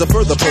on bears a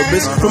further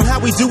purpose. From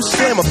how we do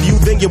slam a few,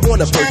 then you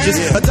wanna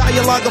purchase a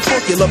dialogue of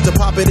funk. You love to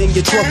pop it in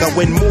your trunk. I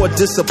win more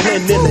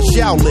discipline than a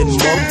Shaolin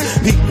monk.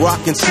 Pete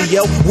Rock and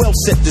CL, well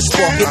set to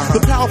spark it.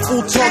 The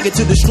powerful target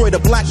to destroy the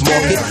black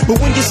market.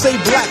 But when you say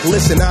black,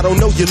 listen, I don't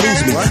know, you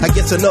lose me. I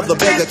guess another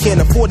beggar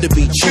can't afford to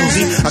be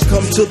choosy. I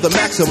come to the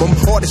maximum,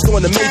 artist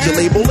on the major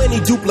label.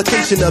 Any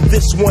duplication of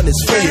this one is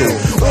fatal.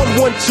 On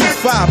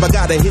 125, I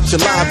gotta hit you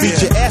live. Beat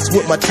your ass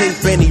with my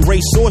tape, any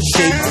race or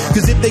shape.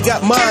 Cause if they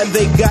got mine,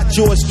 they got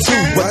yours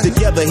too. But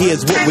together,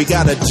 here's what we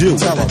gotta do.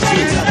 Tell them. Oh,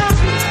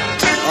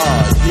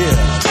 yeah.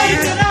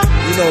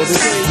 You know,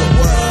 this is the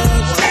world.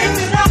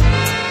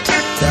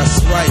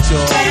 That's right,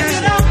 y'all.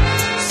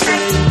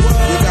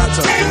 You got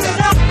to.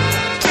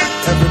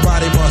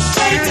 Everybody must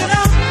say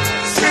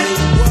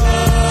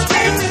what?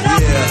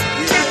 Yeah.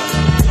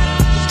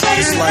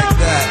 Just like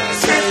that.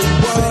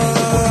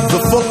 The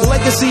funk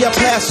legacy I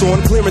pass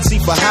on, clearancy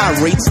for high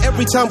rates.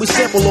 Every time we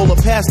sample all the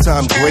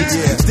pastime greats,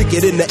 stick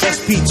it in the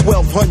SP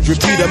 1200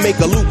 P to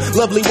make a loop.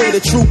 Lovely way to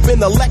troop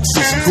in the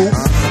Lexus coupe.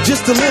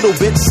 Just a little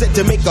bit, set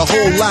to make a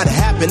whole lot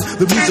happen.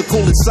 The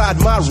musical inside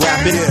my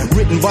rapping,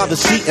 written by the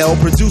CL,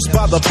 produced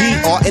by the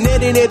PR, and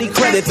any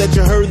credit that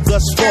you heard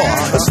thus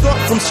far. A start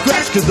from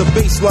scratch cause the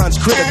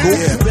bassline's critical.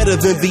 Better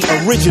than the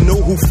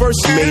original who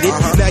first made it.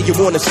 Now you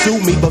wanna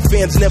sue me, but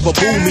fans never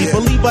boo me.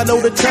 Believe I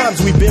know the times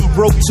we've been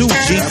broke too,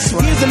 G.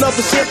 Here's another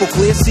sample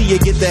clear, see you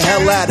get the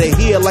hell out of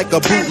here. Like a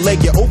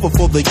bootleg, you're over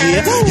for the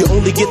year. You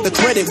only get the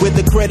credit where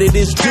the credit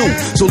is due.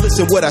 So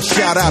listen, what I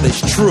shout out is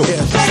true.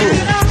 True.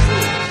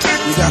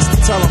 You got to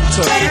tell them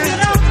to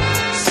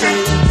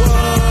say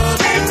what.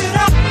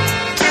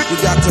 You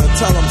got to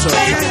tell them to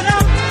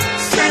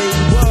say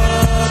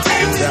what.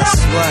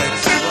 That's right.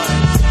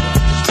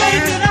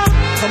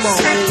 Come on.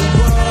 Say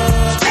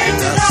what.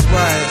 That's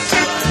right.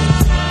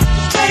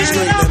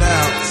 Straighten it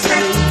out.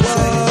 Say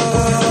what.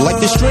 Like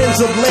the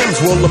strands of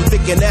limbs, well, I'm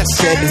thinking that's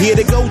said. Here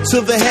to go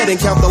to the head and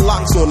count the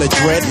locks on the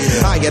dread.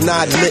 I and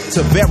I lit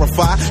to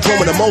verify,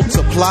 going to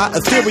multiply. A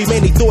theory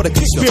many thought a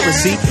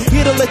conspiracy.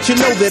 Here to let you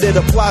know that it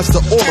applies to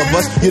all of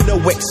us. You know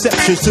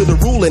exceptions to the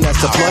rule, and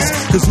that's a plus.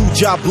 Cause who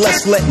job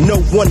blessed, let no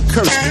one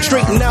curse.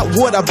 Straighten out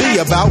what I be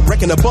about,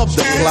 reckon above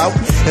the clout.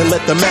 And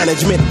let the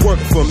management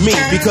work for me,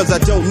 because I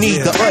don't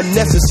need the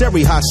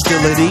unnecessary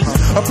hostility.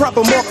 A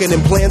proper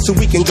marketing plan so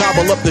we can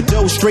gobble up the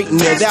dough, straighten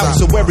it out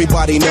so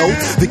everybody know.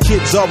 The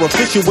kids are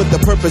official with the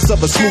purpose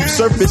of a smooth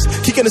surface.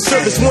 Kicking the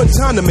surface one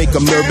time to make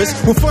them nervous.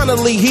 We're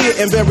finally here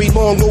and very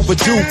long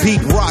overdue.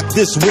 Pete Rock,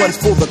 this one's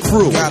for the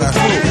crew. Gotta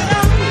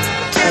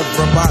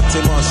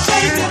everybody must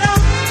say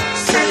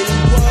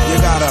what. You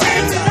gotta.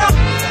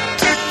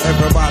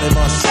 Everybody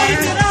must say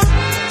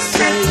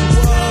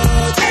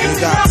what. You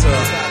got to.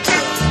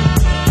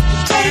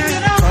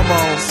 Come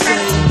on,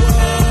 say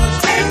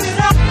what.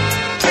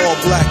 All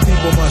black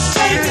people must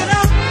say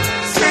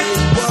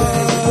what.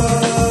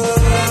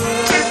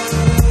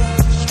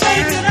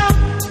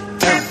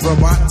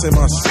 Everybody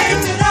must.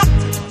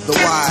 The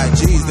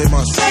YGs, they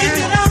must.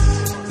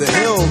 The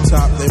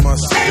hilltop, they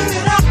must.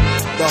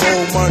 The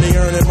whole money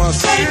earning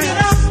must.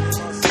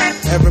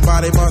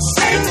 Everybody must.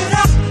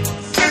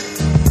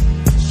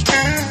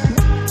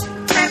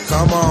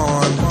 Come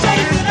on.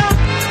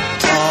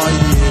 Oh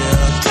yeah.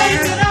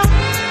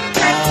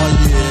 Oh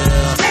yeah. Oh yeah.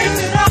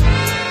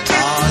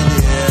 Oh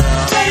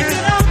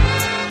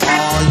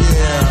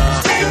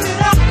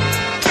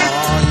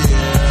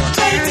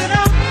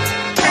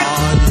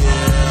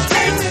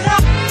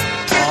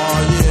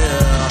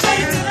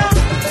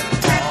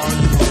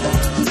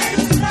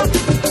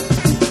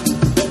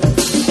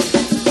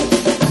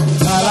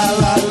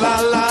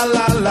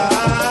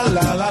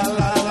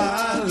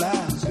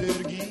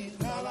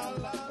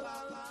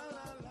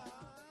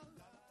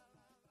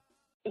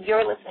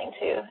You're listening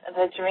to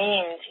The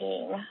Dream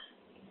Team.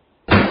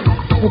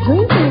 The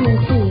Dream Team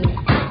is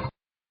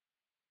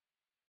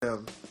here.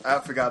 I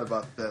forgot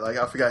about that. Like,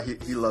 I forgot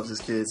he loves his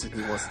kids and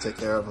he wants to take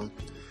care of them.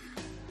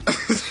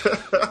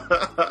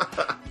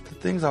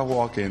 Things I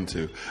walk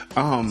into.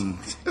 I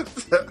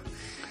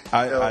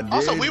did.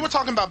 Also, we were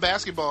talking about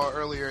basketball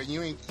earlier, and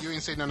you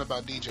ain't say nothing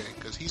about DJ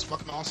because he's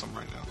fucking awesome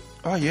right now.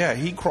 Oh yeah,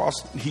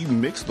 he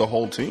mixed the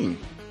whole team.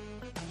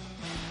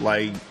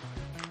 Like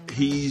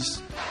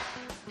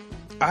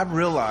I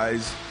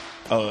realized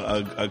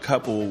a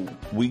couple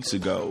weeks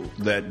ago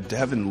that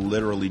Devin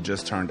literally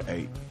just turned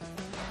 8.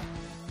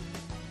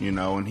 You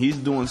know, and he's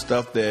doing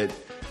stuff that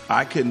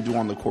I couldn't do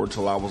on the court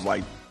till I was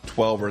like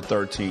 12 or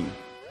 13.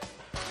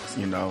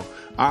 You know,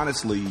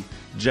 honestly,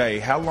 Jay,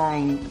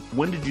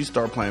 when did you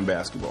start playing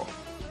basketball?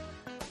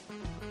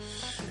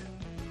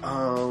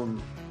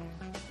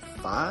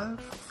 5,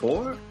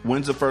 4.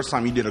 When's the first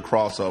time you did a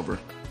crossover?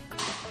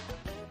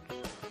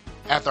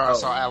 After I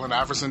saw Allen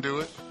Iverson do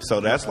it. So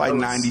that's like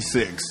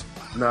 96.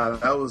 Nah,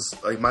 that was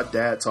like my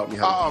dad taught me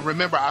how. Oh,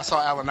 remember I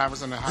saw Allen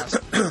Iverson in high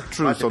school.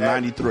 True. So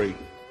 93.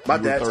 My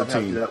dad taught me how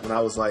to do that when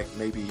I was like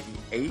maybe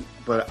 8,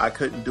 but I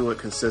couldn't do it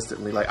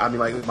consistently. Like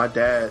my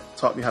dad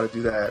taught me how to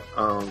do that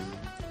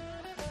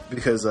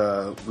because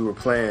we were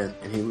playing,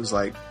 and he was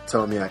like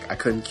telling me like I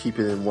couldn't keep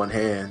it in one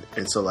hand,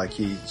 and so like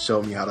he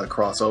showed me how to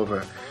cross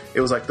over.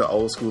 It was like the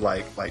old school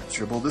like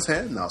dribble this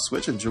hand, now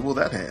switch and dribble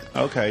that hand.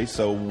 Okay,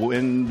 so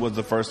when was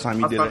the first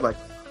time you did it?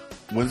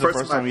 When's the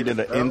first time you did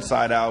an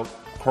inside out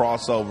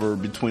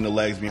crossover between the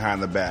legs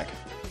behind the back?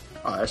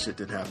 Oh, that shit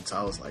didn't happen until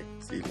I was like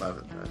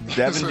 11. Man.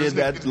 Devin did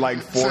that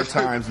like 4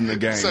 times in the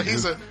game. So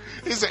he's an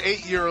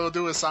 8-year-old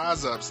doing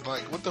size ups.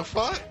 Like, what the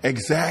fuck?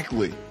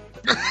 Exactly.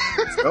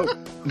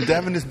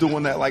 Devin is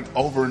doing that like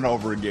over and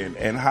over again,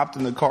 and hopped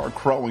in the car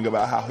crowing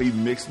about how he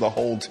mixed the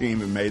whole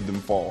team and made them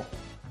fall.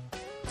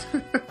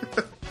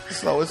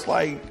 So it's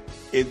like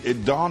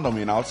it dawned on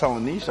me, and I was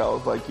telling Nisha, I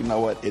was like, you know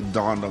what? It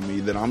dawned on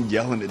me that I'm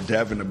yelling at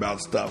Devin about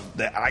stuff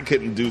that I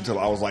couldn't do till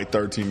I was like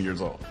 13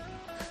 years old.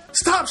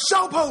 Stop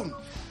showboating!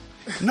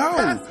 No,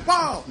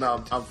 wow.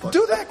 No, I'm fucking.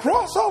 Do that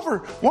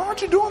crossover. Why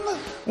aren't you doing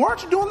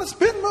the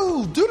spin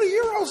move? Do the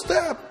Euro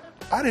step.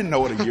 I didn't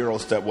know what a Euro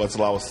step was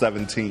till I was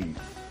 17.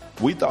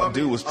 We thought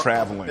dude was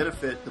traveling.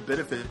 The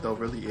benefit though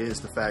really is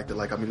the fact that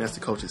that's the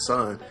coach's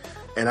son,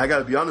 and I got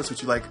to be honest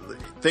with you. Like,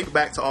 think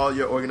back to all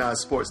your organized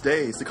sports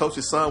days. The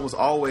coach's son was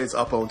always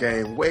up on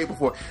game way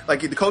before.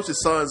 Like, the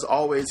coach's sons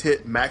always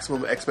hit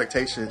maximum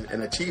expectation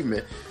and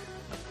achievement.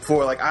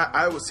 For like,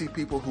 I would see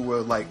people who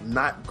were like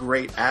not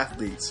great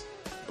athletes,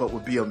 but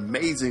would be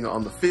amazing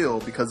on the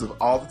field because of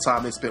all the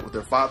time they spent with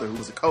their father, who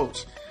was a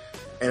coach.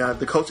 And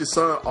the coach's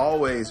son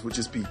always would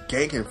just be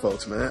ganking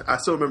folks, man. I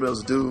still remember there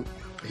was a dude.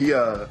 He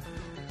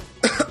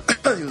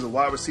he was a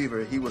wide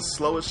receiver. He was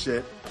slow as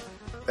shit.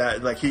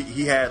 That like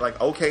he had like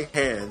okay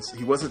hands.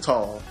 He wasn't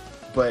tall,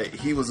 but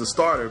he was a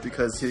starter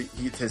because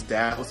his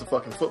dad was a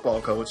fucking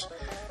football coach,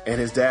 and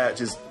his dad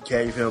just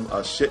gave him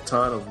a shit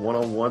ton of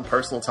one-on-one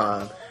personal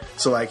time.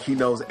 So like he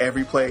knows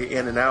every play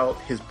in and out.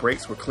 His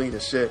breaks were clean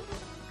as shit.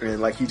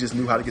 And like he just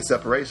knew how to get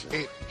separation.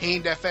 He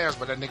ain't that fast,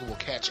 but that nigga will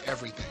catch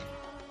everything.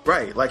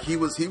 Right, like he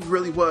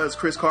really was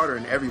Chris Carter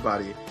and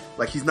everybody.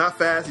 Like, he's not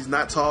fast, he's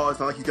not tall, it's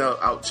not like he's gonna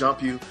out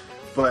jump you,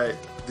 but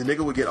the nigga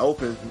would get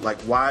open, like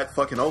wide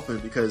fucking open,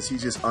 because he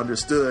just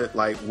understood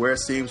like where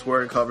seams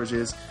were in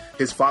coverages.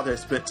 His father had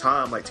spent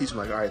time like teaching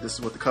him, like, all right, this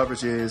is what the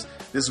coverage is,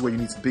 this is where you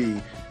need to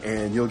be,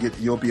 and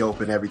you'll be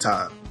open every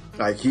time.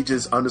 Like, he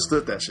just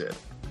understood that shit.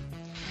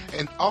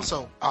 And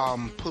also,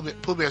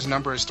 Pooh Bear's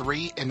number is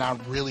 3, and I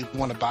really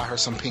want to buy her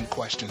some pink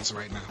questions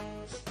right now.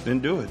 Then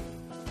do it.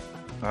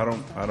 I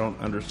don't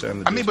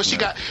understand the. I mean,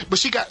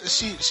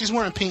 she's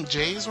wearing pink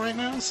J's right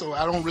now, so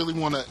I don't really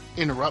want to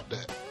interrupt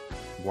that.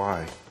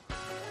 Why?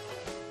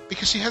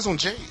 Because she has on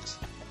J's.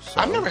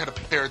 So, I've never had a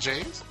pair of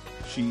J's.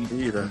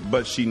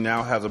 But she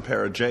now has a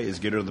pair of J's.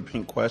 Get her the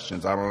pink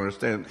questions. I don't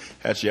understand.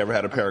 Has she ever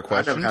had a pair of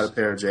questions? I've never had a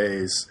pair of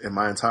J's in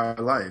my entire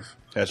life.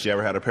 Has she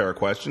ever had a pair of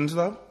questions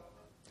though?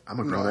 I'm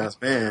a grown-ass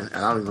man,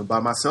 and I don't even buy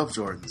myself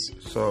Jordans.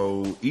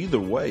 So either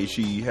way,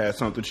 she has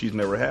something she's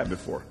never had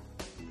before.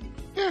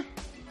 Yeah.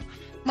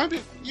 Might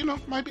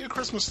be a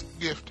Christmas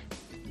gift.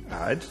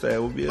 I'd say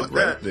it would be a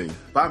great thing.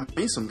 Buy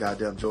me some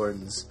goddamn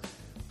Jordans.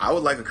 I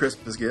would like a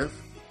Christmas gift.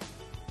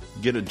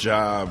 Get a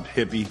job,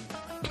 hippie.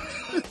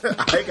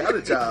 I ain't got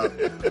a job.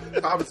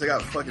 Obviously, I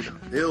got fucking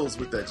bills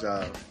with that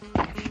job.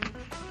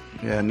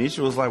 Yeah, Nisha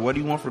was like, "What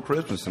do you want for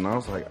Christmas?" And I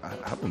was like,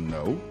 "I don't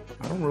know.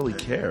 I don't really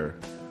care."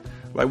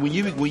 Like, when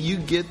you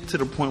get to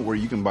the point where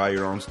you can buy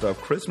your own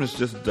stuff, Christmas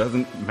just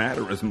doesn't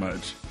matter as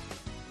much.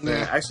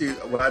 Yeah, actually,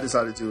 what I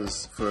decided to do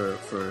is for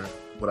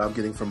what I'm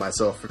getting for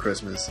myself for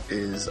Christmas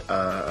is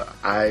I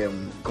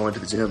am going to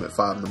the gym at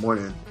 5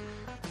 a.m.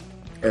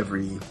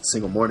 every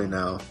single morning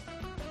now,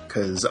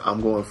 because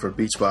I'm going for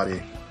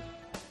Beachbody.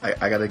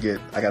 I gotta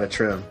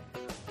trim.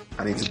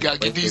 You gotta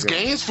get these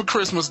gains for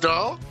Christmas,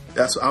 dog.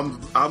 That's what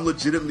I'm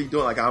legitimately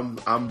doing. Like,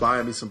 I'm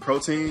buying me some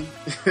protein,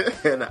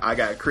 and I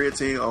got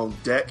creatine on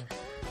deck,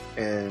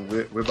 and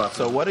we're about to.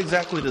 So what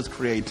exactly does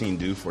creatine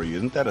do for you?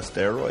 Isn't that a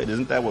steroid?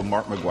 Isn't that what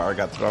Mark McGuire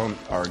got thrown?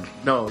 Or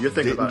no, you're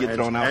thinking about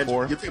thrown out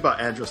for? You're thinking about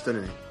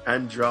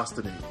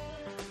androstenedione.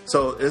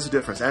 So there's a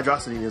difference.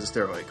 Androstenedione is a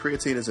steroid.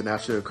 Creatine is a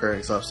naturally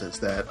occurring substance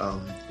that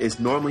is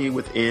normally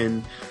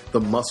within the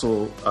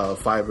muscle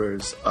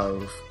fibers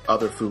of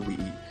other food we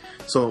eat.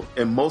 So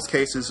in most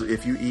cases,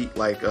 if you eat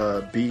like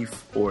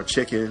beef or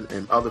chicken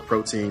and other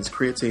proteins,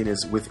 creatine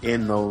is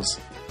within those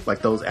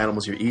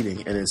animals you're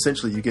eating, and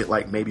essentially you get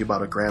like maybe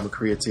about a gram of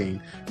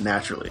creatine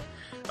naturally.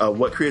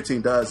 What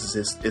creatine does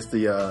is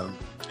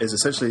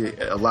essentially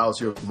it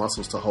allows your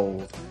muscles to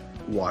hold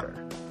water.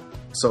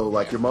 So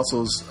like your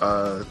muscles,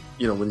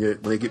 when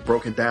they get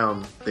broken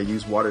down, they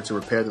use water to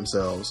repair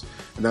themselves,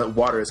 and that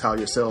water is how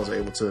your cells are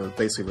able to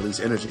basically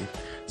release energy.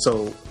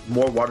 So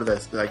more water,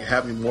 that's like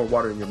having more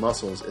water in your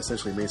muscles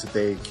essentially means that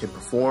they can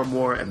perform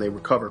more and they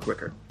recover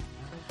quicker.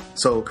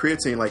 So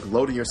creatine, like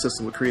loading your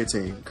system with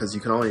creatine, because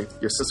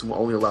your system will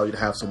only allow you to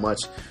have so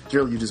much.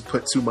 Generally, you just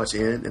put too much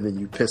in and then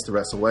you piss the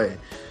rest away.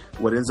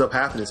 What ends up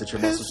happening is that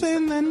your muscles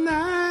pissing the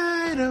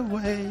night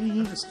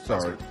away.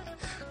 Sorry.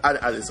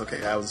 It's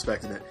okay. I was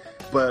expecting it.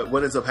 But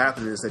what ends up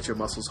happening is that your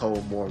muscles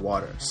hold more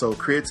water. So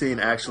creatine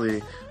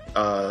actually,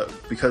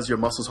 because your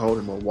muscles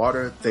hold more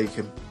water, they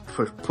can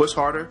push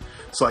harder.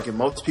 So like in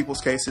most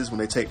people's cases, when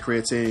they take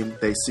creatine,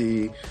 they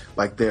see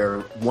like their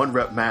 1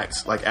 rep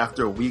max, like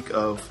after a week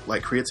of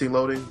like creatine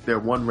loading, their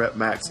 1 rep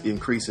max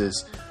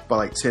increases by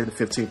like 10 to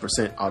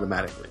 15%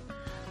 automatically.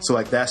 So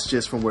like that's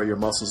just from where your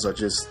muscles are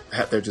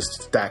they're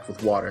just stacked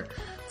with water.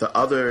 The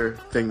other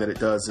thing that it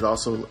does, it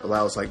also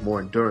allows like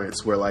more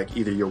endurance, where like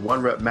either your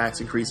 1 rep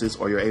max increases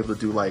or you're able to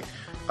do like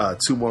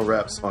 2 more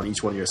reps on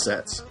each one of your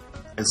sets.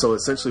 And so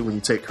essentially when you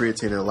take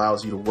creatine, it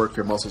allows you to work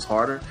your muscles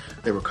harder,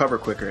 they recover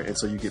quicker, and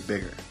so you get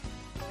bigger.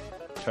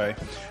 Okay.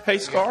 Hey,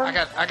 Scar?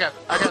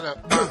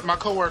 My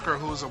coworker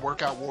who's a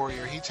workout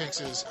warrior, he takes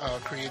his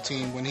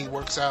creatine when he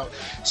works out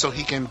so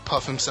he can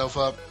puff himself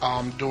up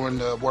during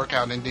the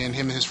workout, and then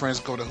him and his friends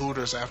go to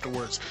Hooters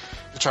afterwards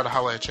to try to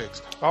holler at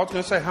chicks. I was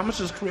going to say, how much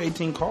does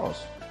creatine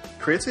cost?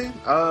 Creatine?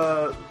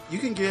 You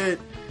can get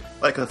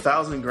like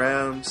 1,000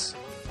 grams,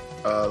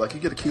 like you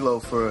get a kilo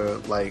for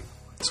like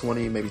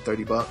 20, maybe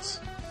 $30.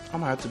 I'm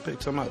going to have to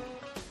pick some up.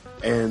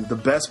 And the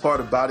best part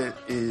about it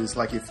is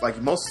like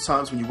most of the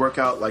times when you work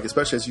out, like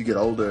especially as you get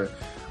older,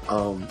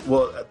 2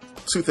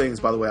 things,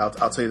 by the way, I'll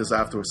tell you this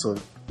afterwards. So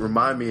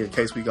remind me in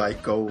case we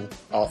like go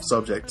off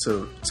subject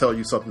to tell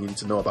you something you need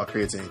to know about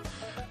creatine.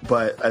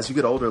 But as you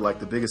get older, like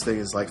the biggest thing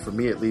is like for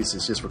me at least,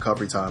 it's just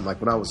recovery time.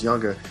 Like when I was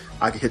younger,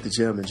 I could hit the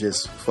gym and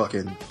just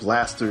fucking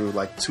blast through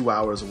like 2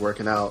 hours of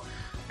working out,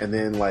 and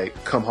then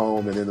like come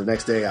home, and then the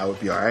next day I would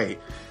be all right.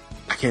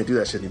 I can't do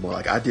that shit anymore.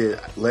 Like I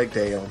did leg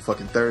day on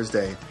fucking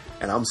Thursday,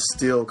 and I'm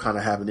still kind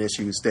of having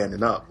issues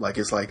standing up. Like,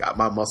 it's like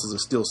my muscles are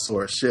still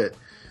sore as shit.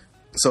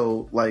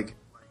 So, like,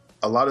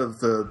 a lot of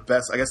the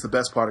best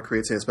part of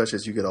creatine, especially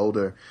as you get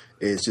older,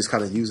 is just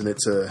kind of using it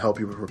to help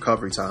you with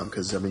recovery time.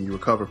 Because, I mean, you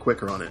recover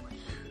quicker on it.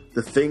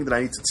 The thing that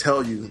I need to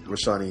tell you,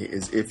 Rashani,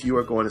 is if you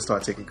are going to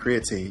start taking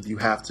creatine, you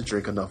have to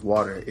drink enough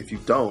water. If you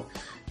don't,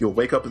 you'll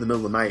wake up in the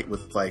middle of the night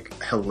with, like,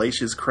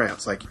 hellacious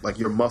cramps. Like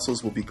your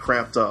muscles will be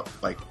cramped up,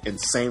 like,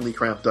 insanely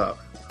cramped up.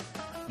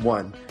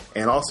 1.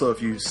 And also,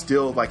 if you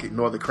still like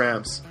ignore the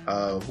cramps,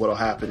 what'll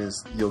happen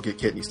is you'll get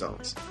kidney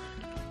stones.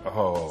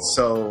 Oh.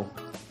 So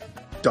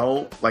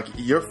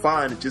you're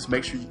fine. Just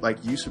make sure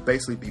you should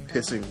basically be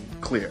pissing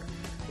clear.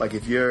 Like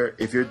if you're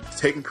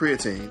taking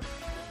creatine,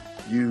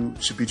 you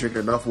should be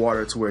drinking enough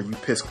water to where you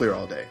piss clear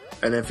all day.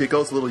 And if it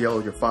goes a little yellow,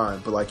 you're fine.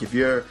 But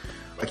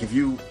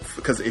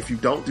because if you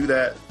don't do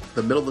that,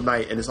 the middle of the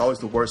night, and it's always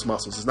the worst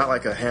muscles. It's not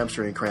like a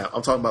hamstring cramp.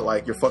 I'm talking about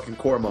like your fucking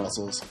core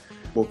muscles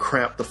will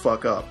cramp the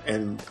fuck up.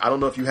 And I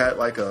don't know if you had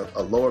like a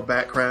lower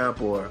back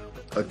cramp or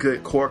a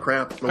good core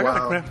cramp in a while. I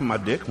got a cramp in my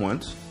dick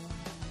once.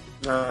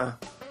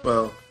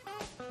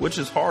 Which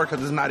is hard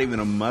because it's not even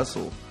a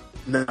muscle.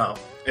 No,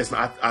 it's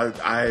not.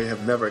 I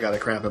have never got a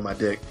cramp in my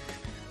dick.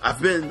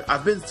 I've been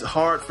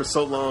hard for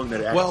so long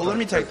that it let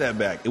me take that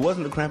back. It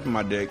wasn't a cramp in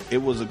my dick.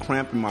 It was a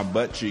cramp in my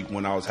butt cheek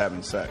when I was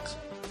having sex.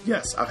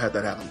 Yes, I've had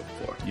that happen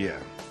before. Yeah.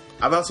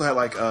 I've also had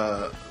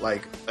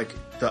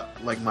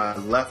my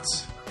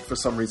left, for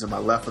some reason, my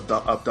left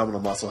abdominal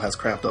muscle has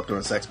cramped up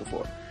during sex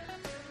before,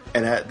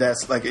 and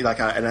that's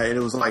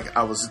it was like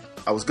I was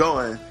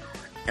going,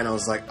 and I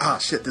was like,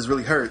 shit, this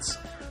really hurts,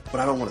 but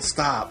I don't want to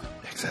stop.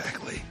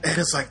 Exactly. And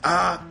it's like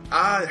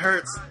it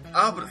hurts,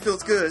 but it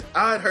feels good.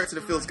 It hurts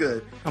and it feels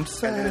good. I'm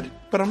sad,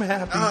 but I'm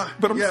happy.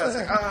 But I'm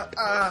sad.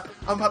 Like,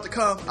 I'm about to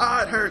come.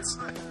 It hurts,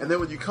 and then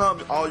when you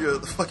come, all your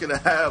fucking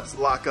halves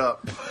lock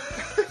up,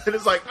 and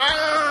it's like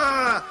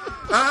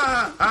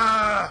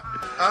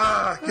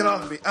get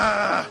off me.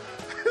 I'm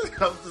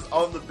just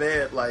on the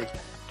bed, like,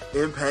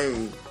 in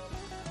pain,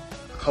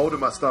 holding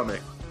my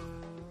stomach.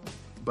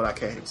 But I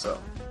came, so.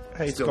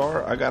 Hey,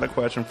 Scar, I got a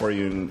question for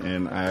you,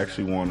 and I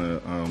actually want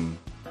to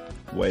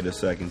wait a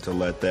second to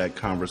let that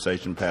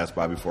conversation pass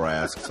by before I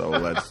ask. So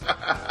let's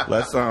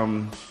just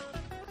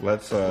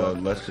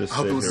sit I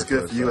hope it was here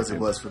as good for for you a as it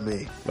was for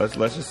me. Let's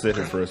just sit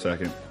here for a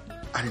second.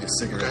 I need a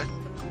cigarette.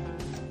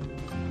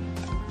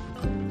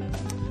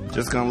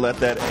 Just gonna let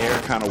that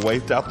air kind of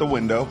waft out the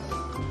window.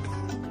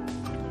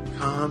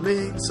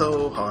 humming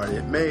so hard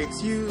it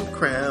makes you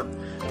cramp.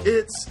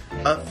 It's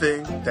a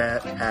thing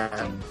that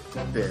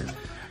happened.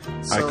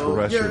 So I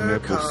caress your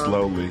nipples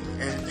slowly,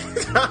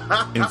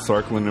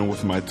 encircling them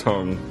with my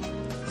tongue.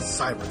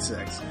 Cyber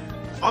sex.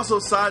 Also,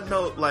 side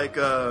note, like,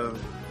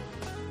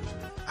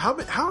 how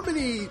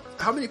many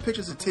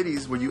pictures of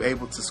titties were you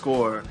able to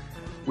score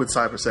with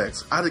cyber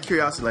sex? Out of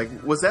curiosity, like,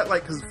 was that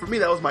like? Because for me,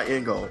 that was my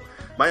end goal.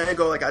 My end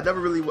goal, like, I've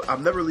never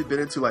really been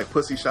into like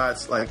pussy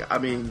shots. Like, I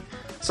mean,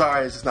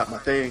 sorry, it's just not my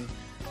thing.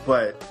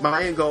 But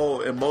my end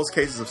goal in most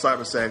cases of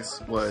cyber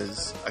sex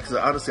was, because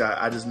honestly,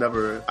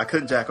 I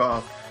couldn't jack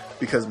off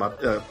because my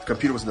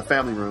computer was in the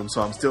family room.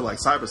 So I'm still like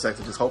cyber sex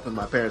and just hoping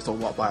my parents don't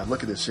walk by and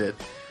look at this shit.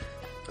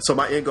 So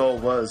my end goal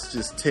was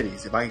just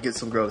titties. If I could get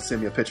some girl to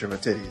send me a picture of her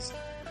titties.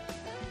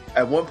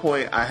 At one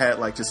point, I had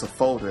like just a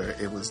folder.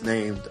 It was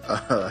named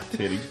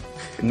titties.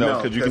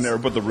 No, because you can never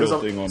put the real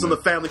thing on. It's on the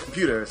family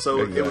computer, so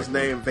It was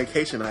named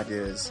Vacation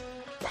Ideas.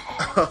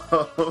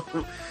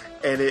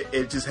 And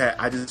it just had.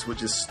 I just would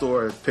just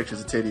store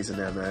pictures of titties in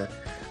there, man.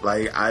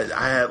 Like I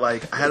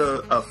had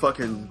a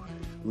fucking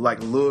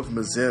like Louvre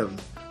Museum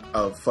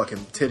of fucking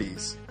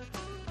titties.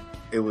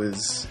 It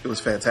was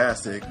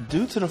fantastic.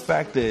 Due to the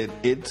fact that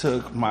it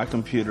took my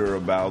computer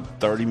about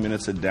 30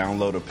 minutes to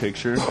download a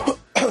picture.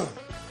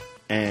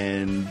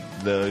 And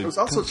it was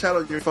also chat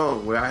on your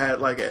phone, where I had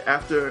like,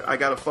 after I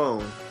got a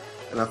phone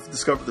and I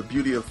discovered the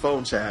beauty of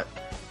phone chat,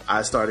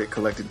 I started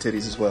collecting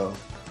titties as well.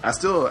 I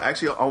still,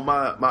 actually, on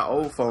my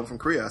old phone from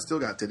Korea, I still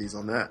got titties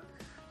on that.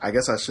 I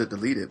guess I should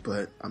delete it,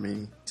 but I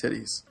mean,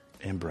 titties.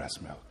 And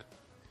breast milk.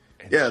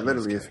 And yeah,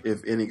 literally,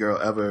 if any girl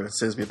ever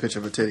sends me a picture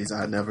of her titties,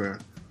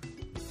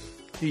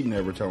 He'd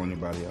never tell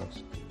anybody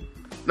else.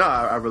 No,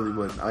 I really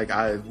wouldn't. Like,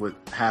 I would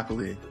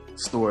happily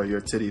store your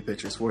titty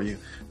pictures for you.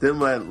 Then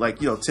when,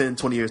 10,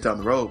 20 years down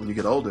the road, when you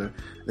get older,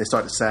 they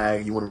start to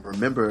sag, you want to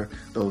remember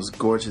those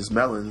gorgeous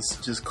melons,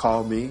 just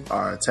call me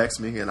or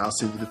text me and I'll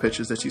send you the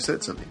pictures that you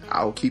sent to me.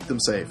 I'll keep them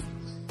safe.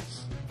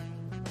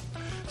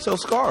 So,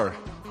 Scar.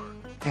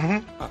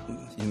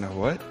 Mm-hmm. You know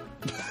what?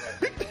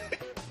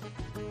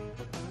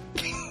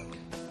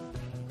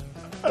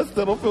 I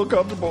still don't feel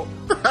comfortable.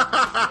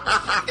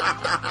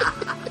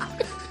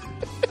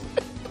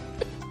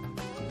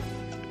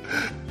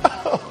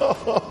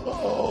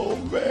 Oh,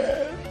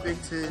 man. Big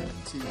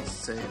titties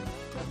safe.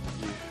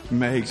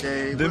 Make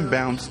them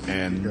bounce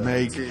and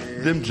make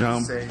them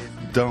jump.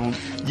 Don't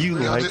you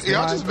like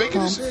y'all just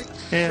making this shit?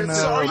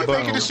 So are you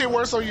making this shit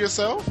worse on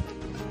yourself?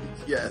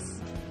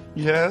 Yes.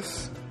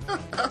 Yes.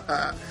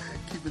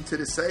 Keeping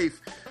titties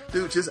safe.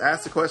 Dude, just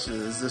ask the question.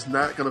 Is this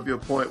not going to be a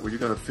point where you're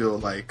going to feel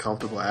like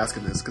comfortable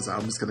asking this? Because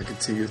I'm just going to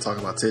continue to talk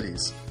about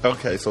titties.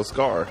 Okay, so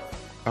Scar,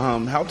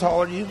 how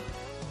tall are you?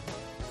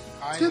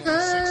 I am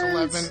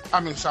 6'11".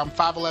 I'm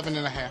 5'11"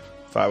 and a half.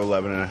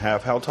 5'11" and a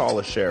half. How tall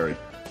is Sherry?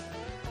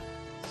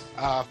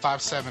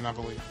 5'7", I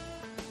believe.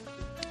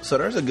 So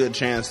there's a good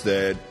chance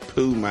that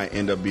Pooh might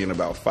end up being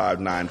about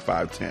 5'9",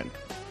 5'10".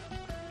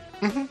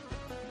 Mm-hmm.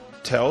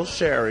 Tell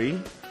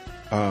Sherry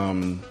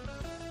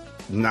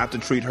not to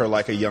treat her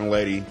like a young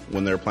lady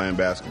when they're playing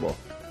basketball.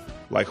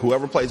 Like,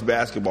 whoever plays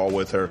basketball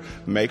with her,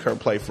 make her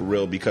play for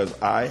real, because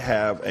I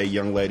have a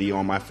young lady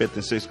on my 5th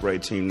and 6th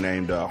grade team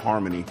named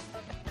Harmony.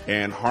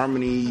 And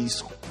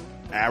Harmony's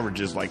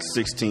averages like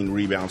 16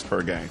 rebounds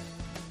per game.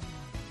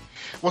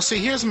 Well, see,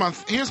 here's my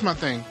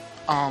thing.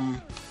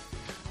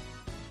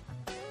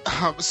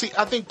 See,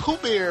 I think Pooh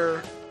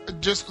Bear,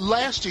 just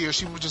last year,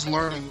 she was just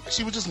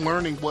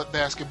learning what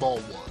basketball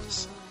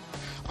was.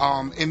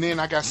 And then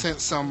I got sent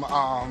some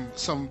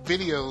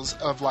videos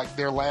of like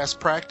their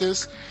last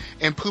practice,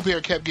 and Pooh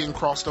Bear kept getting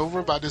crossed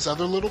over by this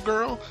other little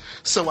girl.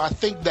 So I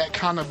think that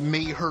kind of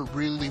made her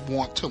really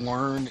want to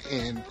learn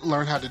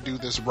how to do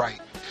this right.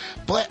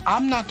 But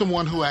I'm not the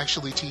one who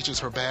actually teaches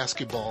her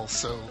basketball,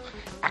 so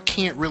I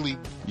can't really.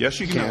 Yes,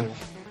 you can.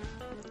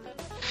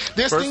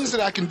 There's things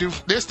that I can do.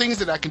 There's things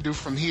that I can do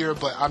from here,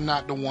 but I'm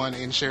not the one,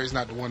 and Sherry's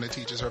not the one that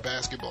teaches her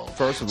basketball.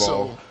 First of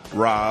all,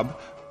 Rob,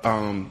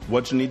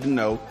 what you need to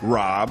know,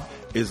 Rob,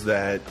 is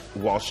that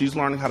while she's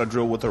learning how to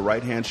drill with her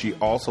right hand, she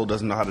also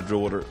doesn't know how to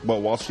drill with her.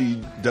 But while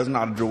she doesn't know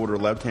how to drill with her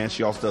left hand,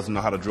 she also doesn't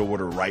know how to drill with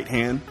her right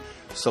hand.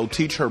 So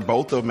teach her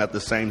both of them at the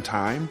same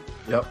time.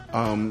 Yep.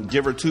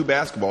 Give her 2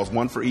 basketballs,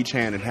 one for each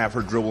hand, and have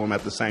her dribble them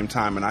at the same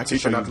time. And I can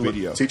show you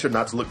video. Teach her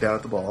not to look down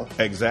at the ball.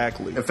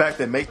 Exactly. In fact,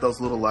 they make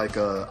those little like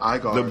eye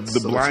guards.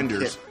 The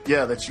blinders.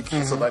 That you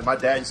can't. So like my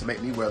dad used to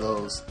make me wear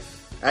those.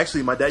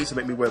 Actually, my dad used to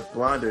make me wear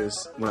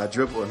blinders when I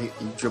dribble. And he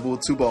dribble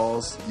with 2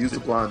 balls, use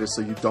the blinders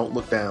so you don't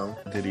look down.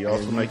 Did he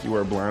also make you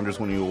wear blinders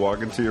when you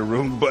walk into your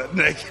room butt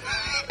naked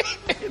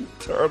and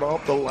turn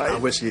off the light? I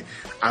wish he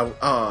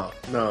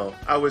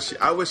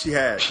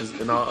had. Because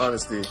in all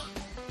honesty,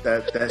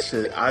 that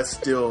shit, I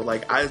still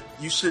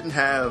you shouldn't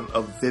have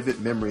a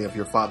vivid memory of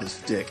your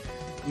father's dick.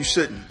 You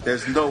shouldn't.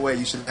 There's no way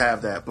you should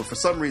have that. But for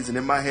some reason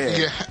in my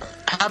head,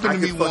 happened to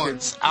me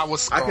once. I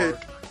was scarred.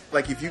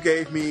 If you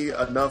gave me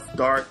enough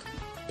dark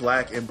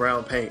black and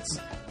brown paints,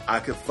 I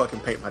could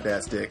fucking paint my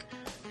dad's dick.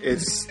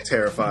 It's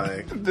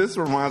terrifying. This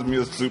reminds me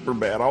of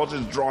Superbad. I was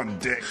just drawing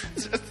dick.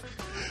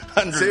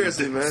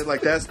 Seriously, man.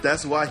 Like that's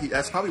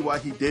probably why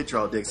he did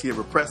draw dicks. He had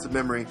repressed the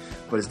memory,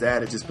 but his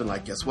dad had just been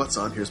like, "Guess what,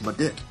 son? Here's my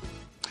dick."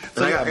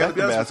 So and yeah, back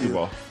to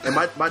basketball. And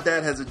my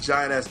dad has a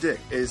giant ass dick.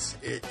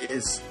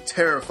 It's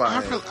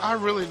terrifying. I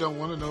really don't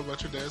want to know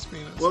about your dad's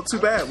penis. Well, too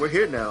bad. We're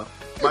here now.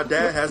 My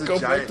dad has a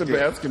giant dick. Go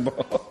back to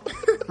basketball.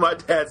 My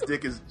dad's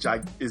dick is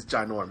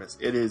ginormous.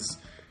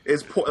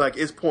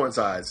 It's porn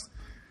sized.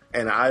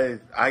 And I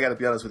got to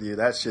be honest with you,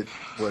 that shit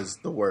was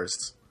the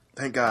worst.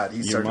 Thank God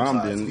he's Your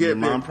mom didn't. Your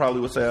mom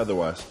probably would say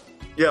otherwise.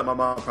 Yeah, my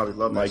mom probably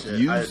loved that shit.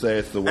 Like you say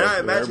it's the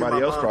worst, but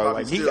everybody else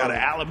probably he got an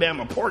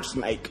Alabama porch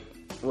snake.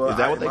 Well, is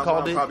that what they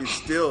called it? Probably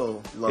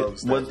still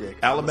loves that dick.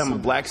 Alabama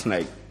black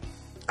snake.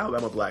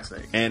 Alabama black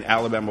snake. And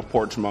Alabama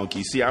porch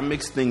monkey. See, I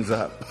mixed things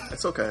up.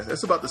 It's okay.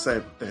 It's about the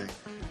same thing.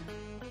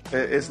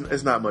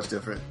 It's not much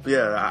different. But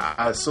yeah,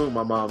 I assume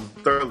my mom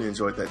thoroughly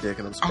enjoyed that dick,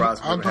 and I'm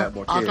surprised we never had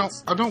more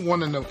kids. I don't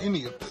want to know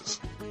any of this.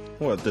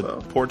 What,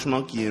 porch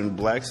monkey and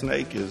black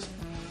snake is...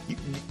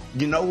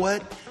 You know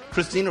what?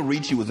 Christina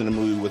Ricci was in a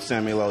movie with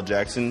Samuel L.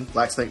 Jackson.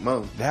 Black Snake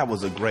Moan. That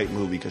was a great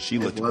movie because she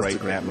looked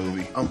great in that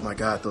movie. Oh my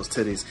God, those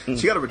titties.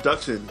 She got a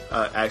reduction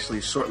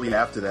actually shortly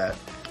after that.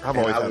 I've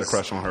always had a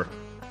crush on her.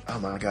 Oh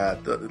my God.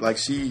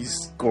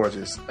 She's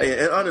gorgeous.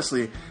 And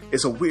honestly,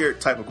 it's a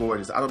weird type of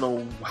gorgeous. I don't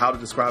know how to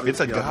describe it. It's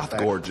a goth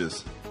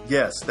gorgeous.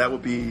 Yes, that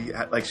would be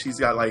like she's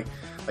got like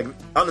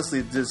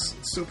honestly just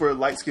super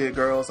light skinned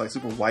girls, like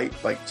super white,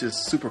 like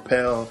just super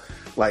pale.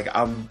 Like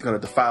I'm gonna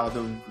defile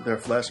their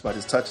flesh by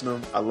just touching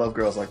them. I love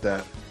girls like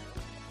that.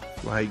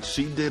 Like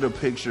she did a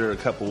picture a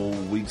couple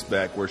weeks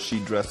back where she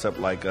dressed up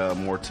like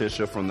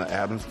Morticia from the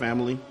Addams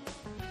Family.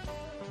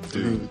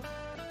 Dude,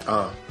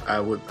 I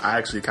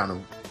actually kind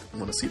of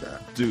want to see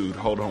that. Dude,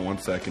 hold on one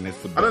second.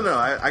 It's the best. I don't know.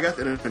 I got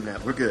the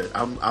internet. We're good.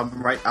 I'm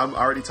right. I'm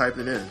already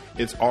typing it in.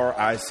 It's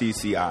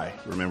Ricci.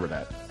 Remember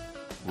that.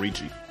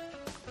 Ricci.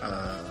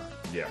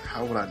 Yeah.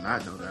 How would I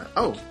not know that?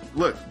 Oh,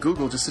 look,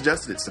 Google just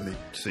suggested it to me.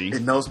 See?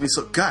 It knows me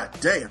so... God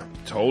damn.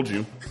 Told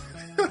you.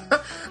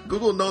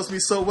 Google knows me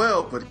so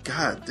well, but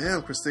god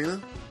damn,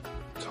 Christina.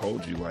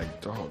 Told you, like,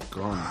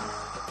 doggone.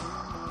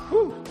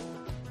 Whew.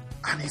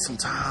 I need some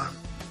time.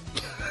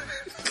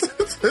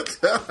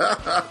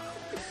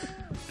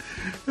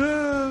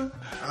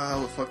 I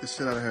would fuck the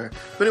shit out of her.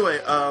 But anyway,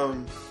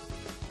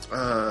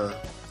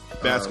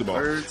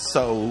 basketball.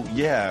 So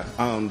yeah,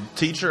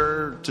 teach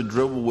her to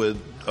dribble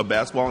with a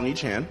basketball in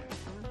each hand.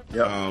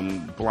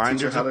 Yep.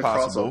 Blind as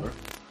possible. Teach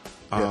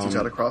her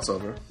how to cross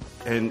over.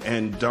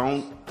 And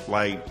don't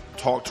like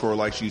talk to her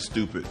like she's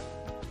stupid.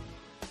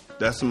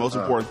 That's the most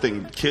important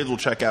thing. Kids will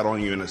check out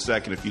on you in a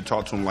second if you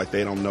talk to them like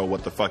they don't know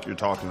what the fuck you're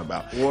talking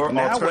about. Or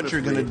now what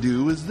you're gonna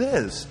do is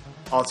this.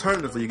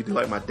 Alternatively, you could do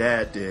like my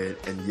dad did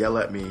and yell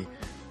at me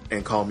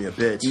and call me a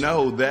bitch.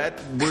 No,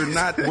 that we're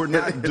not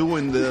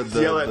doing the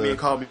yell at me and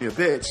call me a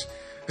bitch.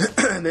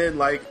 And then,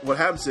 like, what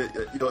happens is,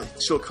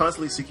 she'll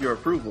constantly seek your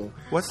approval.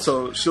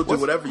 So she'll do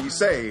whatever you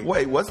say.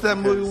 Wait, what's that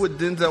movie with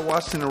Denzel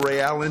Washington and Ray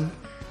Allen?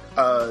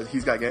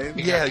 He's Got Game?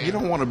 Yeah, you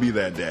don't want to be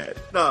that dad.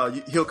 No,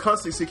 he'll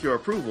constantly seek your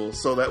approval.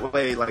 So that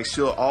way, like,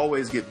 she'll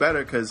always get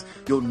better because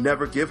you'll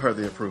never give her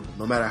the approval.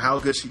 No matter how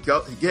good she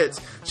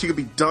gets, she could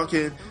be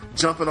dunking,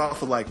 jumping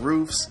off of, like,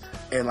 roofs.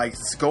 And like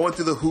going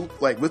through the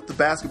hoop, like with the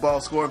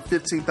basketball, scoring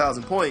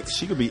 15,000 points.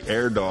 She could be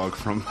Air Dog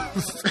from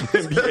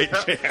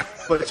NBA Jam.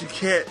 But you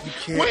can't.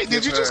 Wait,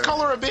 did you just call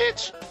her a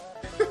bitch?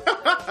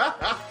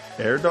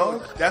 Air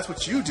Dog? That's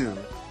what you do.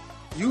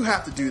 You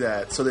have to do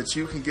that so that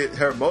you can get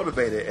her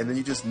motivated, and then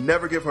you just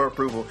never give her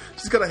approval.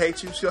 She's gonna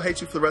hate you. She'll hate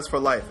you for the rest of her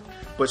life.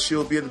 But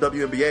she'll be in the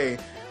WNBA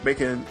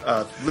making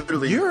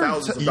literally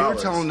thousands of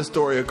dollars. You're telling the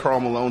story of Karl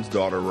Malone's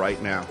daughter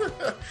right now.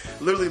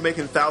 Literally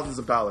making thousands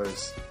of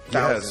dollars.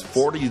 Yes,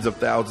 40s of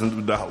thousands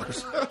of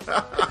dollars.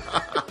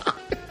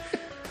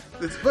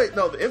 Wait,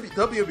 no, the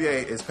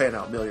WNBA is paying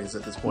out millions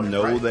at this point.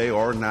 No, right? they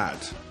are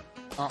not.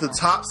 The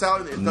top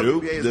salary in the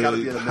WNBA has got to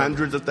be in the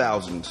hundreds of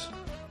thousands.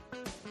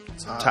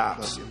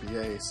 Tops.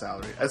 WNBA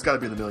salary. That's got to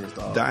be in the millions of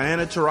dollars.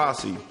 Diana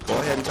Taurasi. Go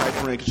ahead and type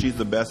her in because she's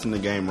the best in the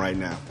game right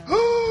now.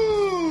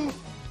 Oh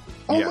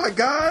my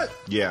God.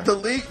 Yeah. The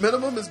league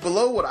minimum is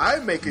below what I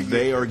make a year.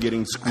 They are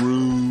getting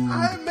screwed.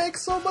 I make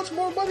so much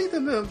more money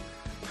than them.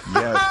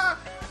 Yes.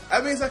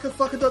 That means I could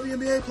fuck a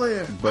WNBA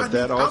player. But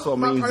that also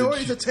means my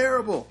priorities are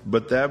terrible.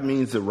 But that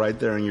means that right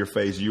there in your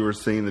face, you are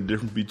seeing the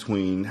difference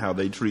between how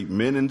they treat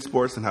men in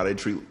sports and how they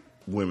treat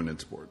women in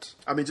sports.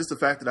 I mean, just the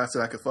fact that I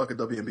said I could fuck a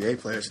WNBA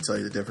player should tell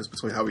you the difference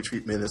between how we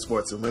treat men in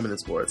sports and women in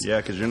sports. Yeah,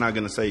 because you're not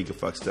going to say you could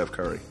fuck Steph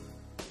Curry.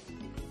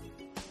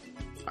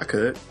 I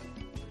could.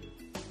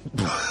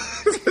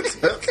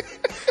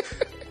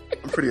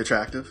 I'm pretty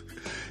attractive.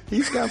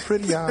 He's got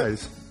pretty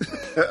eyes.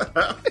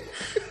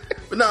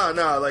 But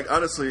no, like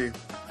honestly,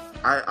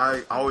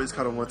 I always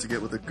kind of want to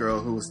get with a girl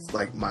who was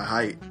like my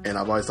height, and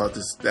I've always thought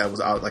that was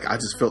out. Like I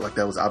just felt like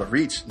that was out of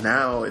reach.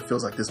 Now it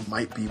feels like this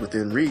might be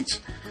within reach.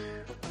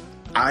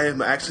 I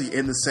am actually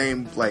in the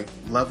same like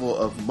level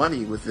of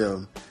money with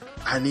them.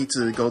 I need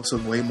to go to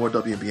way more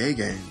WNBA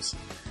games.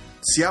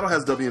 Seattle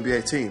has a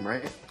WNBA team,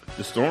 right?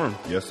 The Storm,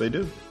 yes, they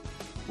do.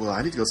 well,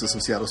 I need to go to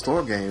some Seattle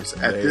Storm games.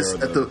 At They this,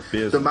 are at the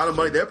the amount of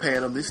money they're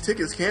paying them, these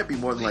tickets can't be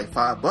more than like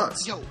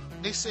 $5. Yo,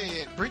 they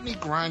said Brittany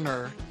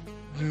Griner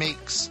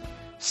makes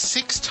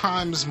 6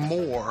 times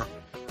more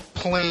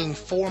playing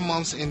 4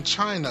 months in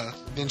China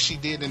than she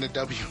did in the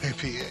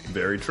WNBA.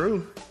 Very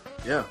true.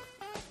 Yeah.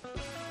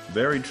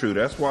 Very true.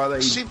 That's why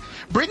they.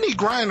 Brittany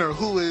Griner,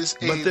 who is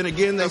But then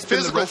again, they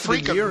spend the rest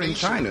of the year in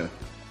China.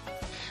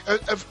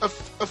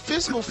 A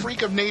physical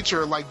freak of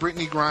nature like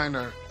Brittany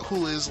Griner,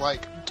 who is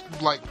like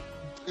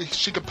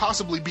she could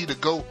possibly be the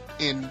GOAT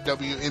in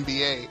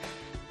WNBA.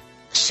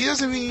 She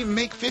doesn't even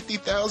make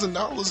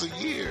 $50,000 a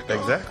year. Dog.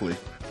 Exactly.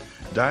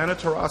 Diana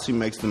Taurasi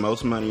makes the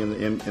most money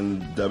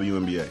in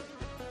WNBA.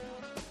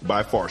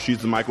 By far. She's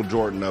the Michael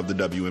Jordan of the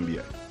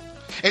WNBA.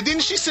 And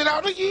didn't she sit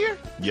out a year?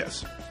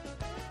 Yes.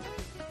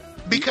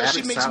 Because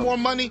she makes more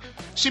money.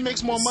 She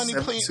makes more money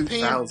playing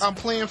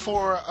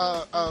for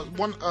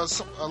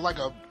like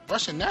a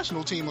Russian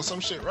national team or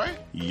some shit, right?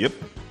 Yep.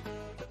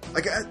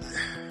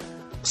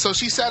 So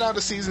she sat out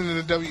a season in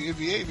the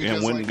WNBA because,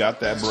 and went and got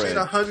that bread. She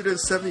had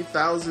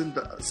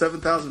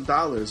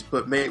 $170,000,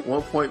 but made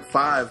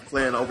 1.5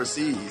 playing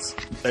overseas.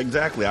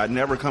 Exactly. I'd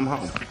never come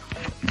home.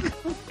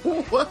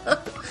 What?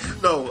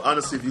 No,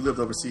 honestly, if you lived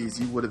overseas,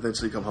 you would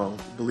eventually come home.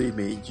 Believe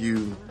me,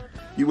 you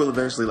will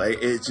eventually. Like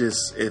it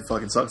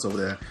fucking sucks over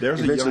there. There's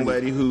a young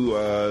lady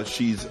who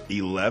she's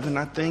 11,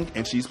 I think,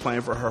 and she's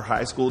playing for her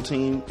high school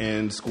team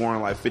and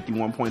scoring like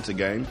 51 points a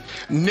game.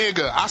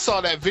 Nigga, I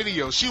saw that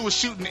video. She was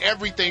shooting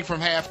everything from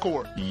half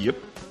court. Yep.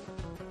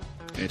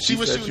 And she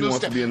said she wants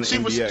to be in the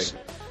NBA.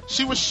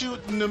 She was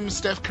shooting them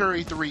Steph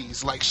Curry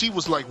threes. Like she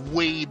was like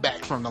way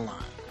back from the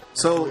line.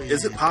 So,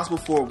 is it possible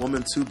for a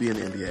woman to be in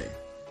the NBA?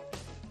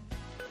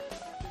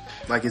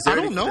 Like, is there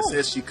anything that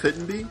says she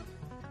couldn't be?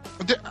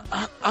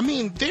 I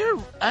mean, they're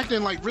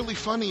acting like really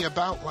funny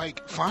about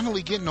like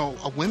finally getting a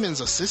women's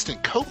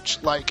assistant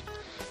coach. Like,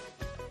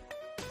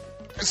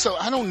 so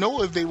I don't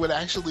know if they would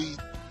actually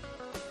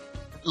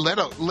let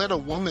a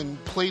woman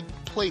play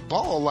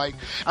ball. Like,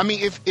 I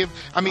mean,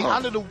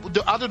 out of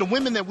the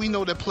women that we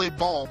know that play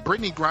ball,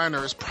 Brittany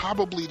Griner is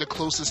probably the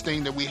closest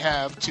thing that we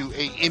have to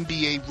a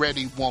NBA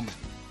ready woman.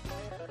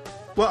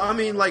 Well, I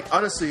mean, like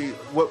honestly,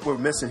 what we're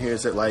missing here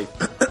is that like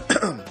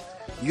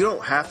you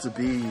don't have to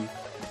be.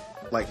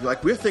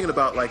 Like we're thinking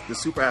about like the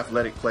super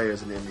athletic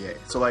players in the NBA.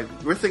 So like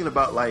we're thinking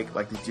about like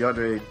the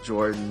DeAndre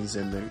Jordans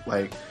and the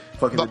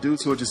the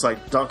dudes who are just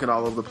like dunking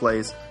all over the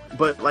place.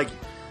 But like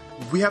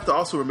we have to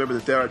also remember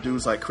that there are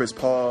dudes like Chris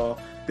Paul,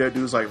 there are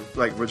dudes like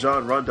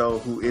Rajon Rondo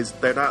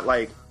they're not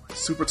like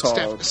super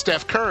tall.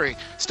 Steph Curry,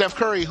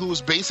 who's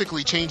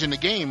basically changing the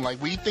game.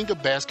 Like we think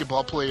of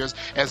basketball players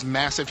as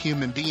massive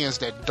human beings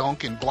that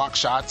dunk and block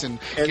shots and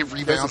get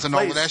rebounds and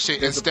all of that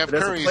shit. And Steph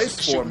Curry is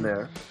shooting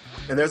there.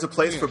 And there's a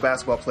place for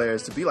basketball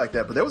players to be like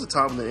that. But there was a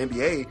time in the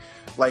NBA,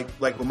 like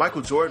when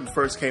Michael Jordan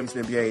first came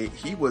to the NBA,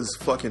 he was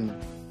fucking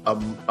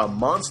a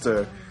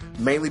monster,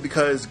 mainly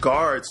because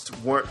guards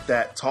weren't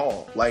that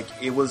tall. Like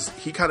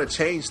he kind of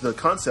changed the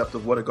concept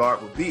of what a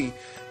guard would be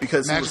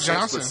because he was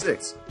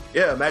 6'6".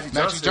 Yeah, Magic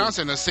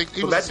Johnson.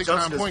 He was a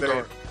 6'9" point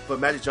guard.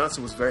 But Magic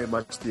Johnson was very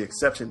much the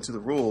exception to the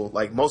rule.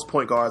 Like most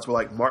point guards were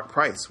like Mark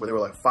Price, where they were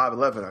like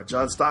 5'11", or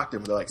John Stockton,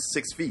 where they're like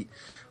 6 feet.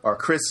 Or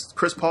Chris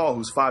Paul,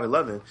 who's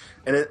 5'11",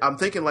 and I'm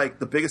thinking like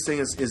the biggest thing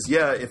is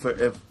if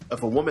a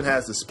woman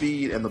has the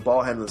speed and the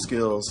ball handling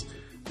skills,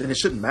 then it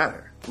shouldn't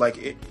matter.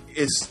 Like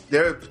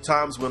there are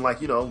times when like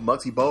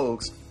Muggsy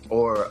Bogues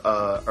or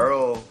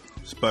Earl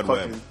Spud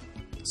Webb,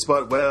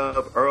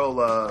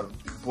 Earl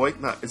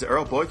is it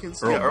Earl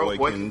Boykins? Earl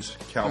Boykins.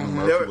 Calvin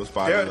Murphy was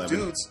 5'11". There are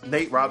dudes.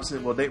 Nate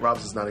Robinson. Well, Nate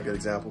Robinson's not a good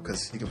example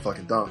because he can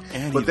fucking dunk.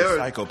 And he's a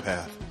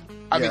psychopath.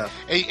 I mean,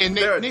 and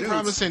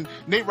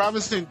Nate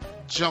Robinson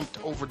jumped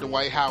over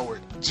Dwight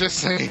Howard. Just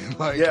saying,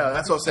 like, yeah,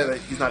 that's what I'm saying. That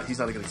he's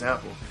not a good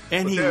example.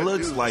 And he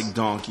looks like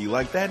Donkey.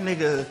 Like that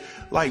nigga,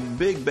 like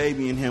Big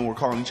Baby and him were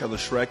calling each other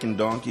Shrek and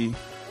Donkey,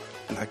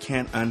 and I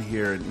can't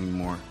unhear it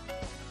anymore.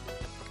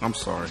 I'm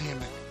sorry.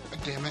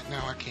 Damn it!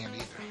 Now I can't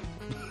either.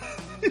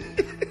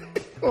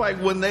 Like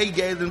when they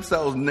gave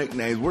themselves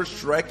nicknames, we're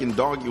Shrek and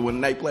Donkey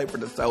when they played for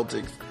the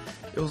Celtics.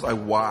 It was like,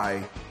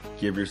 why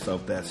give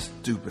yourself that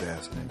stupid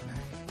ass nickname?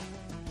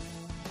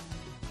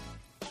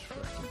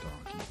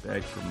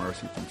 Beg for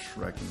mercy from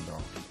Shrek and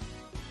Donkey.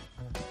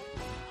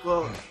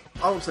 Well,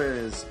 all I'm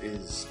saying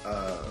is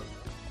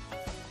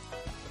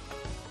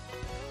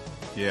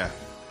yeah.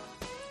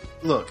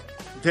 Look,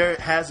 there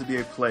has to be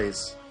a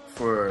place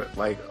for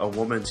like a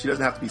woman. She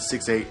doesn't have to be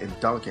 6'8" and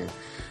dunking.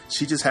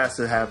 She just has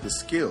to have the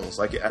skills.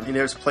 Like, I mean,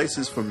 there's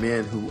places for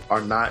men who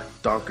are not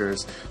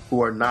dunkers,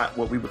 who are not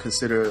what we would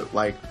consider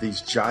like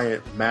these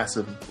giant,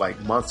 massive, like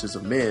monsters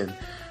of men,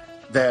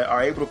 that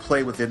are able to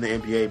play within the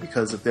NBA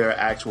because of their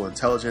actual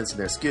intelligence and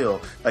their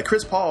skill. Like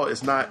Chris Paul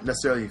is not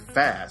necessarily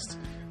fast.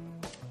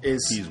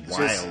 He's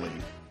wily.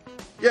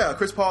 Yeah,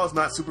 Chris Paul is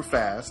not super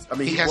fast. I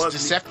mean, he has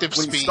deceptive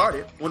when speed. He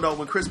started. Well, no,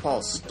 when Chris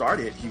Paul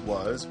started, he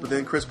was. But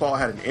then Chris Paul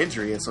had an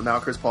injury, and so now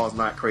Chris Paul is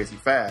not crazy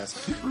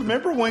fast.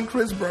 Remember when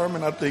Chris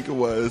Berman, I think it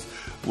was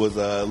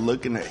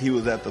looking at, he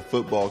was at the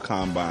football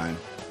combine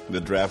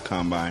the draft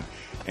combine,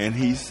 and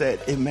he said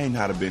it may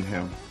not have been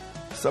him.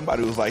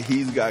 Somebody was like,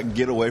 he's got to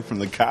get away from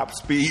the cop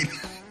speed.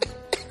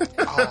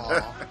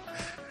 Oh.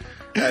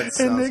 And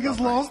niggas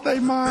lost their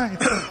mind.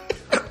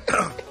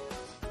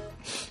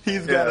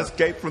 He's got to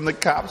escape from the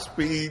cop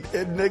speed,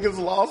 and niggas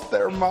lost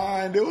their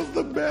mind. It was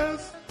the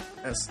best.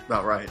 That's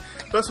not right.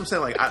 But that's what I'm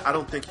saying. Like, I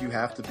don't think you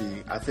have to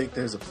be. I think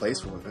there's a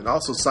place for it. And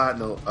also, side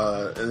note,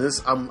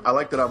 I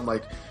like that I'm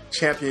like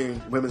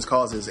championing women's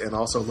causes and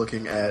also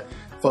looking at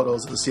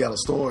photos of the Seattle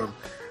Storm.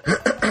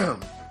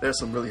 There's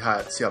some really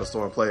hot Seattle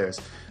Storm players.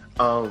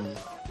 I'm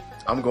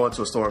going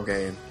to a Storm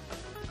game.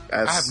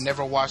 I have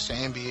never watched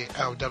an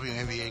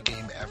WNBA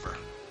game ever.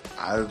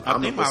 I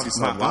think my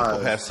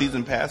uncle has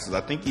season passes.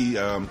 I think he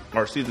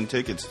or season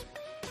tickets.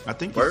 I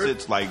think he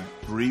sits like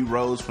 3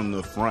 rows from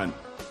the front.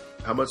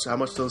 How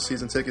much those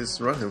season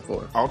tickets run him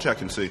for? I'll check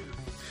and see.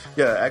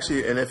 Yeah,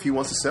 actually, and if he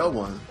wants to sell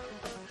one,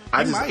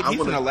 he's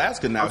in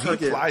Alaska now. He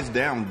flies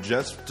down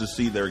just to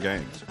see their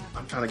games.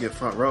 I'm trying to get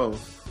front row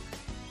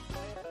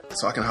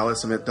so I can holler at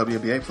some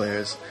WNBA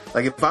players.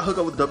 Like, if I hook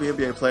up with a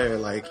WNBA player,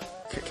 like,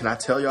 can I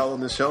tell y'all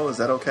on this show? Is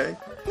that okay?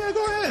 Yeah,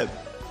 go ahead.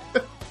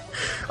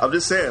 I'm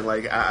just saying,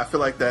 like, I feel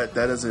like that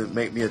doesn't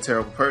make me a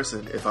terrible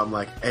person if I'm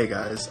like, hey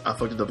guys, I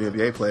fucked a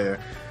WNBA player.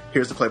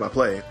 Here's the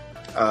play-by-play.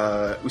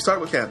 We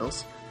started with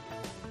candles,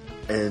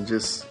 and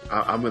just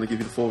I'm going to give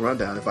you the full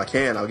rundown. If I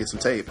can, I'll get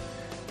some tape.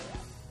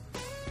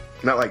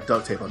 Not like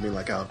duct tape. I mean,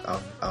 like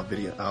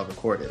I'll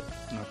record it.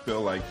 I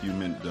feel like you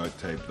meant duct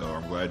tape, though.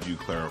 I'm glad you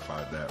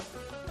clarified that.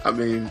 I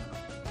mean,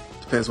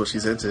 depends what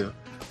she's into.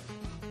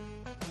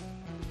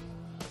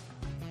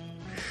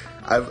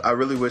 I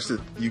really wish that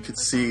you could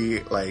see,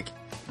 like,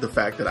 the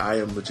fact that I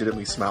am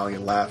legitimately smiling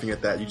and laughing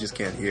at that. You just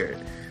can't hear it.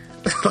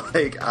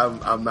 Like,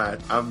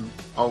 I'm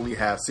only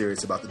half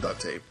serious about the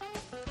duct tape.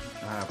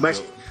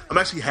 I'm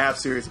actually half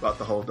serious about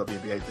the whole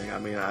WNBA thing. I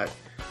mean,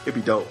 it'd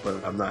be dope,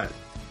 but I'm not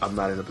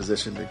in a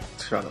position to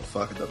try to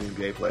fuck a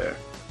WNBA player.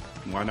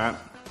 Why not?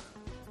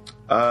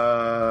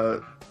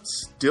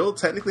 Still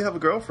technically have a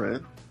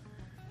girlfriend.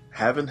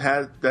 Haven't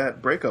had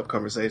that breakup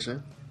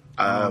conversation.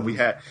 We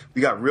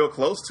got real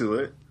close to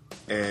it,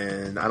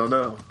 and I don't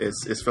know.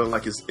 It's feeling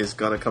like it's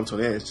gonna come to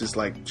an end. It's just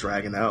like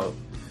dragging out.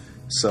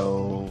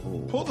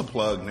 So pull the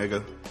plug,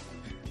 nigga.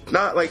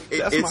 Not like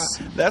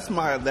that's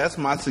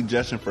my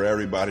suggestion for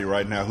everybody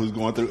right now who's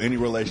going through any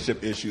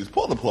relationship issues.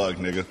 Pull the plug,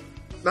 nigga.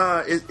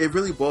 Nah, it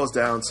really boils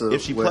down to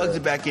if she plugs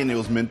it back in, it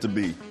was meant to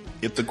be.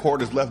 If the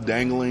cord is left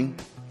dangling,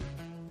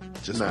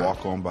 just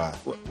walk on by.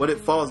 What it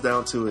falls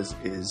down to is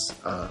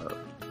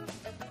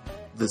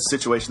the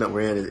situation that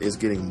we're in is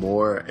getting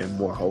more and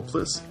more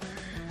hopeless,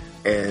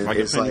 and like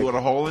it's like with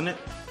a hole in it.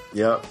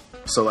 Yep.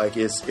 So like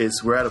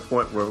we're at a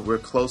point where we're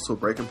close to a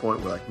breaking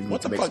point where like we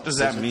need to make some decisions. What the fuck does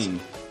that mean?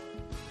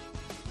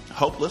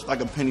 Hopeless, like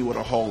a penny with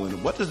a hole in it.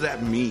 What does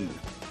that mean?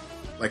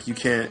 Like you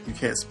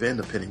can't spend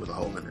a penny with a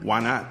hole in it. Why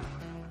not?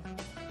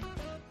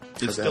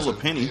 It's still a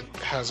penny. It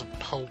has a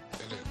hole in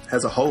it.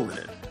 Has a hole in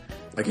it.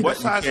 Like what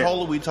size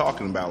hole are we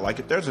talking about? Like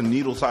if there's a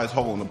needle-sized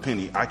hole in a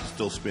penny, I can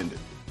still spend it.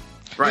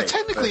 Right. Yeah,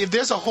 technically, if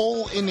there's a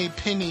hole in a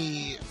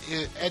penny,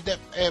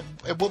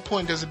 at what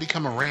point does it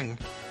become a ring?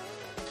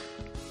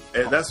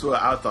 And that's what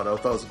I thought. I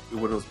thought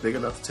when it was big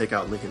enough to take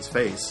out Lincoln's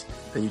face,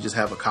 then you just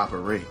have a copper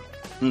ring.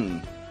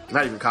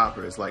 Not even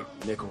copper; it's like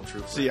nickel.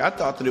 Truthfully. See, I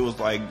thought that it was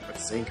like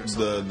zinc or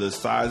something. The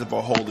size of a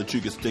hole that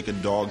you could stick a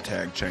dog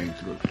tag chain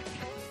through.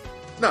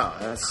 No,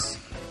 that's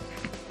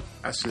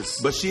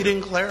just. But she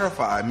didn't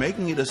clarify,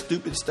 making it a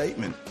stupid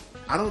statement.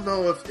 I don't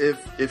know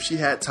if she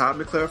had time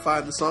to clarify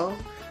in the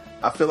song.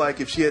 I feel like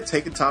if she had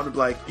taken time to be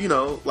like, you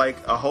know, like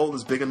a hole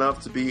is big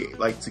enough to be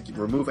like to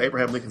remove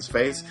Abraham Lincoln's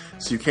face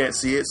so you can't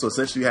see it. So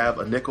essentially you have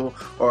a nickel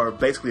or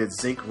basically a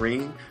zinc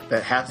ring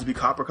that has to be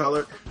copper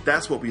colored.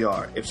 That's what we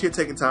are. If she had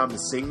taken time to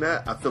sing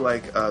that, I feel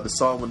like the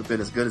song wouldn't have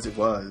been as good as it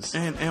was.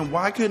 And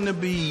why couldn't it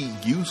be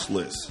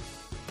useless?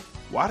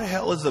 Why the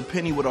hell is a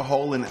penny with a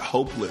hole in it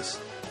hopeless?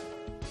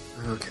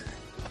 Okay.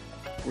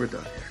 We're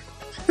done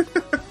here.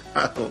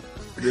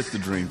 This is the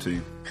Dream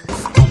Team.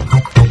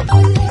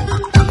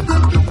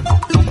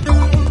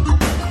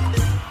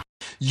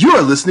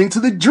 You're listening to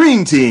the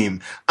Dream Team.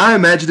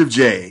 I'm Adjective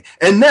J.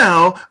 And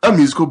now, a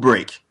musical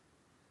break.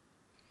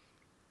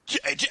 J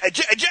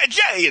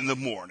in the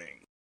morning.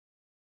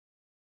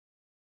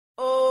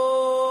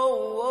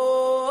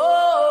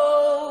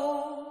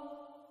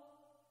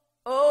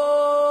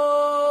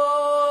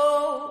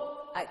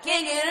 I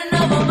can't get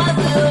enough of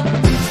myself.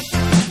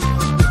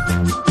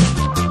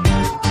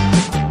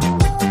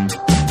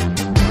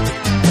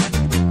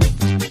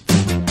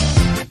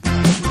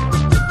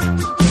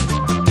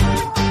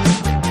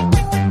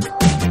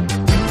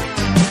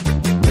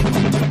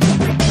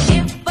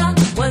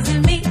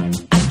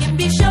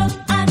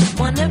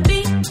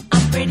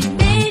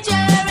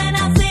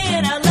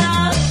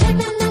 Take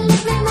my number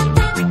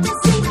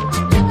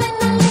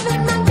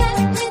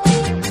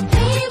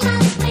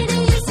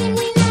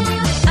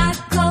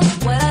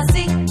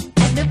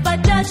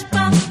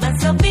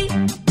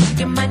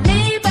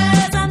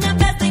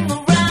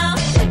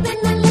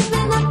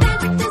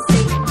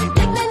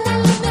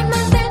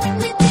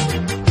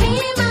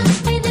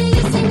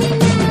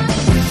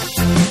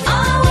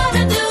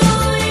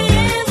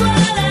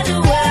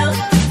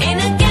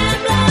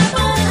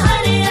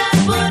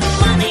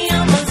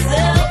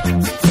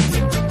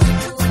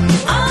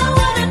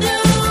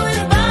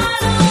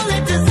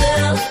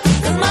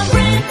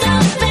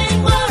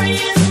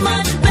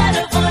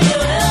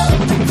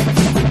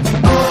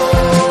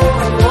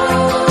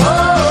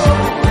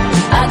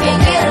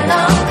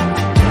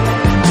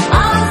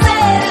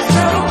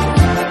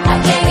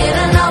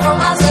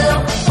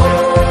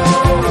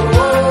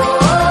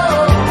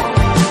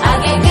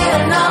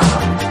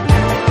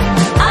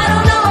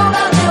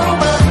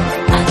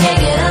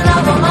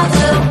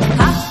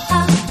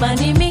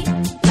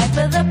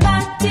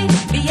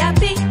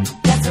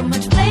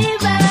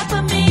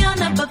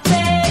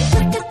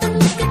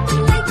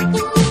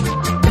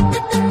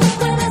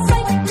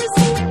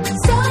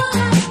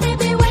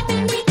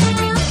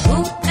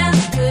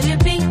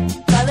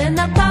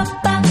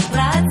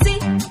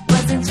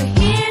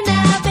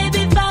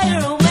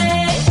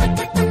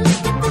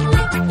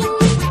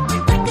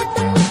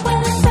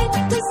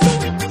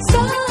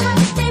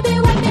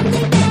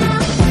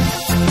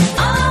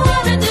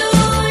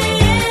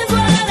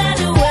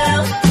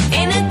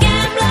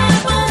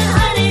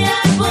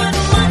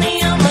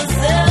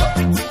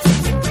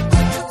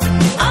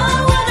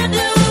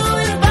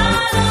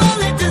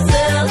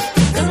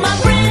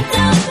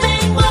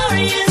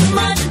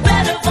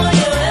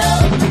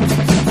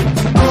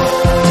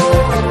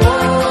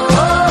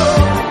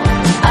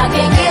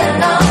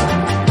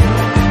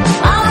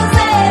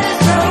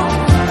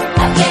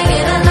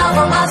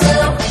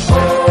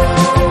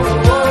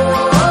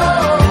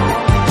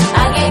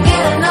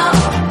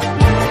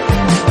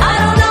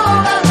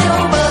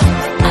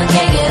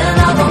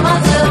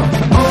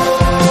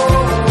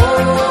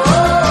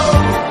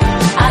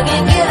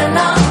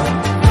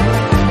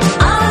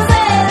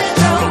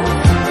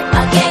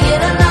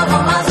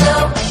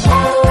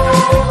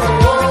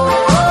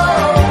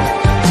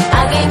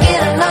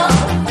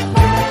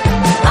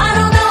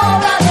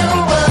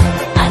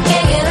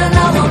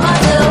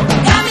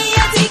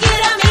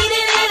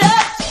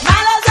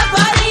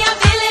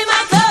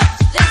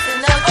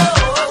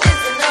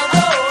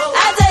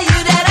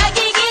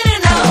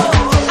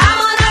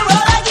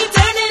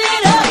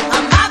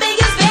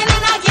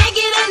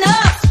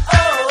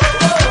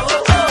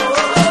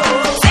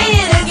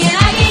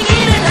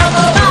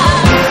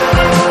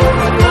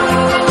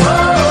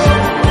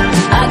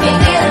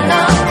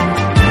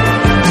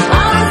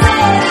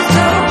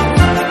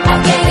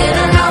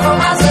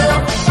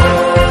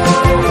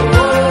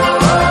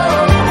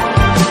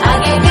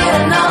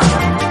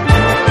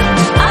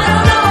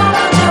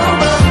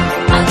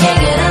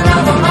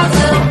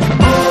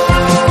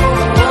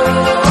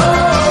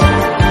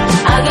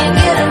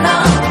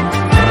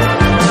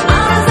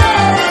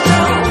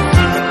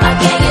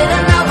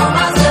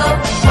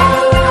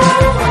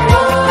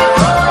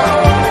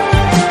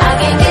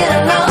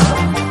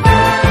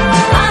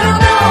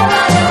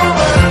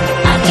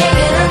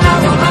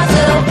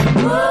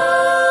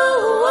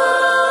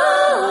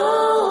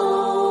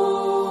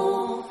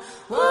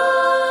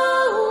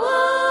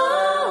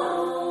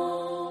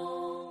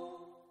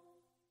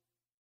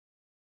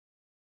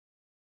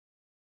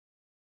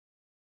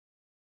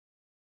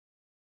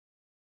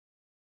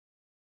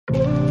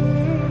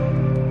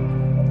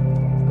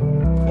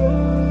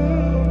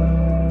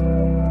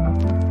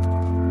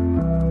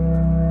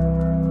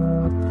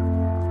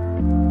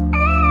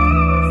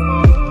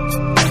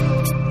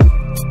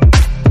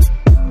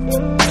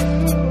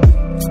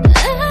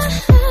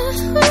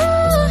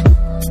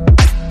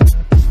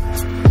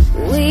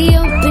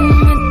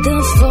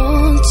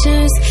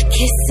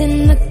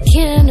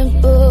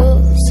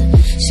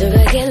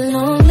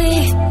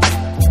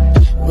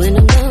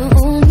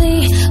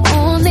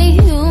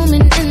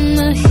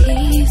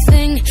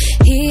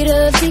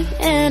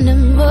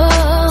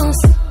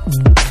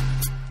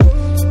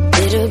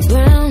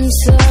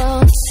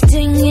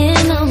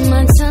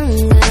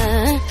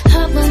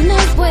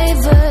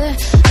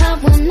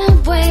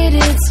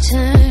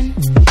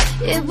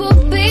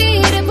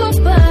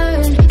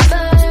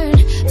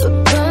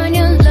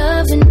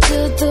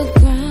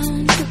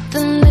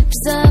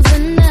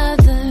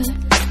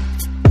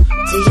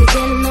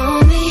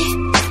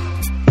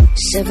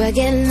Should I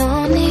get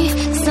lonely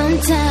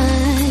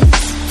sometimes?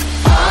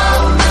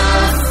 All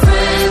my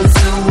friends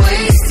are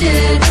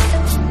wasted,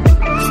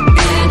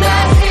 and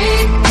I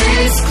hate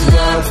this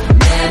club.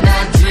 Man,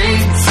 I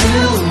drink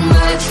too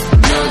much.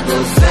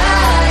 Another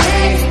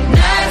Friday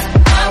night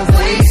I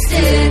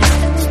wasted.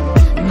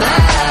 My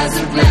eyes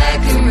are black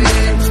and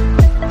red.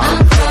 I'm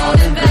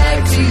crawling back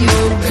to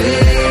your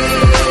bed.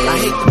 I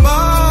hit the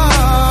bar.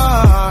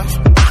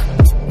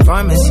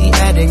 Pharmacy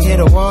addict, hit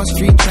a Wall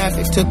Street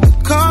traffic, took the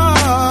car.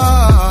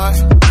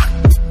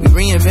 We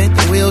reinvent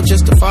the wheel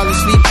just to fall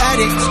asleep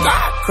addict.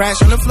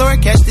 Crash on the floor,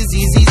 catch the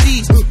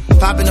ZZZs.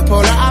 Pop in the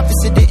polar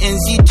opposite the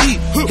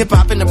NZG. Hip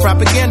hop and the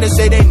propaganda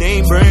say they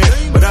name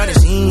brand, but I done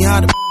seen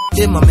how the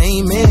did my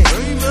main man.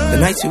 The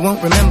nights we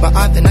won't remember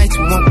are the nights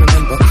we won't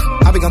remember.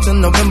 I'll be gone till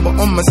November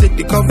on my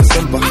city called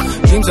December.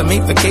 Dreams are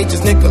made for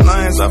cages, nigga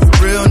lions are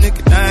for real,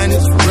 nigga dying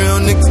is for real,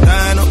 niggas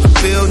dying off the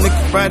field,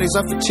 nigga Fridays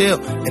are for chill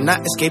and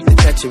not escape the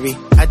treachery.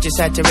 I just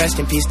had to rest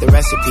in peace the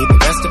recipe. The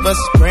rest of us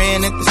is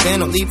praying at the sin,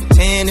 don't leave a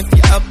 10 if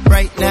you're up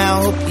right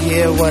now. Hope you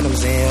hear what I'm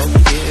saying.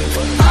 Hope you hear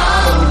what I'm saying.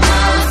 All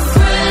my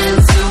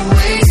friends are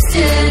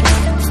wasted,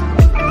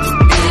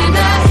 and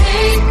I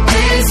hate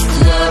this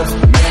club.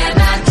 Man,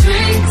 I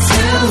drink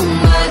too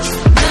much.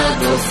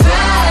 Another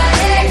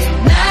Friday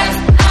night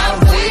I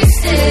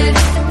wasted.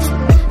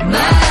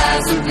 My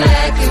eyes are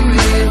black and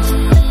red.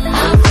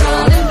 I'm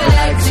crawling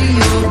back to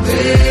your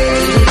bed.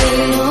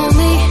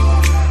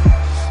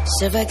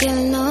 Should I get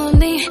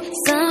lonely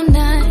some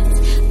nights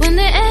when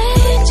the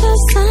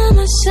angels on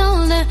my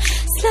shoulder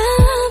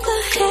slump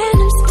ahead?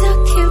 I'm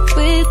stuck here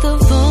with the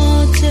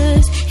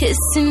vultures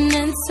hissing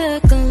and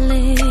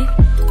circling.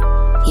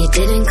 You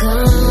didn't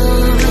call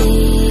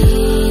me.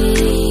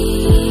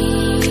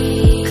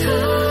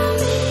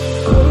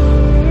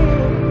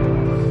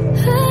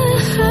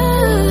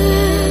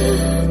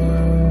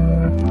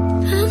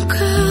 I'm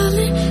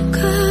crawling,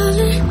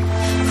 crawling,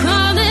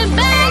 crawling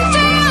back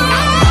to you.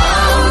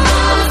 All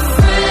my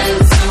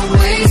friends are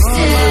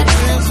wasted,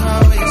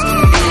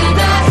 and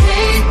I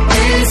hate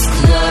this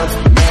club.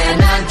 Man,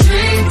 I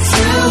drink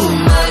too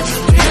much.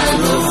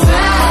 Another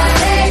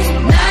Friday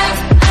night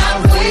I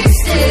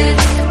wasted.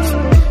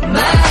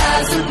 My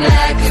eyes are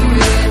black and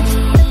red.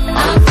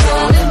 I'm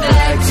crawling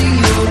back to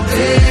your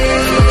bed.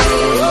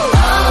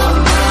 All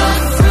my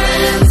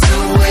friends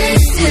are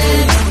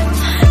wasted,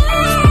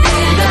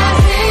 and I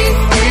hate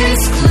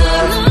this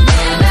club.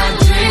 Man, I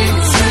drink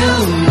too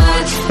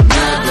much.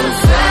 Another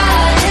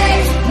Friday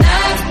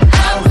night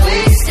I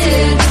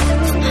wasted.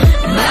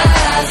 My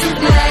eyes are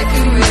black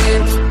and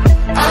red.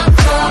 I'm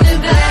crawling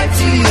back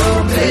to your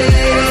bed.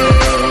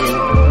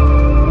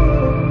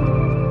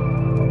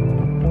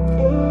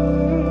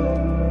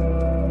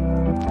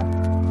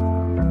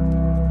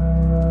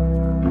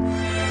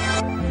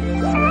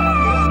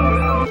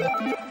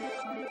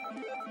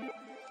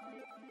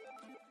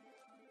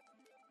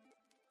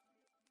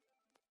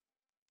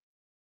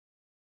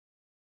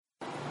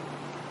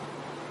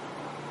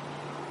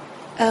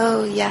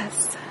 Oh,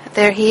 yes,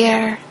 they're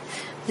here.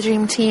 The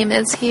Dream Team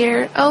is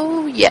here.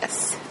 Oh,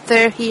 yes,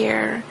 they're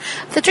here.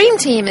 The Dream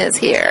Team is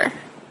here.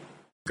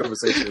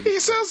 Conversation. He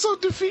sounds so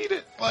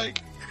defeated.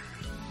 Like,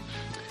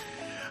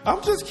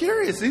 I'm just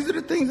curious. These are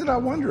the things that I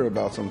wonder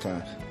about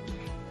sometimes.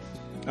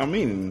 I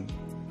mean,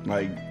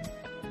 like,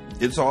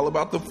 it's all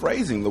about the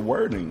phrasing, the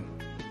wording.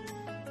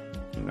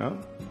 You know?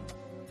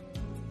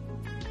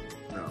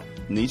 No.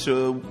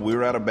 Nisha, we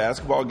were at a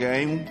basketball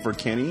game for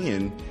Kenny,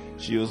 and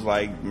she was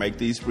like, make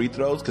these free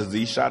throws because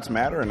these shots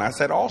matter. And I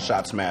said, all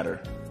shots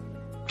matter.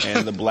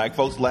 And the black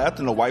folks laughed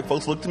and the white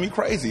folks looked at me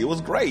crazy. It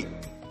was great.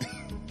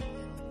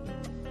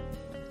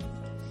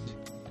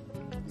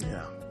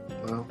 Yeah.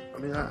 Well, I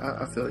mean,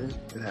 I feel you.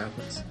 It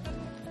happens.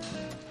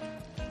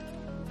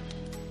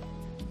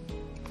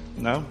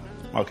 No?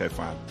 Okay,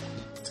 fine.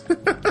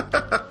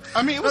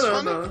 I mean, it was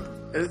funny. No.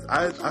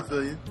 I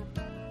feel you.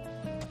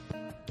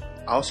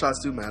 All shots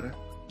do matter.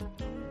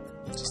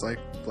 Just like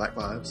Black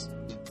Lives.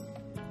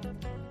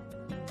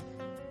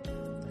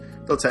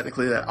 Though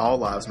technically that all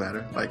lives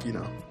matter. Like, you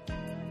know.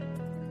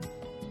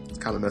 It's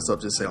kind of messed up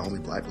just to say only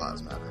Black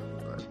Lives Matter.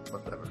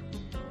 But whatever.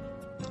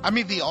 I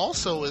mean, the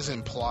also is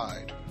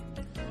implied.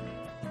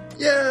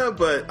 Yeah,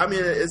 but I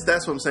mean,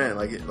 that's what I'm saying.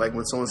 Like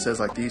when someone says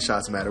like these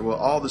shots matter, well,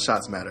 all the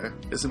shots matter.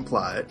 It's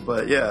implied,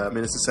 but yeah, I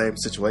mean, it's the same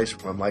situation.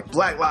 Where I'm like,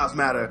 Black Lives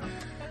Matter,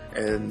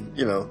 and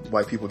you know,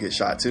 white people get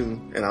shot too,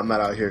 and I'm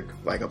not out here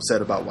like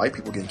upset about white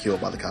people getting killed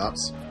by the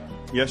cops.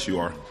 Yes, you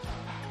are.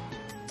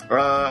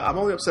 I'm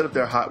only upset if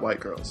they're hot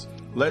white girls.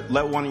 Let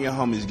one of your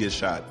homies get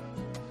shot.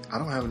 I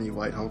don't have any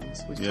white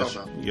homies. What you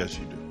talking about? Yes,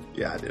 you do.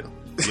 Yeah, I do.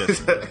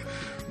 Yes, you do.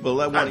 But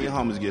let one of your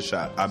homies get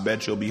shot. I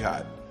bet you'll be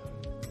hot.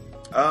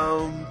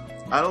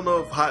 I don't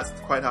know if hot's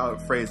quite how I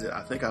would phrase it.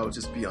 I think I would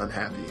just be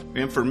unhappy.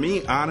 And for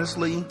me,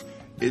 honestly,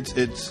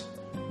 it's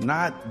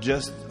not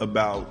just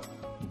about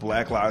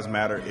Black Lives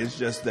Matter. It's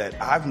just that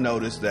I've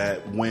noticed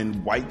that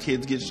when white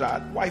kids get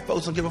shot, white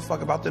folks don't give a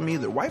fuck about them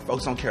either. White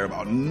folks don't care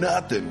about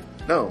nothing.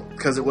 No,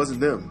 because it wasn't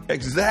them.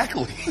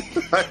 Exactly.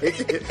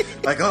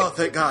 like, oh,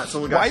 thank God,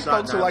 someone got white shot. White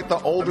folks are like the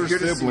older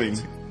sibling.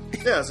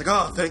 Yeah, it's like,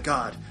 oh, thank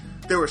God.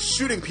 They were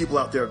shooting people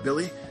out there,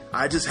 Billy.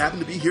 I just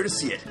happened to be here to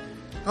see it.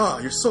 Oh,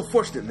 you're so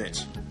fortunate,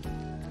 Mitch.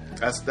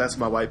 That's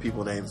my white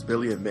people names,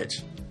 Billy and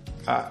Mitch.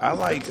 I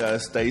like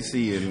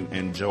Stacy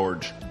and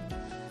George.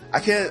 I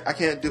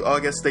can't do. Oh, I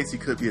guess Stacy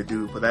could be a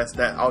dude, but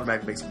that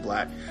automatically makes him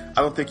black.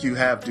 I don't think you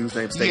have dudes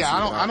named Stacy. Yeah,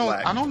 I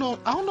don't know.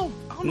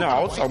 No,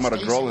 I was talking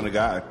about a girl and a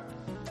guy.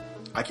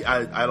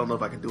 I don't know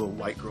if I can do a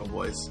white girl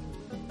voice.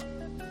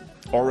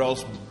 Or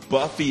else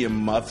Buffy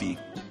and Muffy.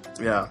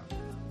 Yeah,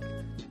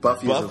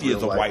 Buffy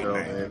is a white name.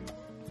 Man.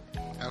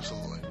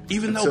 Absolutely.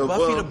 Even though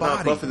Buffy the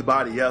Body. Buffy the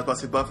Body. Yeah, I was about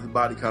to say Buffy the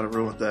Body kind of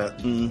ruined that.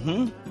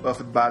 Mm-hmm.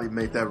 Buffy the Body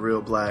made that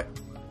real black.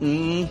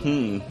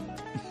 Mm-hmm.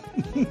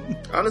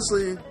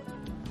 Honestly,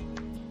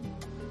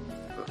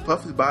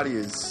 Buffy the Body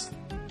is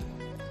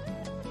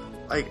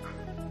like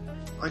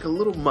a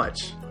little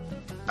much.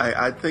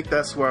 I think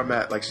that's where I'm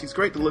at. Like, she's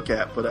great to look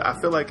at, but I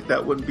feel like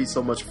that wouldn't be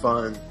so much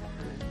fun,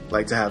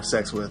 like, to have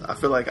sex with. I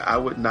feel like I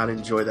would not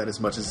enjoy that as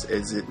much as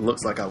it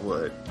looks like I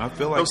would. I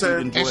feel like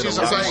you'd enjoy it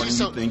a lot more than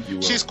you think you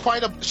will. She's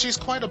quite a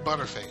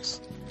butterface.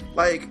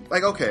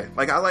 Like okay,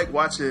 like I like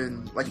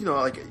watching, like, you know,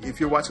 like if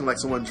you're watching like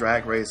someone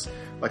drag race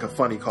like a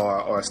funny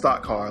car or a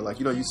stock car, like,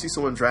 you know, you see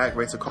someone drag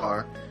race a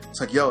car, it's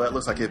like, yo, that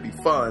looks like it'd be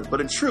fun. But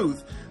in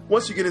truth,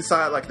 once you get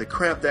inside like the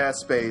cramped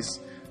ass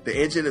space, the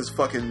engine is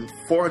fucking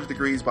 400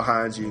 degrees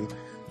behind you,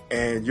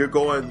 and you're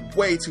going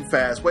way too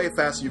fast, way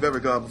faster than you've ever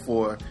gone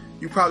before,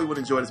 you probably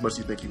wouldn't enjoy it as much as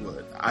you think you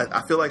would.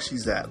 I feel like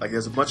she's that. Like,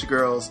 there's a bunch of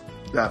girls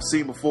that I've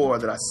seen before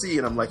that I see,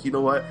 and I'm like, you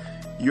know what?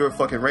 You're a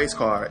fucking race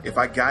car. If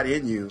I got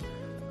in you,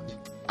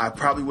 I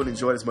probably wouldn't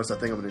enjoy it as much as I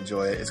think I'm going to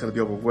enjoy it. It's going to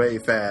be over way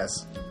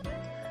fast.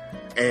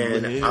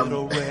 And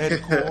Little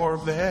red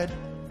Corvette.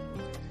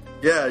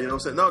 Yeah, you know what I'm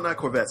saying? No, not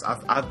Corvettes.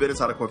 I've been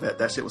inside a Corvette.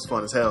 That shit was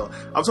fun as hell.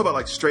 I'm talking about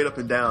like straight up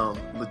and down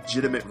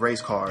legitimate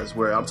race cars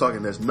where I'm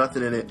talking there's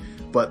nothing in it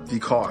but the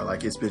car.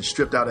 Like, it's been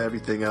stripped out of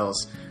everything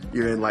else.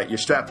 You're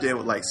strapped in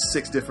with like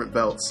 6 different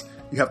belts.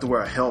 You have to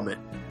wear a helmet.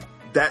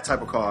 That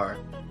type of car,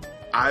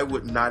 I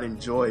would not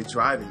enjoy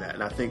driving that.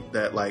 And I think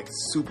that like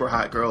super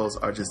hot girls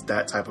are just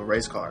that type of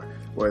race car.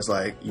 Whereas,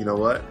 like, you know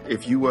what?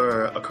 If you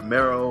were a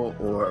Camaro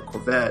or a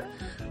Corvette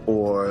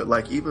or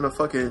like even a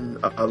fucking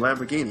a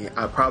Lamborghini,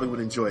 I probably would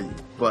enjoy you.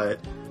 But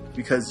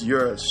because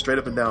you're a straight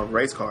up and down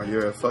race car,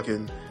 you're a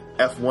fucking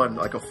F1,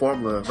 like a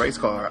Formula race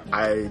car,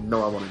 I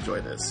know I won't enjoy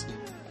this.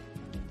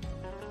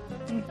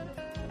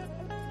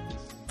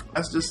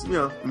 That's just, you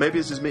know, maybe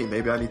it's just me.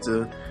 Maybe I need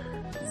to,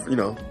 you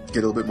know, get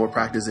a little bit more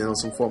practice in on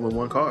some Formula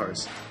 1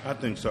 cars. I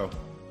think so.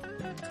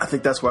 I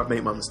think that's where I've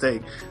made my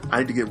mistake. I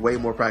need to get way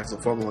more practice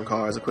on Formula 1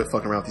 cars and quit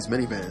fucking around with these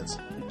minivans.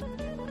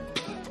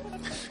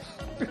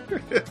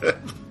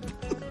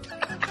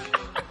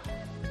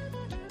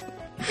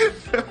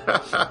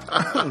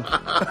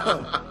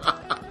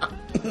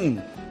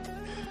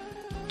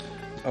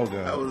 Oh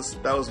god,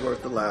 that was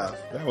worth the laugh.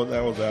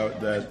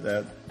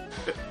 That.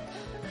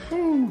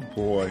 Oh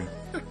boy.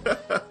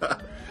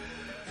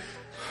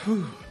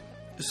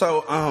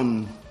 So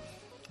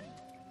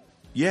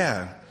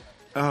yeah.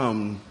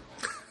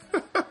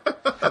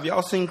 Have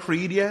y'all seen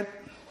Creed yet?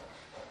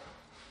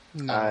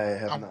 No, I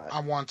have not.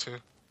 I want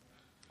to.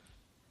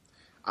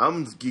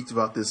 I'm geeked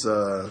about this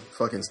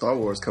fucking Star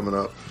Wars coming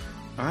up.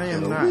 I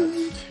am not.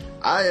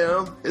 I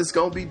am. It's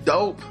gonna be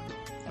dope.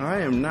 I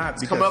am not.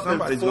 It's coming up in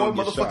 4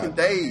 motherfucking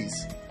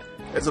days.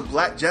 There's a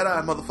Black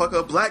Jedi, motherfucker.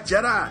 A Black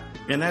Jedi.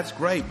 And that's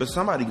great, but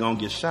somebody gonna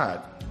get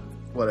shot.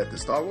 What, at the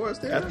Star Wars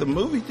theater? At the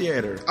movie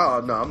theater.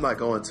 Oh, no, I'm not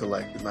going till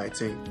like the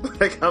 19th.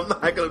 Like, I'm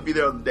not going to be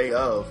there on the day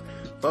of.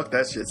 Fuck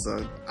that shit,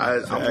 son.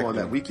 I'm going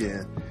that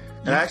weekend.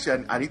 And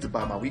actually, I need to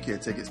buy my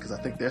weekend tickets because I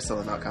think they're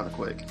selling out kind of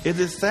quick. Is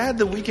it sad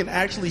that we can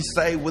actually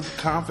say with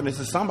confidence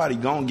that somebody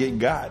gonna get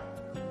got?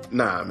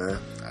 Nah, man.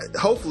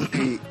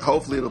 Hopefully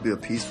it'll be a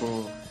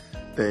peaceful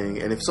thing.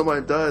 And if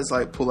somebody does,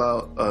 like, pull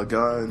out a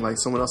gun, like,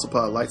 someone else will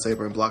pull out a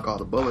lightsaber and block all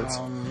the bullets.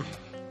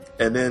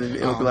 And then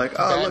it'll be like,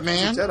 oh, look,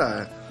 it's a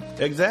Jedi.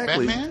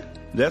 Exactly. Batman?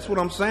 That's what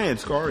I'm saying,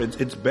 Scar.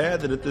 It's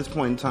bad that at this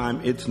point in time,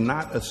 it's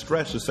not a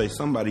stretch to say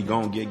somebody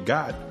gonna get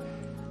got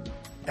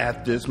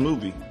at this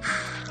movie.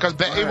 Because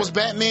it was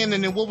Batman,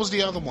 and then what was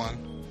the other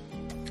one?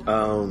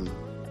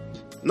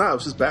 No, it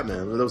was just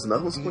Batman. There was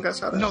another one someone got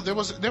shot at? No, there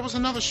was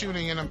another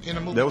shooting in a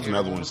movie. There was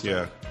another one,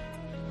 yeah.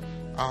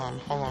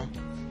 Hold on.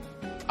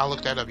 I'll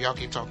look that up. Y'all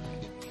keep talking.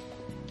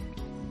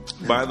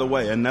 By the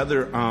way,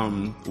 another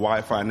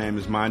Wi-Fi name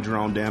is Mind Your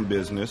Own Damn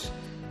Business.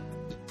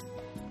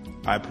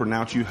 I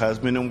pronounce you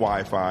husband and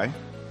Wi-Fi.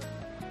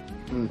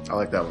 I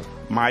like that one.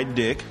 My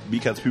dick,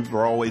 because people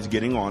are always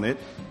getting on it.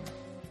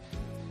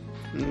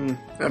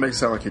 That makes it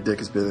sound like your dick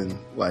has been,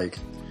 like...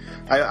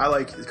 I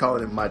like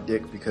calling it my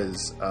dick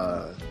because,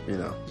 you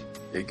know,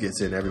 it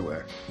gets in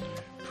everywhere.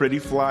 Pretty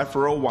fly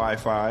for a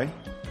Wi-Fi.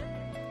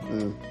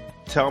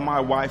 Tell my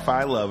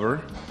Wi-Fi lover.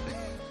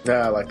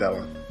 Yeah, I like that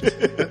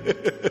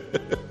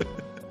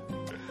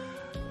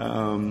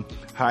one.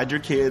 Hide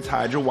your kids,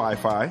 hide your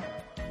Wi-Fi.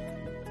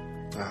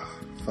 Oh,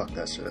 fuck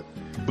that shit.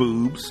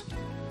 Boobs.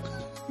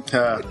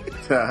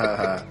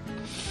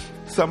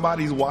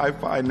 Somebody's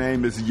Wi-Fi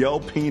name is Yo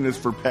Penis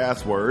for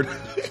password.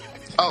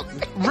 Oh,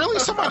 really?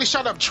 Somebody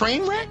shot up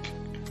Trainwreck?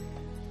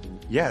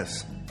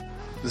 Yes.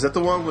 Is that the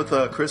one with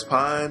Chris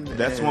Pine?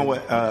 That's the one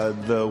with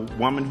the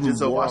woman who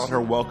wore out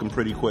her welcome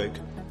pretty quick.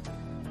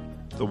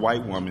 The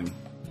white woman.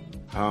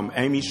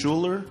 Amy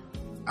Schuler?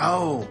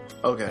 Oh,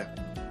 okay.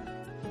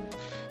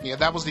 Yeah,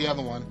 that was the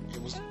other one.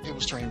 It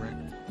was Trainwreck.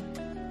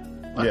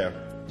 Yeah.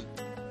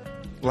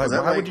 Like, why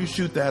like, would you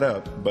shoot that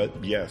up? But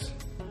yes.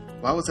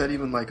 Why was that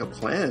even like a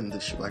plan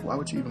to shoot? Like, why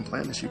would you even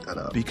plan to shoot that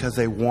up? Because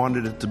they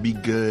wanted it to be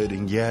good,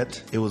 and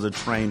yet it was a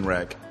train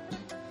wreck.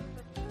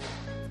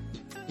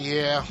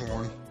 Yeah,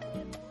 horn.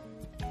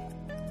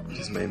 It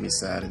just made me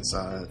sad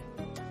inside.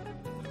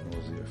 What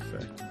was the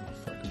effect,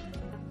 motherfucker?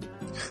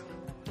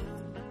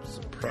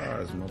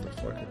 Surprise,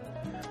 motherfucker.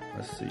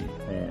 Let's see.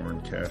 Horn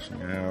cashing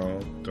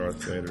out.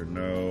 Darth Vader,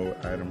 no.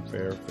 Item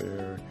fair.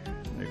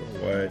 Nigga,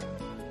 what?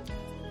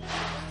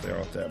 Stay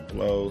off that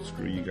blow.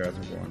 Screw you guys,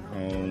 I'm going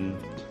home.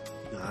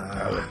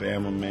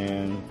 Alabama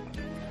man.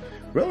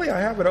 Really? I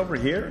have it over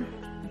here?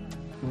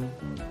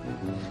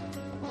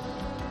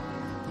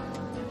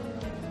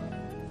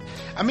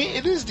 I mean,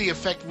 it is the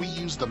effect we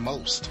use the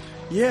most.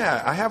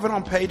 Yeah, I have it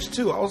on page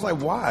 2. I was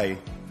like, why?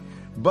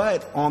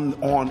 But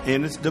on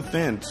in its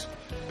defense,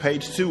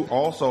 page 2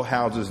 also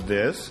houses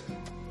this.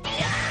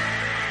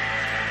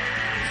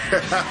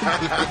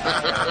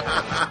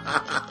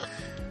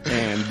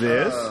 And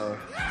this.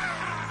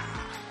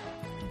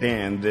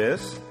 And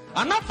this.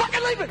 I'm not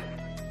fucking leaving.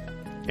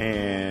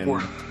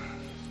 And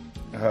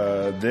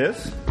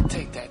this.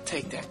 Take that.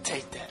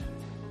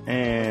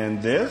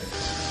 And this.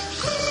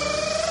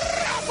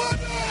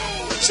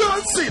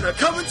 John Cena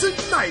coming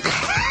tonight.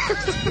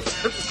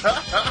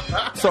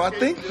 So I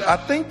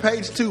think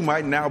page 2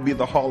 might now be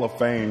the Hall of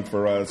Fame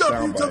for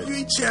soundbites.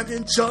 WWE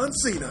Champion John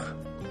Cena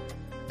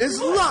is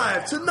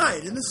live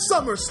tonight in the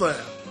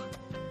SummerSlam,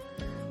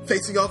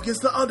 facing off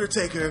against The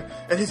Undertaker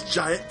and his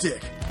giant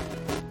dick.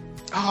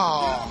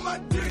 Oh.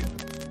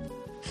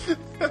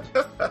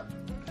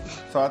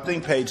 So I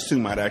think page 2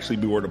 might actually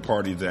be where the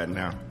party's at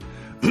now.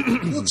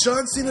 Will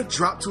John Cena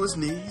drop to his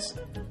knees?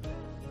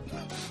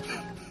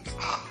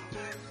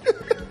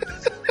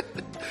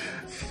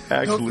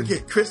 Actually, don't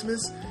forget,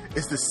 Christmas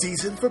is the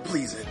season for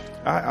pleasing.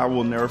 I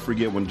will never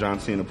forget when John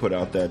Cena put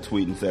out that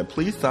tweet and said,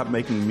 "Please stop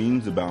making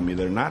memes about me.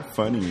 They're not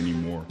funny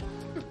anymore."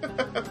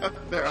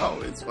 They're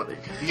always funny.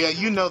 Yeah,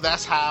 you know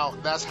that's how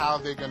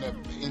they're gonna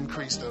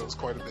increase those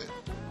quite a bit.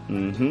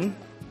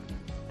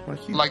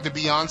 Mm-hmm. Like the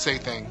Beyonce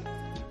thing.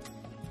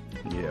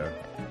 Yeah.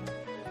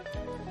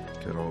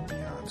 Good old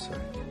Beyonce.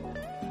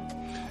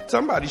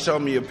 Somebody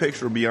showed me a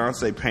picture of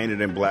Beyonce painted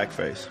in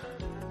blackface.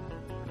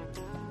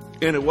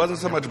 And it wasn't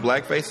so much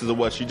blackface as it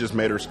was she just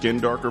made her skin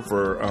darker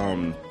for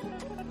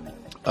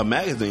a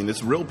magazine.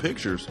 It's real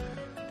pictures.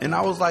 And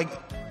I was like,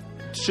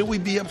 should we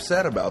be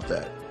upset about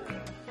that?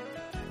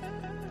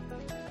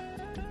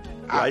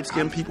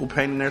 Light-skinned people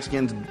painting their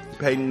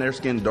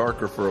skin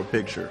darker for a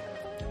picture.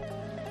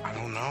 I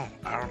don't know.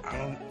 I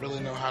don't really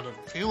know how to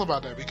feel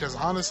about that because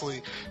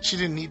honestly, she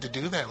didn't need to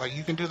do that. Like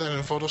you can do that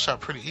in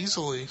Photoshop pretty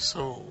easily.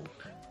 So,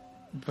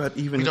 but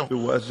even if it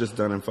was just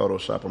done in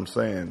Photoshop, I'm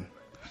saying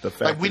the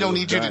fact like we don't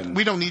need you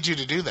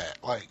to do that.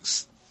 Like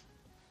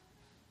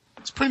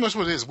it's pretty much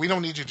what it is. We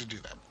don't need you to do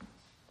that.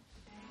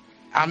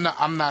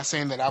 I'm not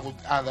saying that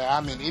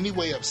I'm in any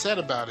way upset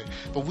about it,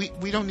 but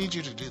we don't need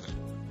you to do that.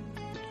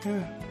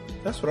 Yeah,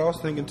 that's what I was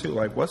thinking too.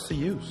 Like, what's the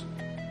use?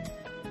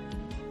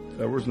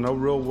 There was no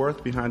real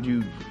worth behind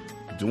you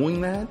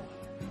doing that,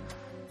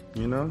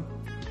 you know?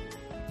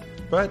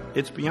 But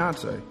it's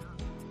Beyonce.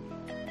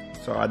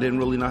 So I didn't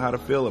really know how to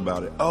feel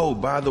about it. Oh,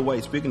 by the way,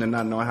 speaking of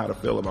not knowing how to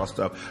feel about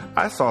stuff,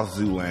 I saw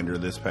Zoolander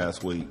this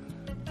past week.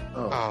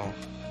 Oh.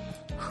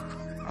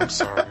 I'm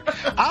sorry.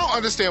 I don't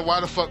understand why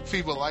the fuck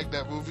people like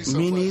that movie so much.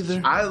 Me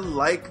neither. I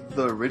like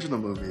the original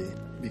movie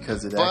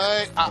because it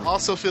But I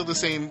also feel the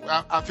same.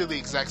 I feel the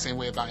exact same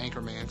way about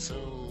Anchorman,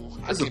 so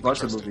there's a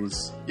bunch of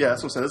movies. Yeah,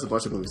 that's what I'm saying. There's a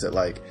bunch of movies that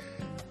like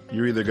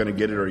you're either gonna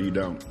get it or you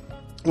don't.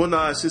 Well,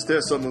 no, it's just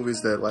there's some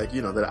movies that like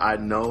that I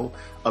know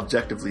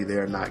objectively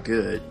they're not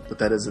good, but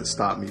that doesn't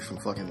stop me from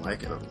fucking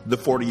liking them. The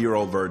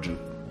 40-Year-Old Virgin.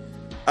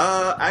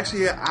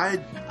 Actually,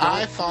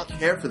 I thought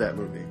care for that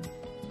movie.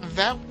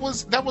 That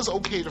was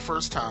okay the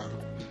first time.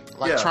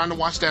 Like trying to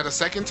watch that a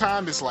second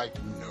time is like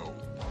no.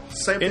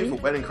 Same thing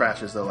for Wedding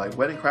Crashers though. Like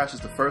Wedding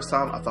Crashers the first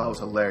time I thought it was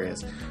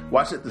hilarious.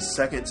 Watched it the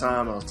second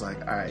time I was like,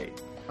 all right,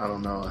 I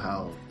don't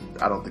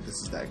think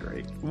this is that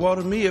great. Well,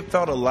 to me, it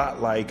felt a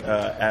lot like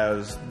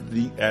as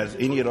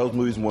any of those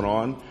movies went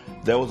on,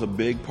 there was a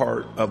big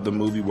part of the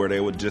movie where they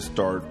would just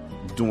start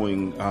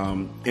doing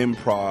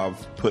improv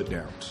put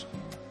downs.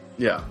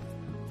 Yeah,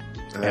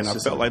 and I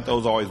felt like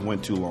those always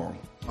went too long.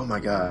 Oh my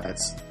god,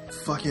 it's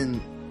fucking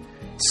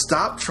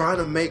stop trying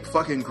to make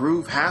fucking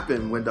groove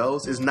happen,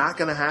 Windows. It's not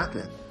gonna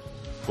happen.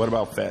 What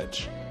about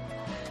Fetch?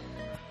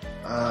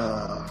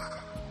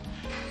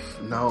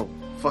 No.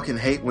 Fucking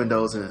hate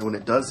Windows and when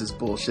it does this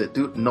bullshit.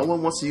 Dude, no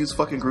one wants to use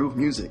fucking groove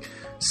music.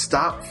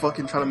 Stop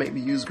fucking trying to make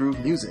me use groove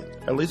music.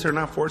 At least they're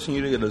not forcing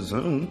you to get a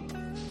Zoom.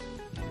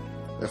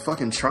 They're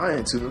fucking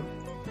trying to.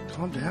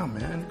 Calm down,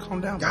 man.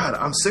 Calm down. God,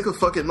 I'm sick of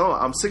fucking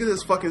I'm sick of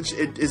this fucking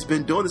it's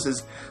been doing this.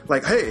 Is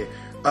like, hey,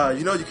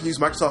 you know, you can use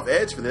Microsoft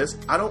Edge for this.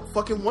 I don't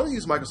fucking want to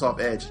use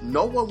Microsoft Edge.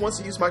 No one wants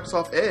to use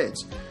Microsoft Edge.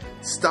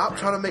 Stop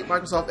trying to make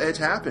Microsoft Edge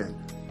happen.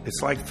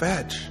 It's like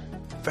Fetch.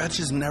 Fetch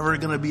is never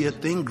going to be a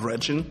thing,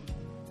 Gretchen.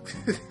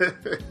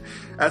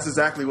 That's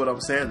exactly what I'm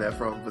saying that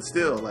from. But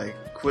still, like,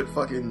 quit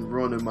fucking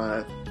ruining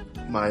my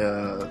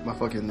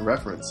fucking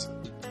reference.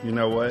 You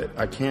know what?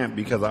 I can't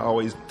because I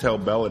always tell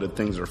Bella that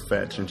things are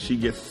Fetch, and she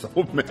gets so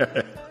mad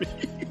at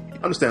me.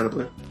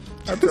 Understandably.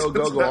 I tell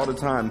Gogo all the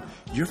time,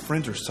 your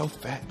friends are so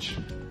Fetch.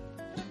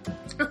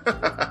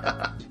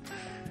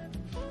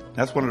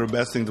 That's one of the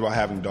best things about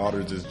having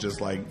daughters is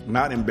just like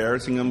not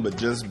embarrassing them, but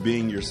just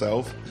being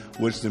yourself,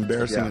 which is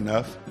embarrassing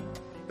enough.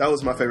 That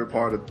was my favorite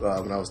part of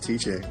when I was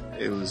teaching.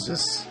 It was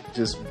just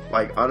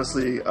like,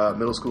 honestly,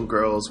 middle school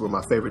girls were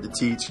my favorite to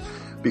teach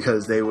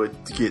because they would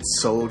get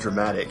so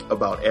dramatic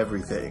about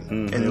everything.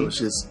 Mm-hmm. And it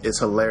was it's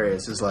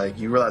hilarious. It's like,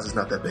 you realize it's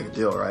not that big a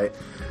deal, right?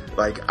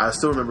 Like, I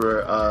still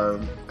remember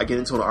I get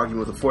into an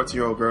argument with a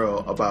 14-year-old girl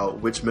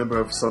about which member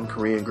of some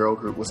Korean girl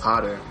group was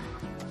hotter.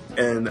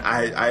 And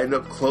I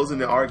ended up closing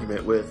the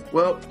argument with,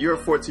 well, you're a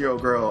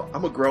 14-year-old girl.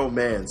 I'm a grown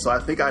man, so I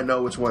think I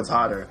know which one's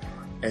hotter.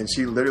 And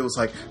she literally was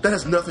like, that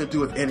has nothing to do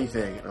with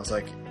anything. And I was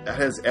like, that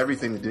has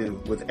everything to do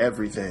with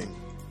everything.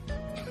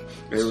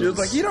 She was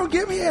like, you don't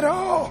get me at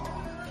all.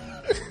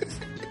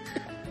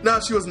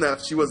 No, she wasn't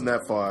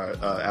that far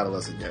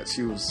adolescent yet.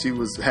 She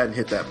hadn't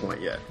hit that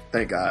point yet.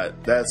 Thank God.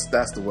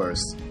 That's the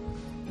worst.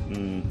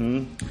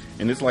 Mm-hmm.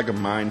 And it's like a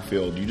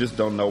minefield. You just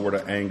don't know where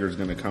the anger is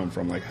going to come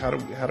from. Like, how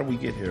do we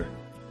get here?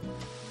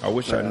 I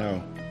wish I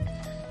know.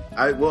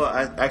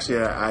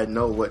 I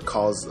know what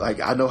caused. Like,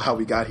 I know how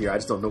we got here. I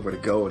just don't know where to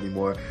go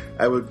anymore.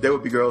 There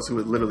would be girls who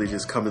would literally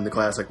just come into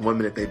class. Like, one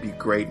minute they'd be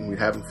great and we're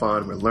having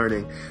fun, we're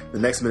learning. The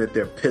next minute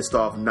they're pissed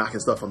off, knocking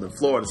stuff on the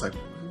floor, and it's like,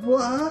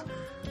 what?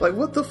 Like,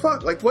 what the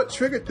fuck? Like, what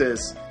triggered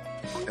this?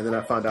 And then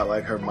I found out,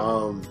 like, her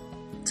mom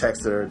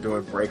texted her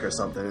during break or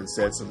something and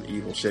said some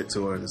evil shit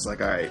to her, and it's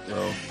like, all right,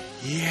 well.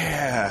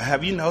 Yeah,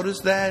 have you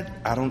noticed that?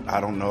 I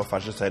don't know if I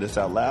should say this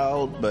out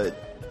loud,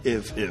 but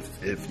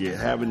if you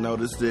haven't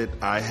noticed it,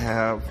 I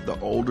have. The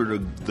older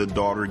the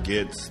daughter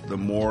gets, the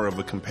more of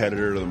a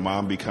competitor the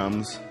mom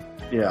becomes.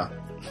 Yeah,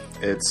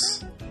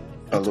 it's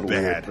a little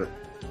bad. Weird, but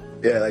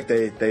yeah, like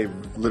they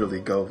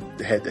literally go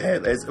head to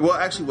head. Well,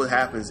 actually, what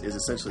happens is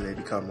essentially they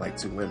become like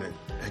two women.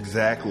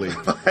 Exactly.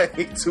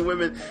 Like two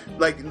women.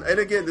 Like, and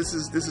again, this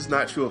is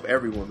not true of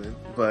every woman,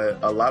 but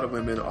a lot of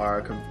women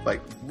are like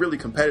really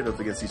competitive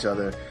against each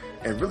other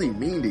and really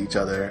mean to each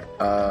other.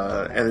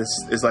 And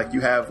it's like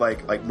you have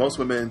like most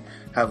women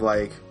have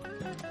like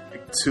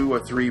 2 or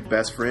 3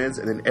 best friends,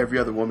 and then every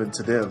other woman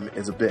to them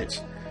is a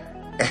bitch.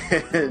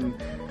 And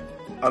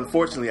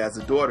unfortunately, as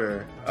a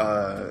daughter,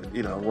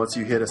 once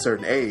you hit a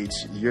certain age,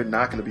 you're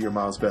not going to be your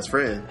mom's best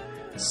friend.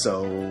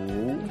 So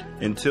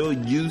until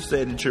you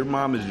say that your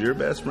mom is your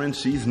best friend,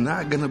 she's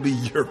not going to be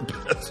your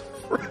best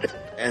friend.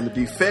 And to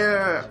be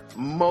fair,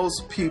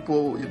 most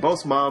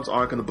moms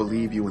aren't going to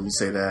believe you when you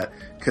say that,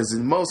 because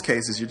in most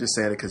cases, you're just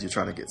saying it because you're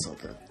trying to get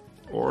something.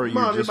 Or you're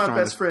Mom, just you're my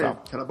trying best to friend.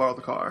 stop, Can I borrow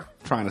the car?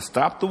 Trying to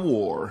stop the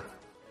war.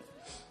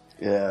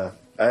 Yeah,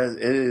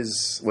 it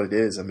is what it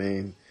is. I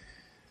mean,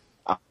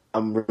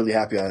 I'm really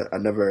happy I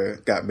never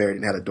got married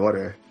and had a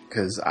daughter,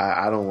 because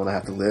I don't want to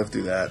have to live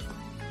through that.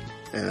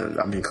 And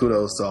I mean,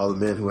 kudos to all the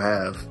men who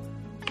have.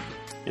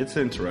 It's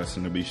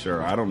interesting, to be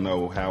sure. I don't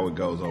know how it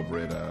goes over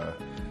at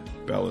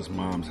Bella's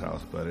mom's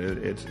house, but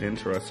it's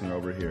interesting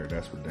over here.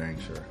 That's for dang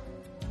sure.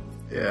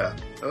 Yeah.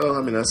 Well,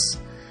 I mean,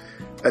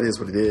 that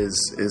is what it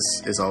is.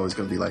 It's always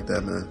going to be like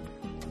that, man.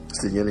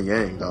 It's the yin and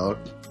yang, dog.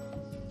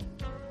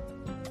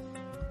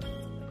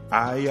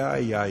 I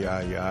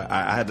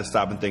had to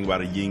stop and think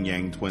about a Yin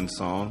Yang Twin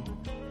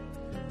song.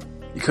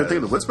 You couldn't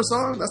think of the Whisper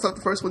song? That's not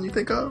the first one you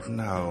think of?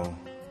 No.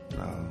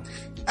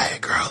 Hey,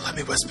 girl, let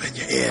me whisper in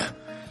your ear.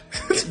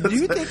 Do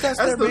you think that's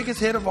their biggest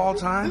hit of all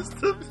time? That's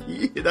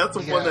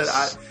the one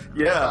that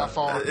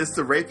it's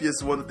the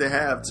rapiest one that they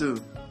have,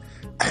 too.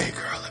 Hey,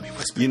 girl, let me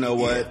whisper. You know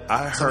what?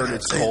 I heard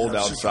It's Cold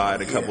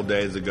Outside a couple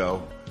days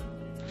ago.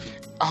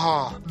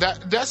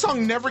 That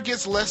song never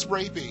gets less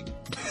rapey.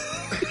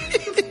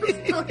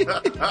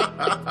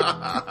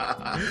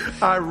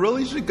 I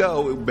really should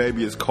go.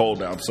 Baby, it's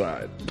cold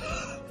outside.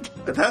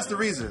 That's the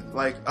reason.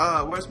 Like,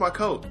 where's my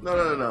coat?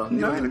 No. You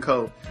don't need a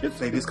coat.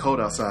 Baby, it's cold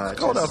outside. It's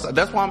cold outside.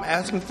 That's why I'm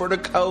asking for the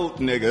coat,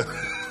 nigga.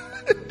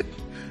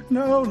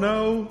 No.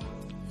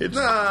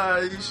 Nah,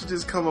 you should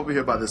just come over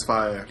here by this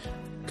fire.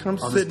 Come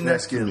sit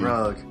next to me.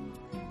 Rug.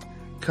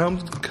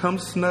 Come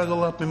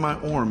snuggle up in my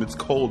arm. It's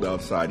cold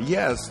outside.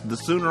 Yes, the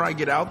sooner I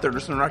get out there, the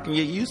sooner I can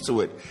get used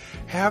to it.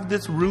 Have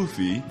this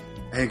roofie.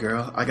 Hey,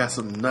 girl, I got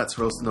some nuts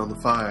roasting on the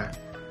fire.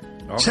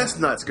 Okay.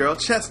 Chestnuts, girl,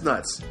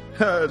 chestnuts.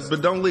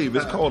 But don't leave.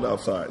 It's cold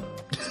outside.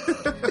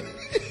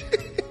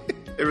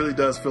 It really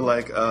does feel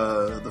like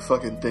the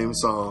fucking theme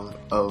song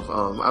of,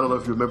 I don't know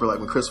if you remember, like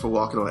when Christopher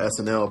Walken on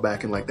SNL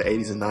back in like the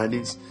 80s and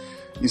 90s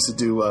used to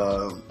do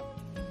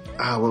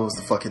what was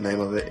the fucking name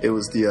of it? It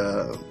was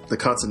the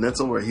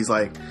Continental, where he's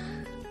like,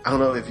 I don't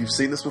know if you've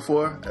seen this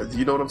before. Do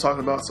you know what I'm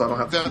talking about? So I don't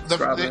have to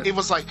describe it. It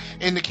was like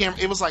in the camera.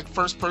 It was like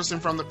first person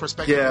from the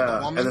perspective of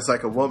the woman. And it's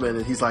like a woman,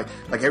 and he's like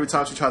every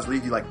time she tries to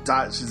leave, he like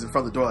dies. She's in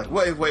front of the door, like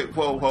wait,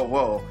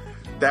 whoa.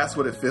 That's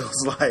what it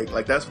feels like.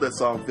 Like that's what that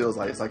song feels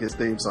like. It's like his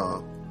theme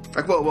song.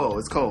 Like whoa,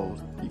 it's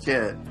cold. You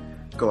can't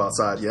go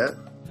outside yet.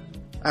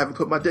 I haven't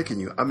put my dick in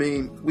you. I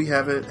mean, we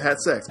haven't had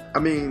sex. I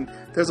mean,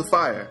 there's a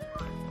fire.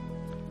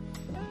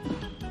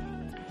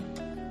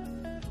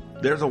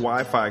 There's a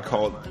Wi-Fi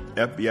called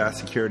FBI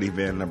Security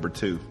Van Number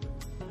 2.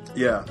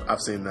 Yeah, I've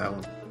seen that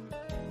one.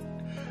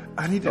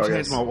 I need to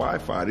change my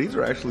Wi-Fi. These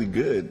are actually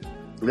good.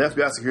 The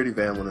FBI Security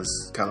Van one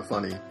is kind of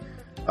funny.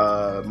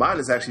 Mine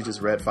is actually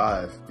just Red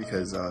 5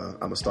 because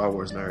I'm a Star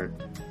Wars nerd.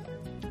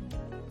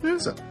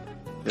 So,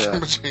 yeah. I'm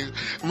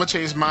gonna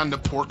change mine to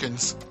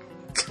Porkins.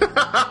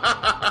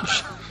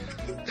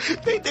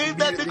 They named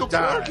that nigga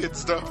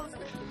Porkins, though.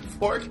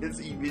 Porkins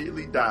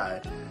immediately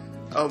died.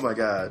 Oh my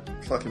god,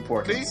 fucking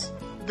Porkins.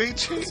 They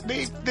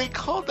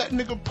called that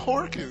nigga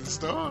Porkins,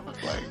 dog.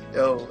 Like,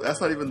 yo,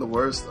 that's not even the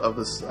worst of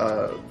this.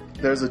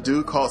 There's a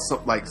dude called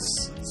something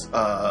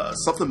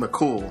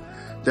McCool.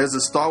 There's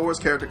a Star Wars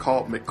character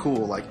called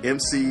McCool, like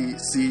McCool.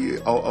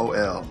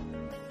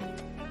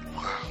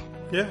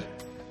 Yeah.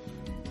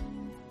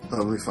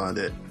 Let me find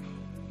it.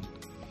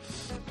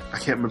 I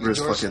can't remember his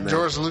fucking name.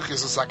 George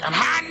Lucas is like, I'm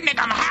high, nigga,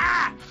 I'm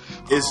high.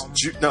 It's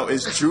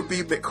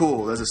Droopy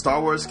McCool. There's a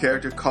Star Wars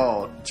character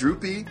called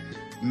Droopy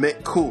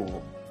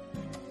McCool.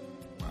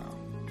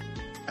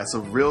 That's a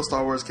real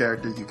Star Wars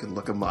character. You can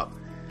look him up.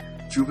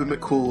 Droopy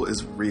McCool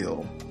is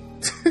real.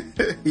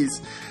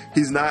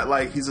 he's not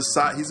like he's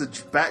a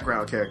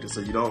background character,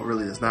 so you don't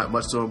really. There's not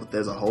much to him, but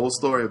there's a whole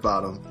story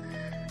about him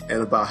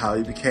and about how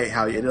he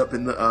ended up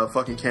in the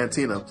fucking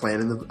cantina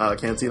playing in the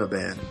cantina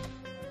band.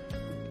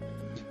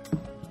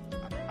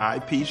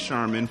 I.P.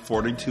 Sherman,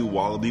 42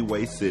 Wallaby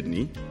Way,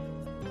 Sydney.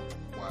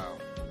 Wow.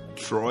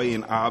 Troy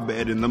and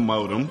Abed in the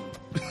modem.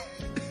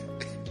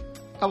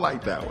 I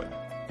like that one.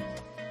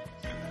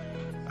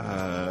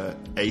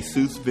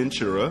 Asus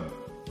Ventura.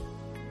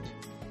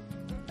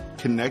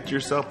 Connect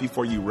yourself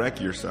before you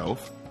wreck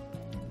yourself.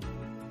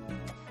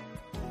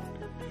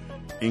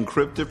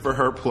 Encrypted for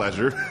her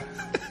pleasure.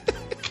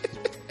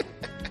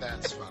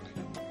 That's funny.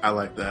 I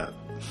like that.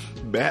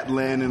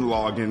 Batland and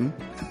Loggin.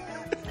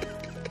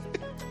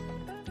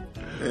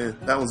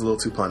 That one's a little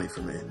too punny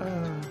for me.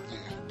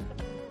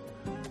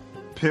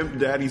 Pimp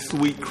Daddy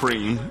Sweet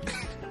Cream.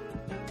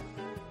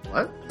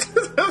 What?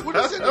 What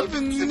does it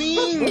even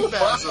mean,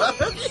 Basil?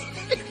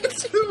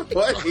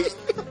 Wait.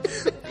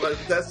 But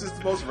that's just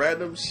the most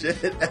random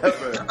shit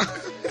ever.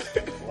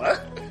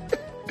 What?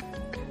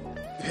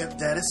 Pimp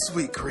Daddy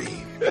Sweet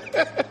Cream.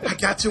 I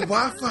got your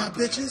Wi-Fi,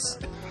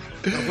 bitches.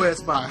 Now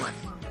where's my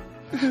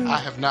money? I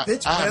have not.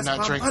 Bitch, I have where's not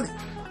my drank. money?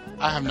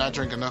 I have not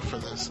drank enough for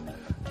this.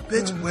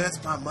 Bitch,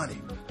 where's my money?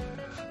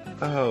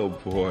 Oh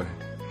boy.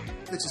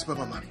 Bitches, where's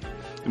my money?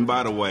 And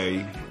by the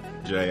way,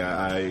 Jay,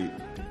 I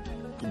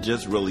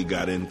just really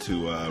got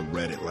into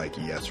Reddit like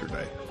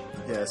yesterday.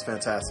 Yeah, it's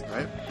fantastic,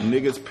 right?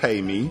 Niggas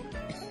pay me.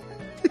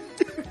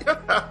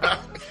 I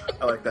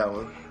like that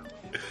one.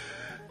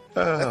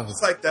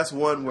 It's like that's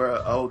one where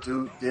an old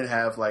dude did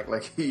have like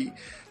he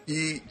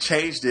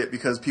changed it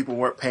because people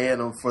weren't paying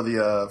him for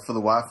the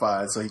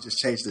Wi-Fi, so he just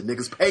changed it.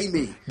 Niggas pay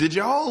me. Did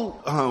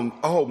y'all?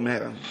 Oh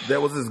man,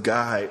 there was this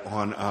guy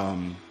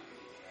on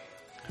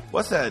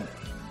what's that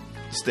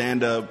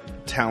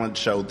stand-up talent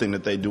show thing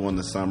that they do in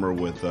the summer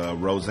with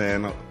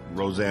Roseanne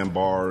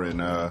Barr and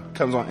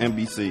comes on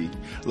NBC.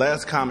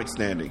 Last Comic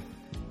Standing.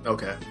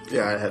 Okay.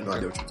 Yeah, I had no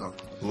idea what you're talking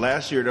about.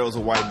 Last year there was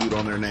a white dude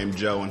on there named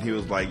Joe, and he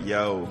was like,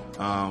 "Yo,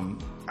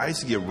 I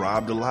used to get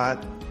robbed a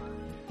lot.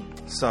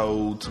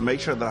 So to make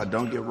sure that I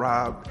don't get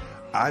robbed,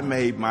 I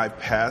made my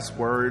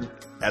password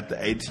at the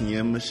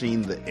ATM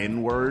machine the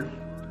N-word."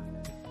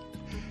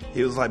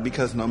 He was like,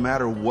 because no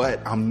matter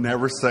what, I'm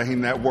never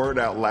saying that word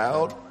out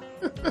loud.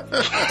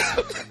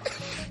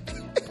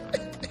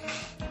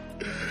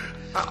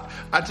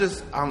 I'm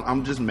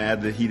just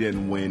mad that he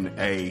didn't win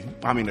a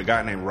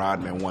guy named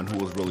Rodman won who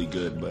was really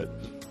good, but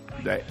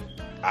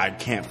I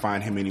can't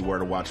find him anywhere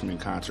to watch him in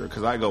concert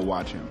because I go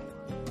watch him.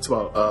 It's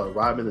about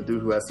Rodman, the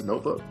dude who has the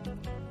Notebook.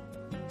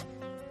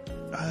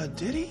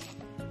 Did he?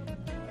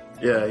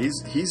 Yeah,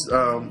 he's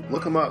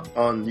look him up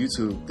on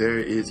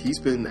YouTube. He's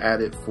been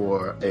at it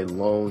for a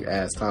long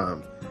ass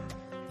time.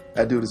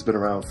 That dude has been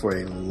around for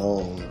a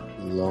long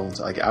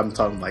time. Like I'm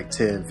talking like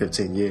 10,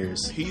 15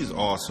 years. He's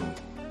awesome.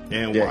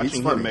 And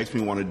watching him makes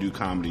me want to do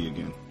comedy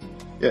again.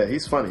 Yeah,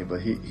 he's funny,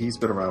 but he's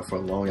been around for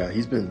a long time.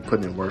 He's been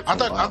putting in work. I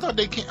thought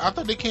they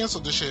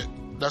canceled the shit.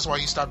 That's why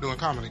he stopped doing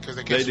comedy because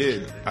they canceled. They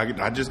did.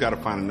 I just got to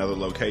find another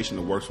location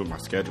that works with my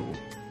schedule.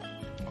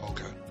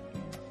 Okay.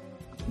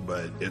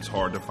 But it's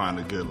hard to find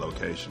a good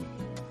location.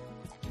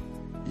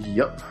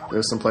 Yep,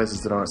 there's some places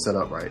that aren't set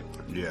up right.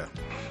 Yeah,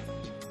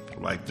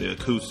 like the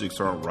acoustics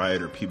aren't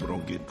right, or people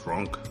don't get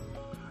drunk.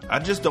 I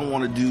just don't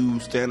want to do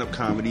stand-up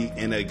comedy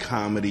in a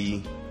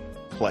comedy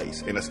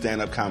place, in a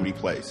stand-up comedy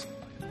place.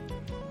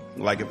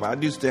 Like if I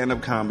do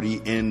stand-up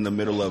comedy in the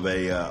middle of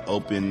a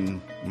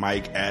open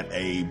mic at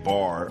a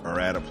bar or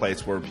at a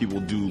place where people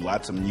do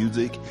lots of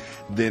music,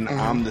 then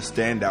I'm the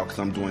standout because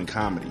I'm doing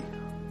comedy.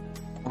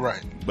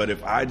 Right. But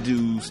if I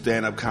do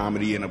stand-up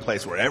comedy in a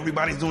place where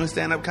everybody's doing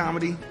stand-up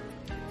comedy,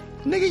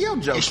 nigga, your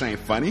jokes ain't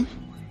funny.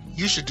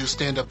 You should do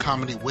stand-up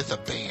comedy with a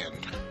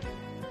band.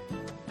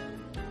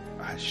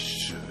 I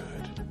should.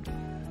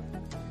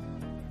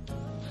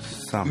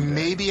 Someday.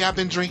 Maybe I've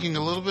been drinking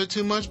a little bit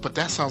too much, but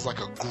that sounds like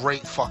a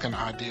great fucking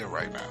idea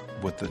right now.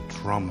 With the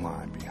drum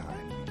line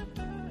behind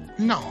it.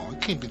 No,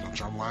 it can't be no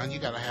drum line. You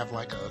gotta have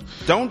like a...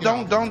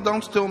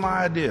 Don't steal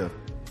my idea.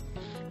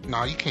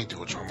 No, you can't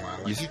do a drum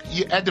line. Like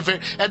you at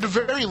the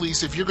very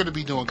least, if you're gonna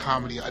be doing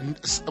comedy,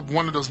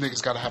 one of those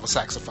niggas gotta have a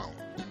saxophone.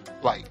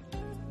 Like...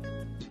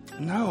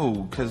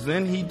 No, because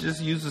then he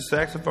just used the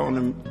saxophone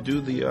and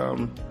do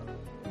the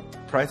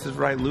Price is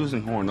Right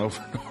losing horn over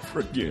and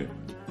over again.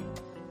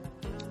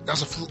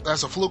 That's a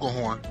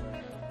flugelhorn.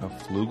 A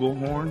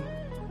flugelhorn?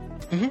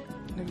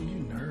 Mm-hmm. Nigga,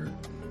 you nerd.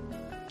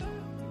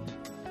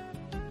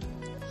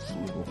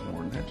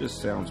 Flugelhorn. That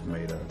just sounds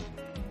made up.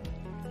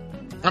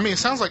 I mean, it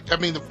sounds like.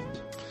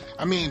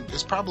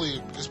 It's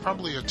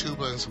probably a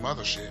tuba and some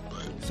other shit.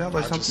 But it sounds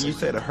like something you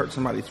say to hurt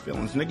somebody's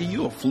feelings, nigga.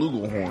 You a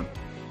flugelhorn.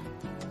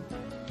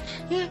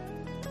 Yeah,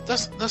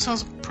 that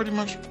sounds pretty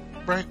much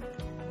right.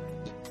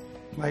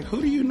 Like,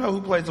 who do you know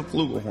who plays a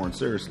flugelhorn?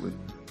 Seriously.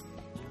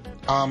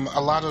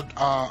 A lot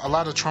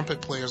of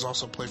trumpet players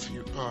also play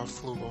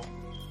flugel.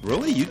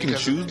 Really? You can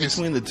choose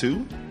between the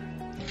two?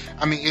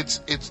 I mean,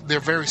 they're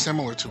very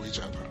similar to each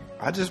other.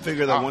 I just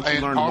figured that once you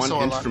learn one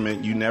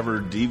instrument, you never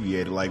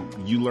deviated. Like,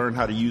 you learn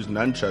how to use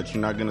nunchucks,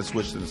 you're not going to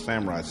switch to the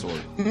samurai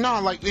sword.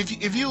 No, like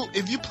if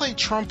you play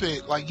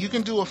trumpet, like you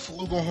can do a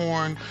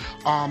flugelhorn.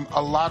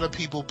 A lot of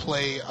people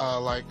play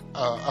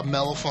a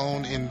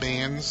mellophone in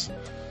bands.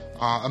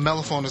 A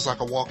mellophone is like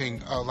a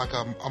walking, like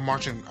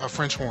a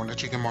French horn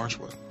that you can march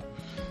with.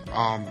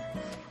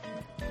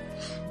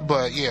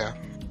 But yeah,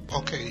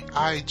 okay.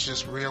 I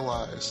just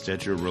realized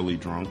that you're really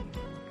drunk.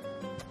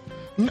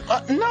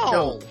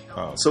 No.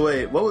 Oh. So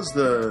wait, what was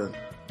the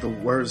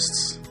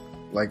worst,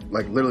 like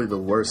literally the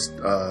worst,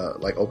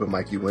 like open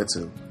mic you went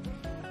to?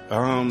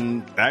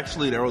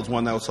 Actually, there was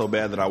one that was so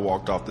bad that I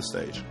walked off the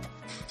stage.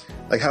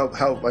 Like how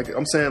like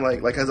I'm saying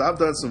like cause I've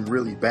done some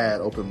really bad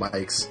open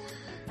mics,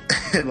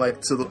 and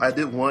I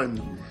did one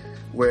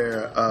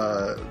where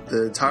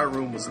the entire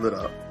room was lit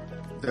up.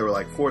 There were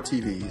like 4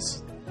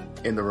 TVs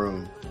in the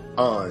room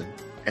on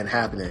and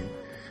happening.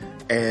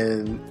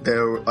 And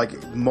there were like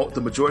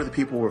the majority of the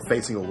people were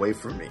facing away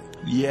from me.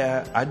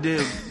 Yeah, I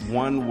did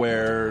one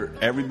where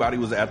everybody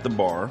was at the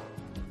bar.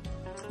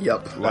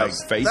 Yep. Like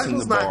facing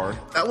the bar.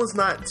 That was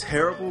not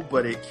terrible,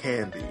 but it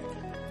can be.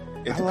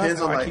 It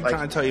depends on I keep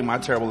trying to tell you my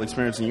terrible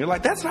experience and you're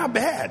like, that's not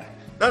bad.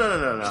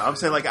 No. I'm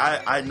saying like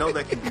I know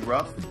that can be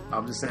rough.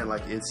 I'm just saying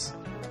like it's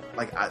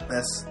like I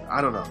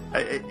don't know.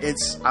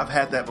 I've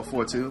had that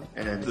before too,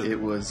 and it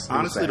was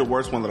honestly the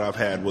worst one that I've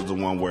had was the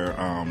one where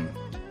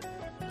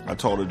I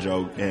told a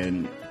joke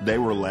and they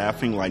were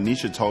laughing. Like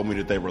Nisha told me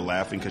that they were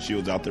laughing because she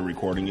was out there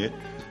recording it,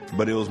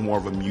 but it was more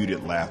of a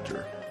muted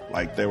laughter.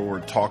 Like they were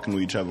talking to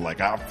each other.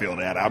 Like I feel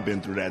that I've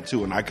been through that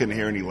too, and I couldn't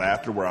hear any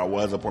laughter where I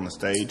was up on the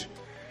stage,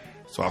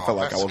 so I felt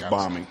like I was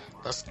bombing.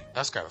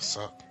 That's gotta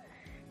suck.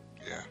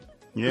 Yeah.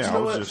 Yeah, you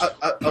know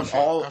what? Of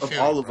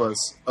all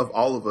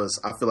of us,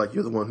 I feel like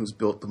you're the one who's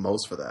built the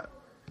most for that.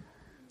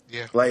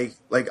 Yeah.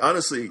 Like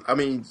honestly, I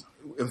mean,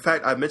 in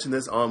fact, I mentioned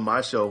this on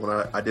my show when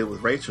I did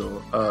with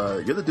Rachel.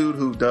 You're the dude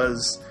who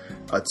does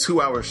a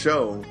 2-hour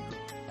show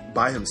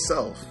by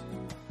himself.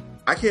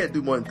 I can't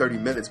do more than 30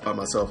 minutes by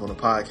myself on a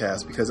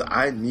podcast because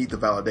I need the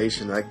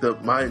validation. Like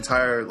my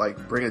entire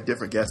bringing a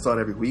different guest on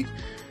every week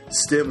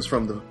stems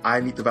from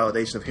I need the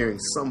validation of hearing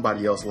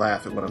somebody else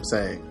laugh at what I'm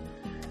saying.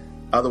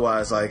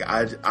 Otherwise,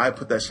 I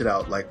put that shit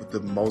out with the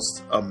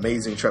most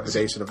amazing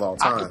trepidation of all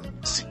time.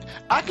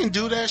 I can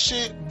do that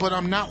shit, but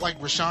I'm not like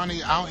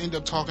Rashani. I'll end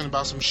up talking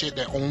about some shit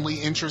that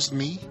only interests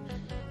me,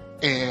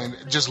 and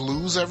just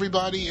lose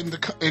everybody in the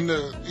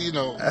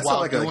That's while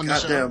not like doing a the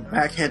show. goddamn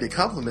backhanded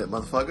compliment,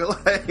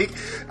 motherfucker. Like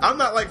I'm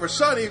not like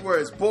Rashani where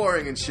it's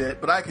boring and shit,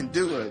 but I can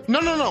do it. No.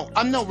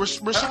 I know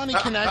Rashani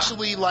can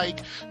actually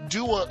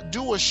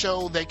do a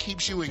show that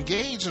keeps you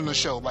engaged in the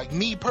show. Like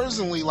me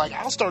personally,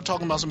 I'll start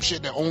talking about some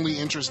shit that only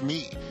interests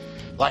me.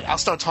 Like I'll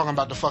start talking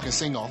about the fucking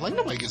sing off. Like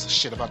nobody gives a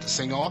shit about the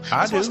sing off.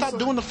 That's why I stopped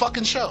doing the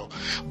fucking show.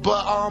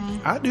 But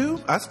I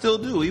do. I still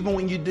do. Even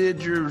when you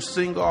did your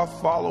sing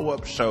off follow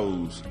up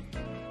shows.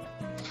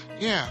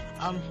 Yeah,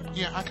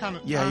 I kind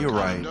of. Yeah, you're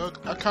right.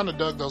 I kind of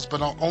dug those,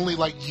 but only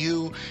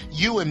you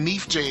and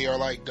Neef J are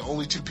the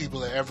only two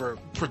people that ever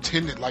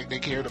pretended like they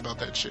cared about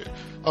that shit.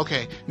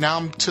 Okay, now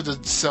I'm to the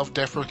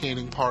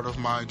self-deprecating part of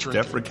my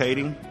drinking.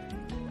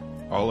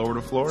 Defecating? All over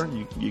the floor?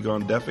 You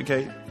gonna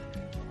defecate?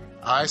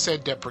 I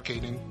said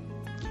deprecating.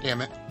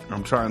 Damn it.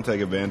 I'm trying to take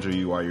advantage of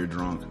you while you're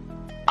drunk.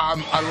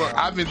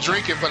 I've been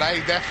drinking, but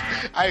I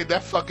ain't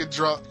that fucking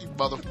drunk, you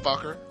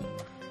motherfucker.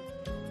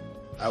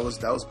 That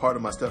was part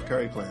of my Steph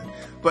Curry plan.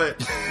 But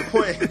the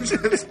point is,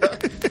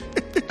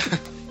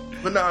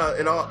 But nah,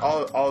 in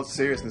all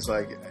seriousness,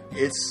 like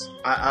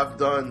I've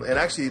done, and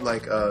actually,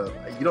 like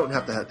you don't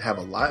have to have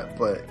a lot,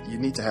 but you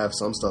need to have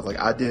some stuff. Like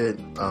I did,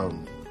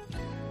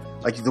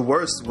 like the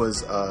worst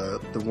was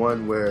the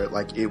one where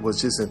like it was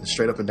just a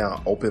straight up and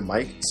down open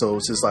mic. So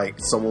it's just like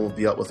someone would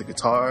be up with a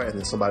guitar, and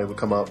then somebody would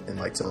come up and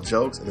like tell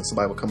jokes, and then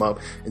somebody would come up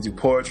and do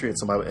poetry, and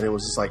it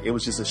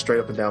was just a straight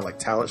up and down like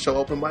talent show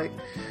open mic.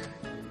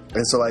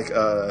 And so like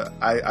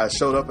I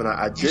showed up and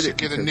I did it. You should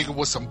get a nigga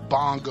with some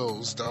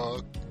bongos,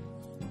 dog.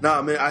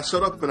 Nah, man, I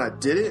showed up and I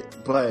did it,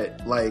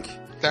 but like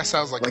that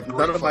sounds like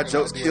none of my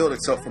jokes killed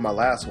except for my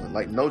last one.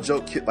 Like no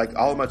joke, like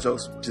all of my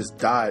jokes just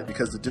died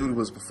because the dude who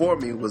was before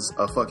me was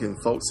a fucking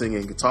folk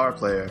singing guitar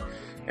player,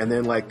 and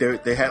then like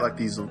they had like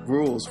these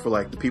rules for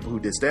like the people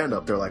who did stand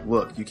up. They're like,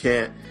 look, you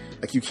can't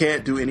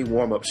do any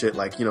warm up shit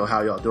like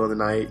how y'all doing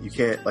tonight. You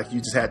can't you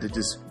just had to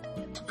just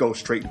go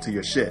straight into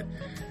your shit,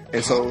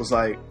 and so it was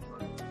like.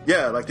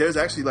 Yeah, like there's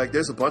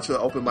a bunch of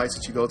open mics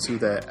that you go to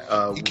that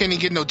you can't even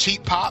get no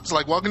cheap pops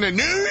like walking to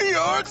New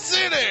York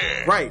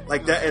City. Right,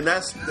 like that, and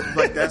that's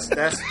one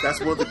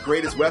of the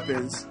greatest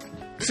weapons.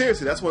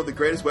 Seriously, that's one of the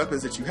greatest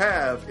weapons that you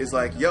have is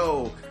like,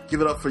 yo,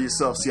 give it up for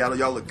yourself, Seattle.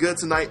 Y'all look good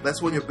tonight. That's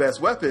one of your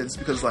best weapons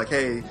because like,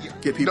 hey,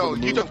 get people.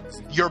 No, you don't.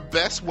 Your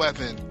best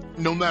weapon,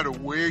 no matter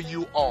where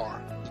you are,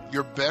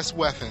 your best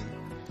weapon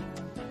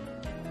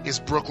is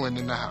Brooklyn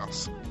in the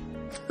house.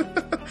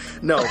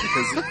 No,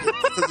 because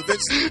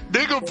eventually,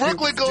 nigga,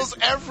 Brooklyn goes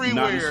everywhere.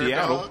 Not in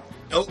Seattle. Dog.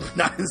 Nope,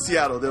 not in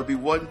Seattle. There'll be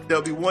one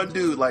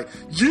dude like,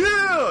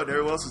 yeah, and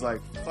everyone else is like,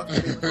 fuck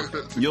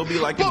it. You'll be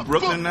like in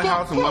Brooklyn in the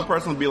house, and one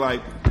person will be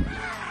like,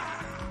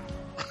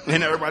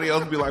 and everybody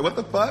else will be like, what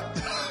the fuck?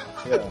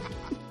 Yeah.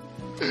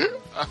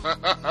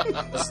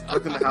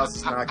 Brooklyn in the house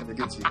is not going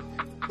to get you.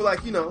 But like,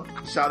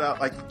 shout out,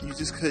 like you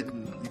just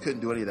couldn't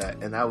do any of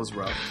that, and that was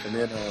rough. And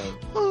then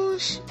oh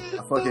shit, I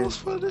fucking, that was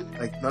funny.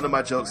 Like none of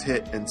my jokes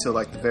hit until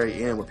like the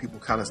very end, where people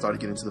kind of started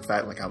getting to the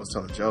fact like I was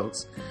telling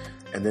jokes.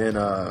 And then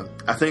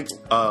I think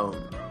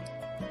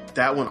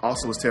that one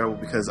also was terrible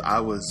because I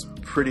was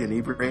pretty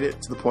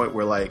inebriated to the point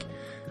where like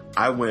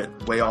I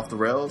went way off the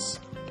rails.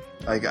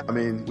 Like I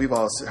mean, we've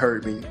all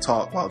heard me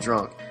talk while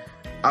drunk.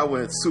 I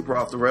went super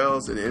off the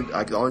rails, and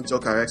the only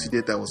joke I actually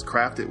did that was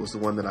crafted was the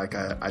one that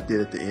I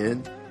did at the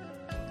end.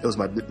 It was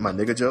my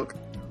nigga joke,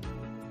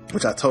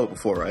 which I told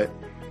before, right?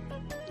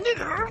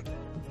 Nigga.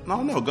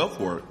 No, go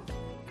for it.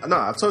 No,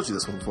 I've told you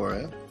this one before,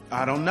 right?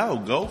 I don't know.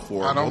 Go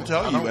for it. I'll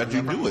tell you as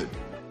you do it.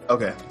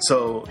 Okay,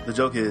 so the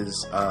joke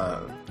is,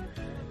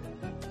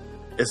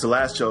 it's the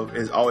last joke.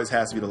 It always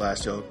has to be the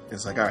last joke.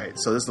 It's like, all right,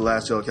 so this is the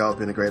last joke. Y'all have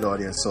been a great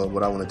audience. So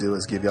what I want to do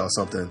is give y'all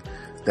something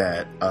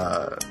that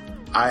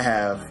I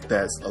have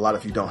that a lot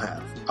of you don't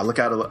have. I look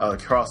out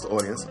across the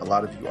audience. A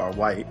lot of you are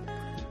white,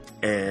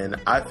 and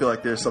I feel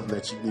like there's something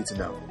that you need to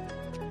know.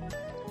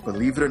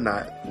 Believe it or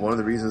not, one of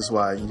the reasons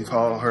why you've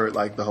all heard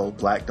like the whole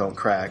black don't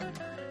crack,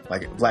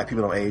 like black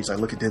people don't age. Like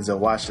look at Denzel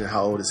Washington.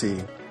 How old is he?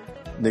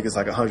 Nigga's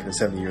like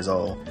 170 years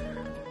old.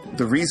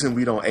 The reason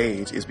we don't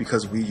age is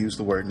because we use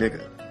the word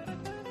nigga.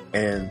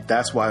 And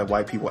that's why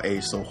white people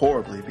age so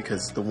horribly,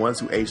 because the ones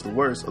who age the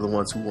worst are the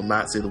ones who will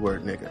not say the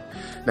word nigga.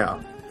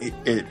 Now,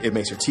 it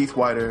makes your teeth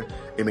whiter.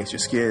 It makes your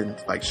skin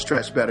like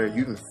stretch better.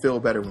 You can feel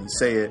better when you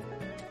say it.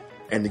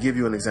 And to give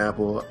you an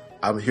example,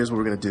 here's what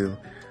we're going to do.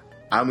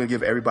 I'm going to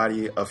give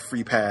everybody a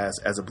free pass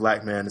as a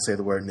black man to say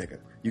the word nigga.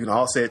 You can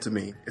all say it to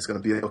me. It's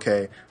going to be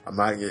okay.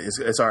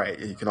 It's all right.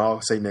 You can all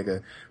say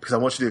nigga because I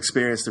want you to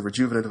experience the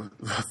rejuvenative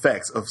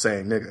effects of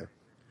saying nigga.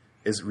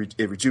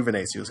 It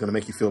rejuvenates you. It's going to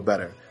make you feel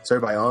better. So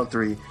everybody on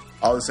three,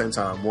 all at the same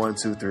time. 1,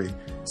 2, 3.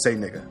 Say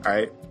nigga. All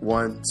right.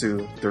 1,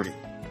 2, 3.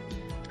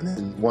 And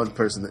then one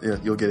person,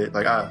 you'll get it.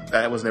 Like,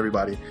 that wasn't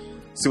everybody.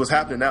 See, what's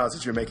happening now is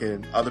that you're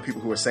making other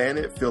people who are saying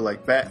it feel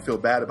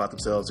bad about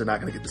themselves. They're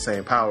not going to get the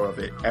same power of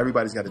it.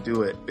 Everybody's got to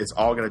do it. It's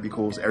all going to be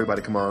cool. So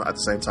everybody come on at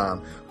the same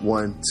time.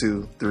 1,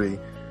 2, 3.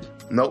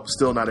 Nope,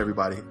 still not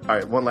everybody. All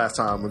right, one last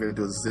time. We're going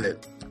to do this. Is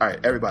it. All right,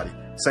 everybody.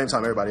 Same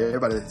time, everybody,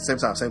 same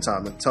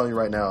time. I'm telling you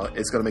right now,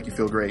 it's going to make you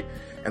feel great.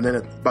 And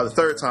then by the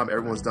third time,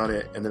 everyone's done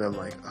it. And then I'm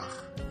like, oh,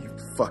 you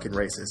fucking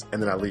racist.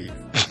 And then I leave.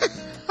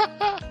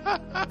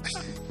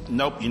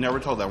 Nope, you never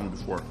told that one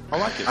before. I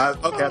like it. I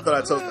thought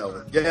I told that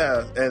one.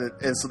 Yeah, and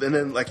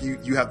then like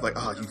you have like,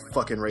 oh, you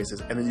fucking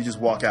racist. And then you just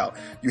walk out.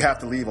 You have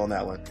to leave on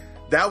that one.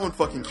 That one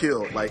fucking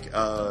killed. Like,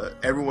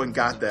 everyone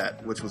got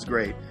that, which was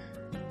great.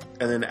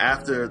 And then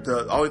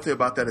the only thing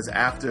about that is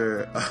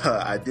after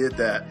I did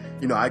that,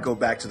 I go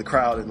back to the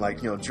crowd and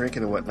like,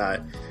 drinking and whatnot.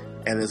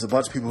 And there's a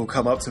bunch of people who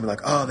come up to me like,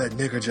 oh, that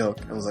nigger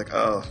joke. And I was like,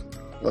 oh,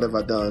 what have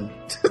I done?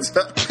 It's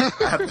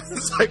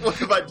like, what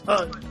have I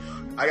done?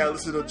 I gotta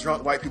listen to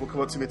drunk white people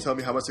come up to me and tell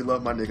me how much they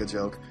love my nigga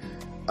joke.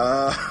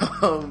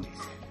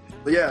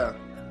 But yeah,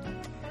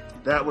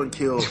 that one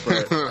killed.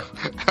 But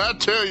I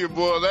tell you,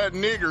 boy, that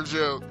nigger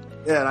joke.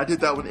 Yeah, and I did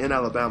that one in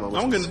Alabama.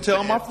 I'm going to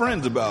tell my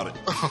friends about it.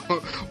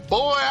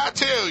 Boy, I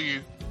tell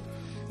you.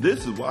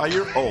 This is why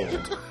you're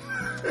old.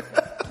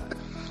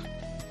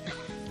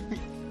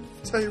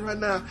 Tell you right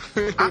now,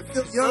 I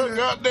feel younger.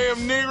 That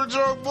goddamn nigger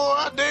joke, boy,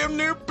 I damn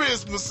near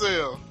pissed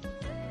myself.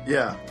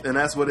 Yeah, and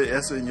that's what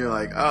and you're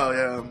like, oh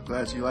yeah, I'm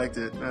glad you liked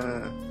it.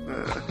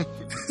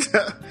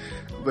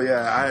 But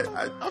yeah,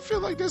 I feel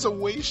like there's a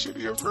way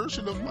shittier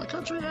version of my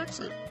country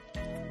accent.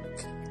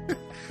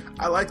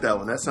 I like that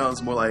one. That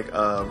sounds more like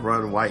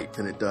Run White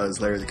than it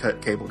does Larry the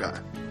Cable Guy.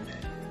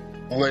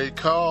 They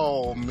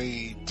call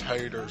me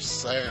Tater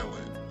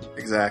Salad.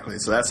 Exactly.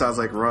 So that sounds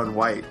like Run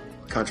White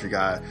country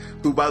guy,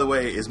 who, by the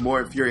way, is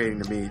more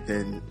infuriating to me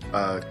than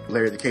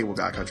Larry the Cable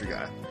Guy country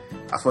guy.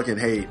 I fucking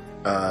hate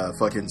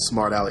fucking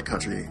smart aleck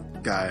country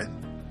guy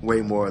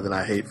way more than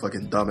I hate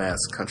fucking dumbass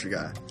country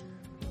guy.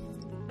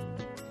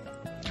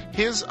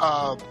 His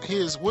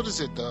what is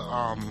it, the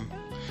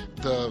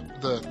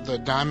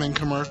diamond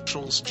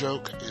commercials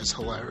joke is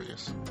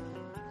hilarious.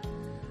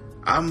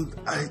 I'm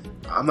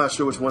not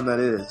sure which one that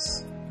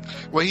is.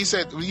 Well, he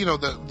said,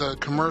 the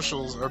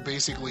commercials are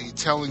basically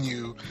telling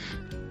you,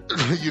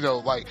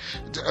 like,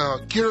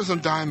 get her some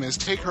diamonds,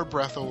 take her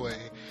breath away,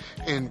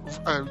 and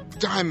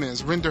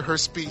diamonds render her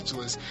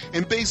speechless.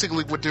 And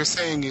basically what they're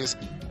saying is,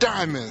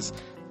 diamonds,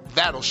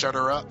 that'll shut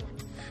her up.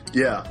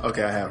 Yeah,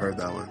 okay, I have heard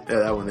that one. Yeah,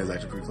 that one is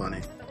actually pretty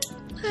funny.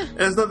 And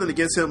there's nothing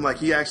against him.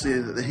 Like,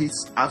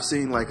 I've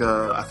seen, like,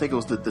 I think it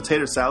was the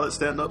Tater Salad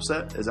stand-up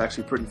set is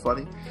actually pretty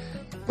funny.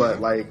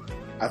 But, like,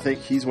 I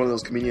think he's one of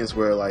those comedians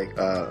where, like,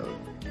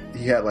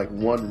 he had, like,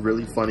 one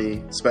really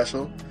funny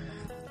special,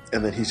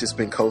 and then he's just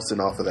been coasting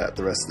off of that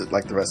the rest of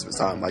his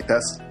time. Like,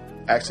 that's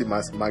actually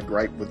my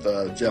gripe with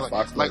Jeff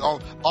Foxworthy. Like,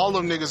 all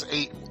them niggas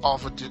ate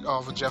off of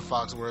Jeff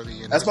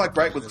Foxworthy. And that's my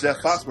gripe with Jeff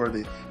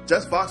Foxworthy.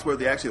 Jeff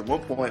Foxworthy actually at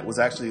one point was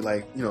actually,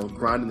 like,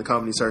 grinding the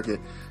comedy circuit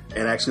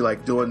and actually,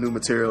 like, doing new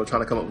material,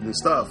 trying to come up with new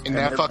stuff. And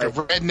that fucking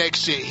redneck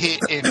shit hit,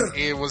 and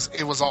it was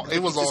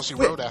all she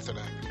wrote after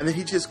that. And then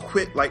he just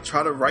quit, like,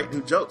 trying to write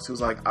new jokes. He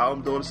was like, all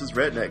I'm doing is just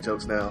redneck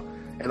jokes now.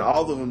 And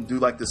all of them do,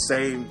 like, the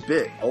same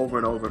bit over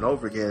and over and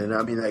over again. And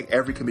I mean, like,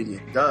 every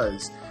comedian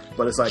does.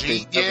 But it's like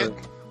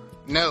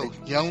No,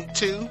 you don't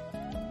too?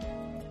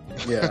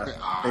 Yeah.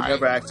 They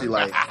never actually,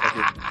 like,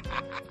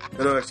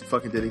 they never actually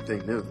fucking did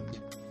anything new.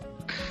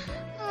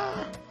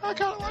 I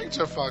kind of like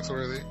Jeff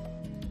Foxworthy.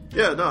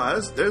 Yeah, no,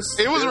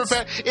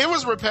 it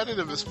was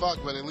repetitive as fuck,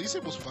 but at least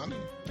it was funny.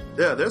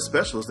 Yeah, there's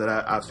specials that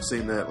I've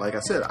seen that, like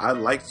I said, I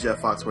liked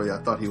Jeff Foxworthy.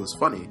 I thought he was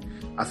funny.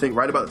 I think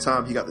right about the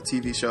time he got the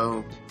TV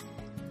show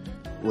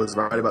was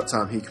right about the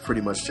time he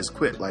pretty much just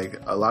quit. Like,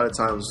 a lot of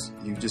times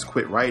you just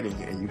quit writing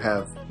and you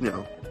have,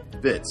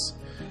 bits.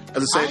 I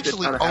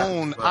actually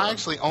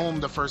own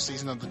the first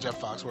season of the Jeff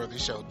Foxworthy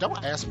show.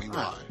 Don't ask me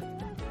why.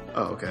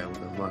 Oh, okay. Well,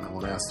 then I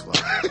won't ask why.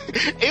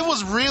 It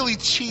was really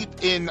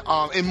cheap in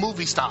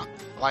Movie Stop.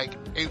 Like,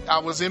 I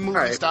was in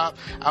Movie Stop.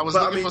 I was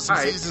looking for some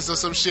seasons or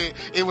some shit.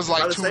 It was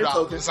like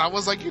 $2. I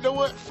was like, you know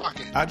what? Fuck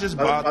it. I just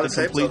bought the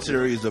complete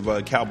series of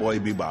Cowboy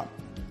Bebop.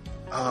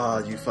 Oh,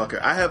 you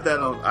fucker! I have that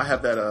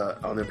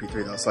on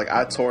MP3 though. It's like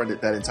I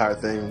torrented that entire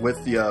thing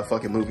with the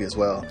fucking movie as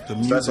well. The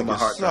music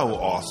is so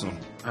awesome.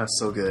 That's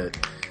so good.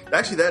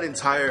 Actually, that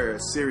entire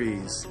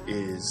series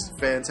is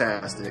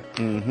fantastic.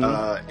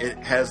 Mm-hmm. It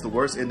has the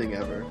worst ending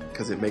ever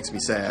because it makes me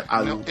sad.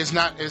 It's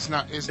not. It's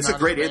a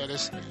great ending.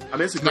 It's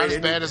not as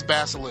bad as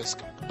Basilisk.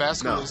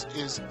 Basilisk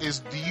is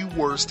the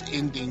worst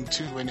ending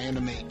to an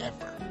anime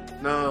ever.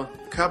 No,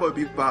 Cowboy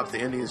Bebop, the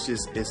ending is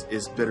just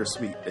it's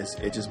bittersweet.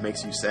 It just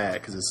makes you sad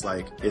because it's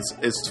like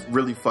it's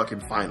really fucking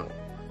final.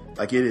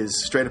 Like, it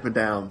is straight up and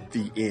down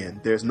the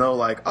end. There's no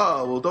like,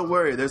 oh well, don't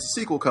worry, there's a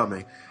sequel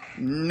coming.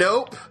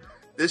 Nope,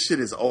 this shit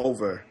is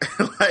over.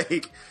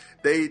 Like,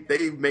 they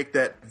make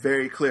that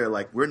very clear.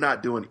 Like, we're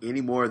not doing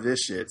any more of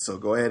this shit. So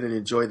go ahead and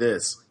enjoy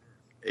this.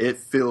 It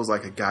feels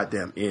like a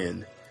goddamn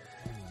end,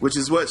 which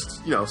is what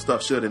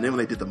stuff should. And then when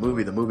they did the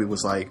movie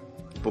was like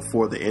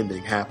before the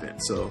ending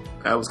happened, so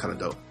that was kind of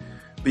dope.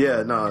 But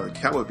yeah, no,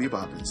 Cowboy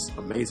Bebop is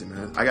amazing,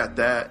 man. I got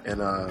that,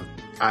 and I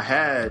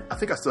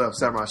think I still have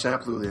Samurai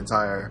Champloo the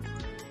entire.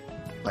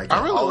 Like,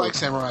 I really like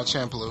Samurai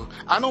Champloo.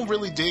 I don't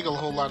really dig a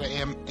whole lot of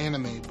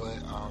anime, but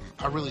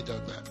I really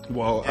dug that.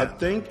 Well, yeah. I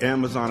think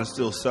Amazon is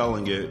still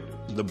selling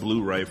the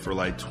Blu-ray for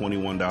like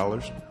 $21.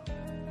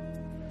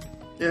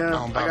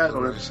 Yeah, I got it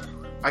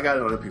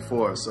on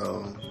MP4,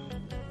 so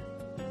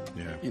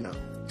yeah,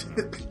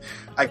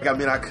 I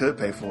mean, I could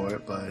pay for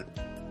it, but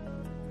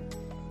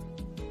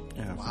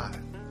yeah, why?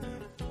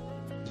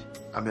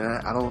 I mean,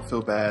 I don't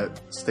feel bad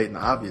stating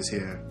the obvious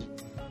here.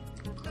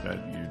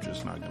 That you're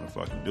just not going to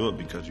fucking do it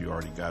because you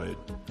already got it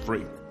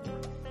free.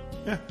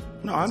 Yeah,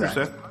 no, I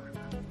understand.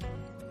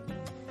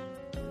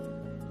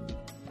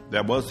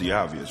 That was the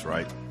obvious,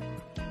 right?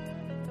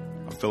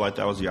 I feel like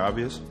that was the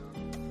obvious.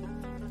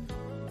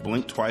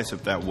 Blink twice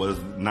if that was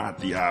not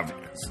the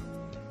obvious.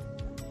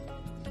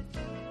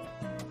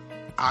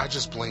 I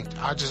just blinked.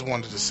 I just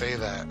wanted to say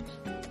that.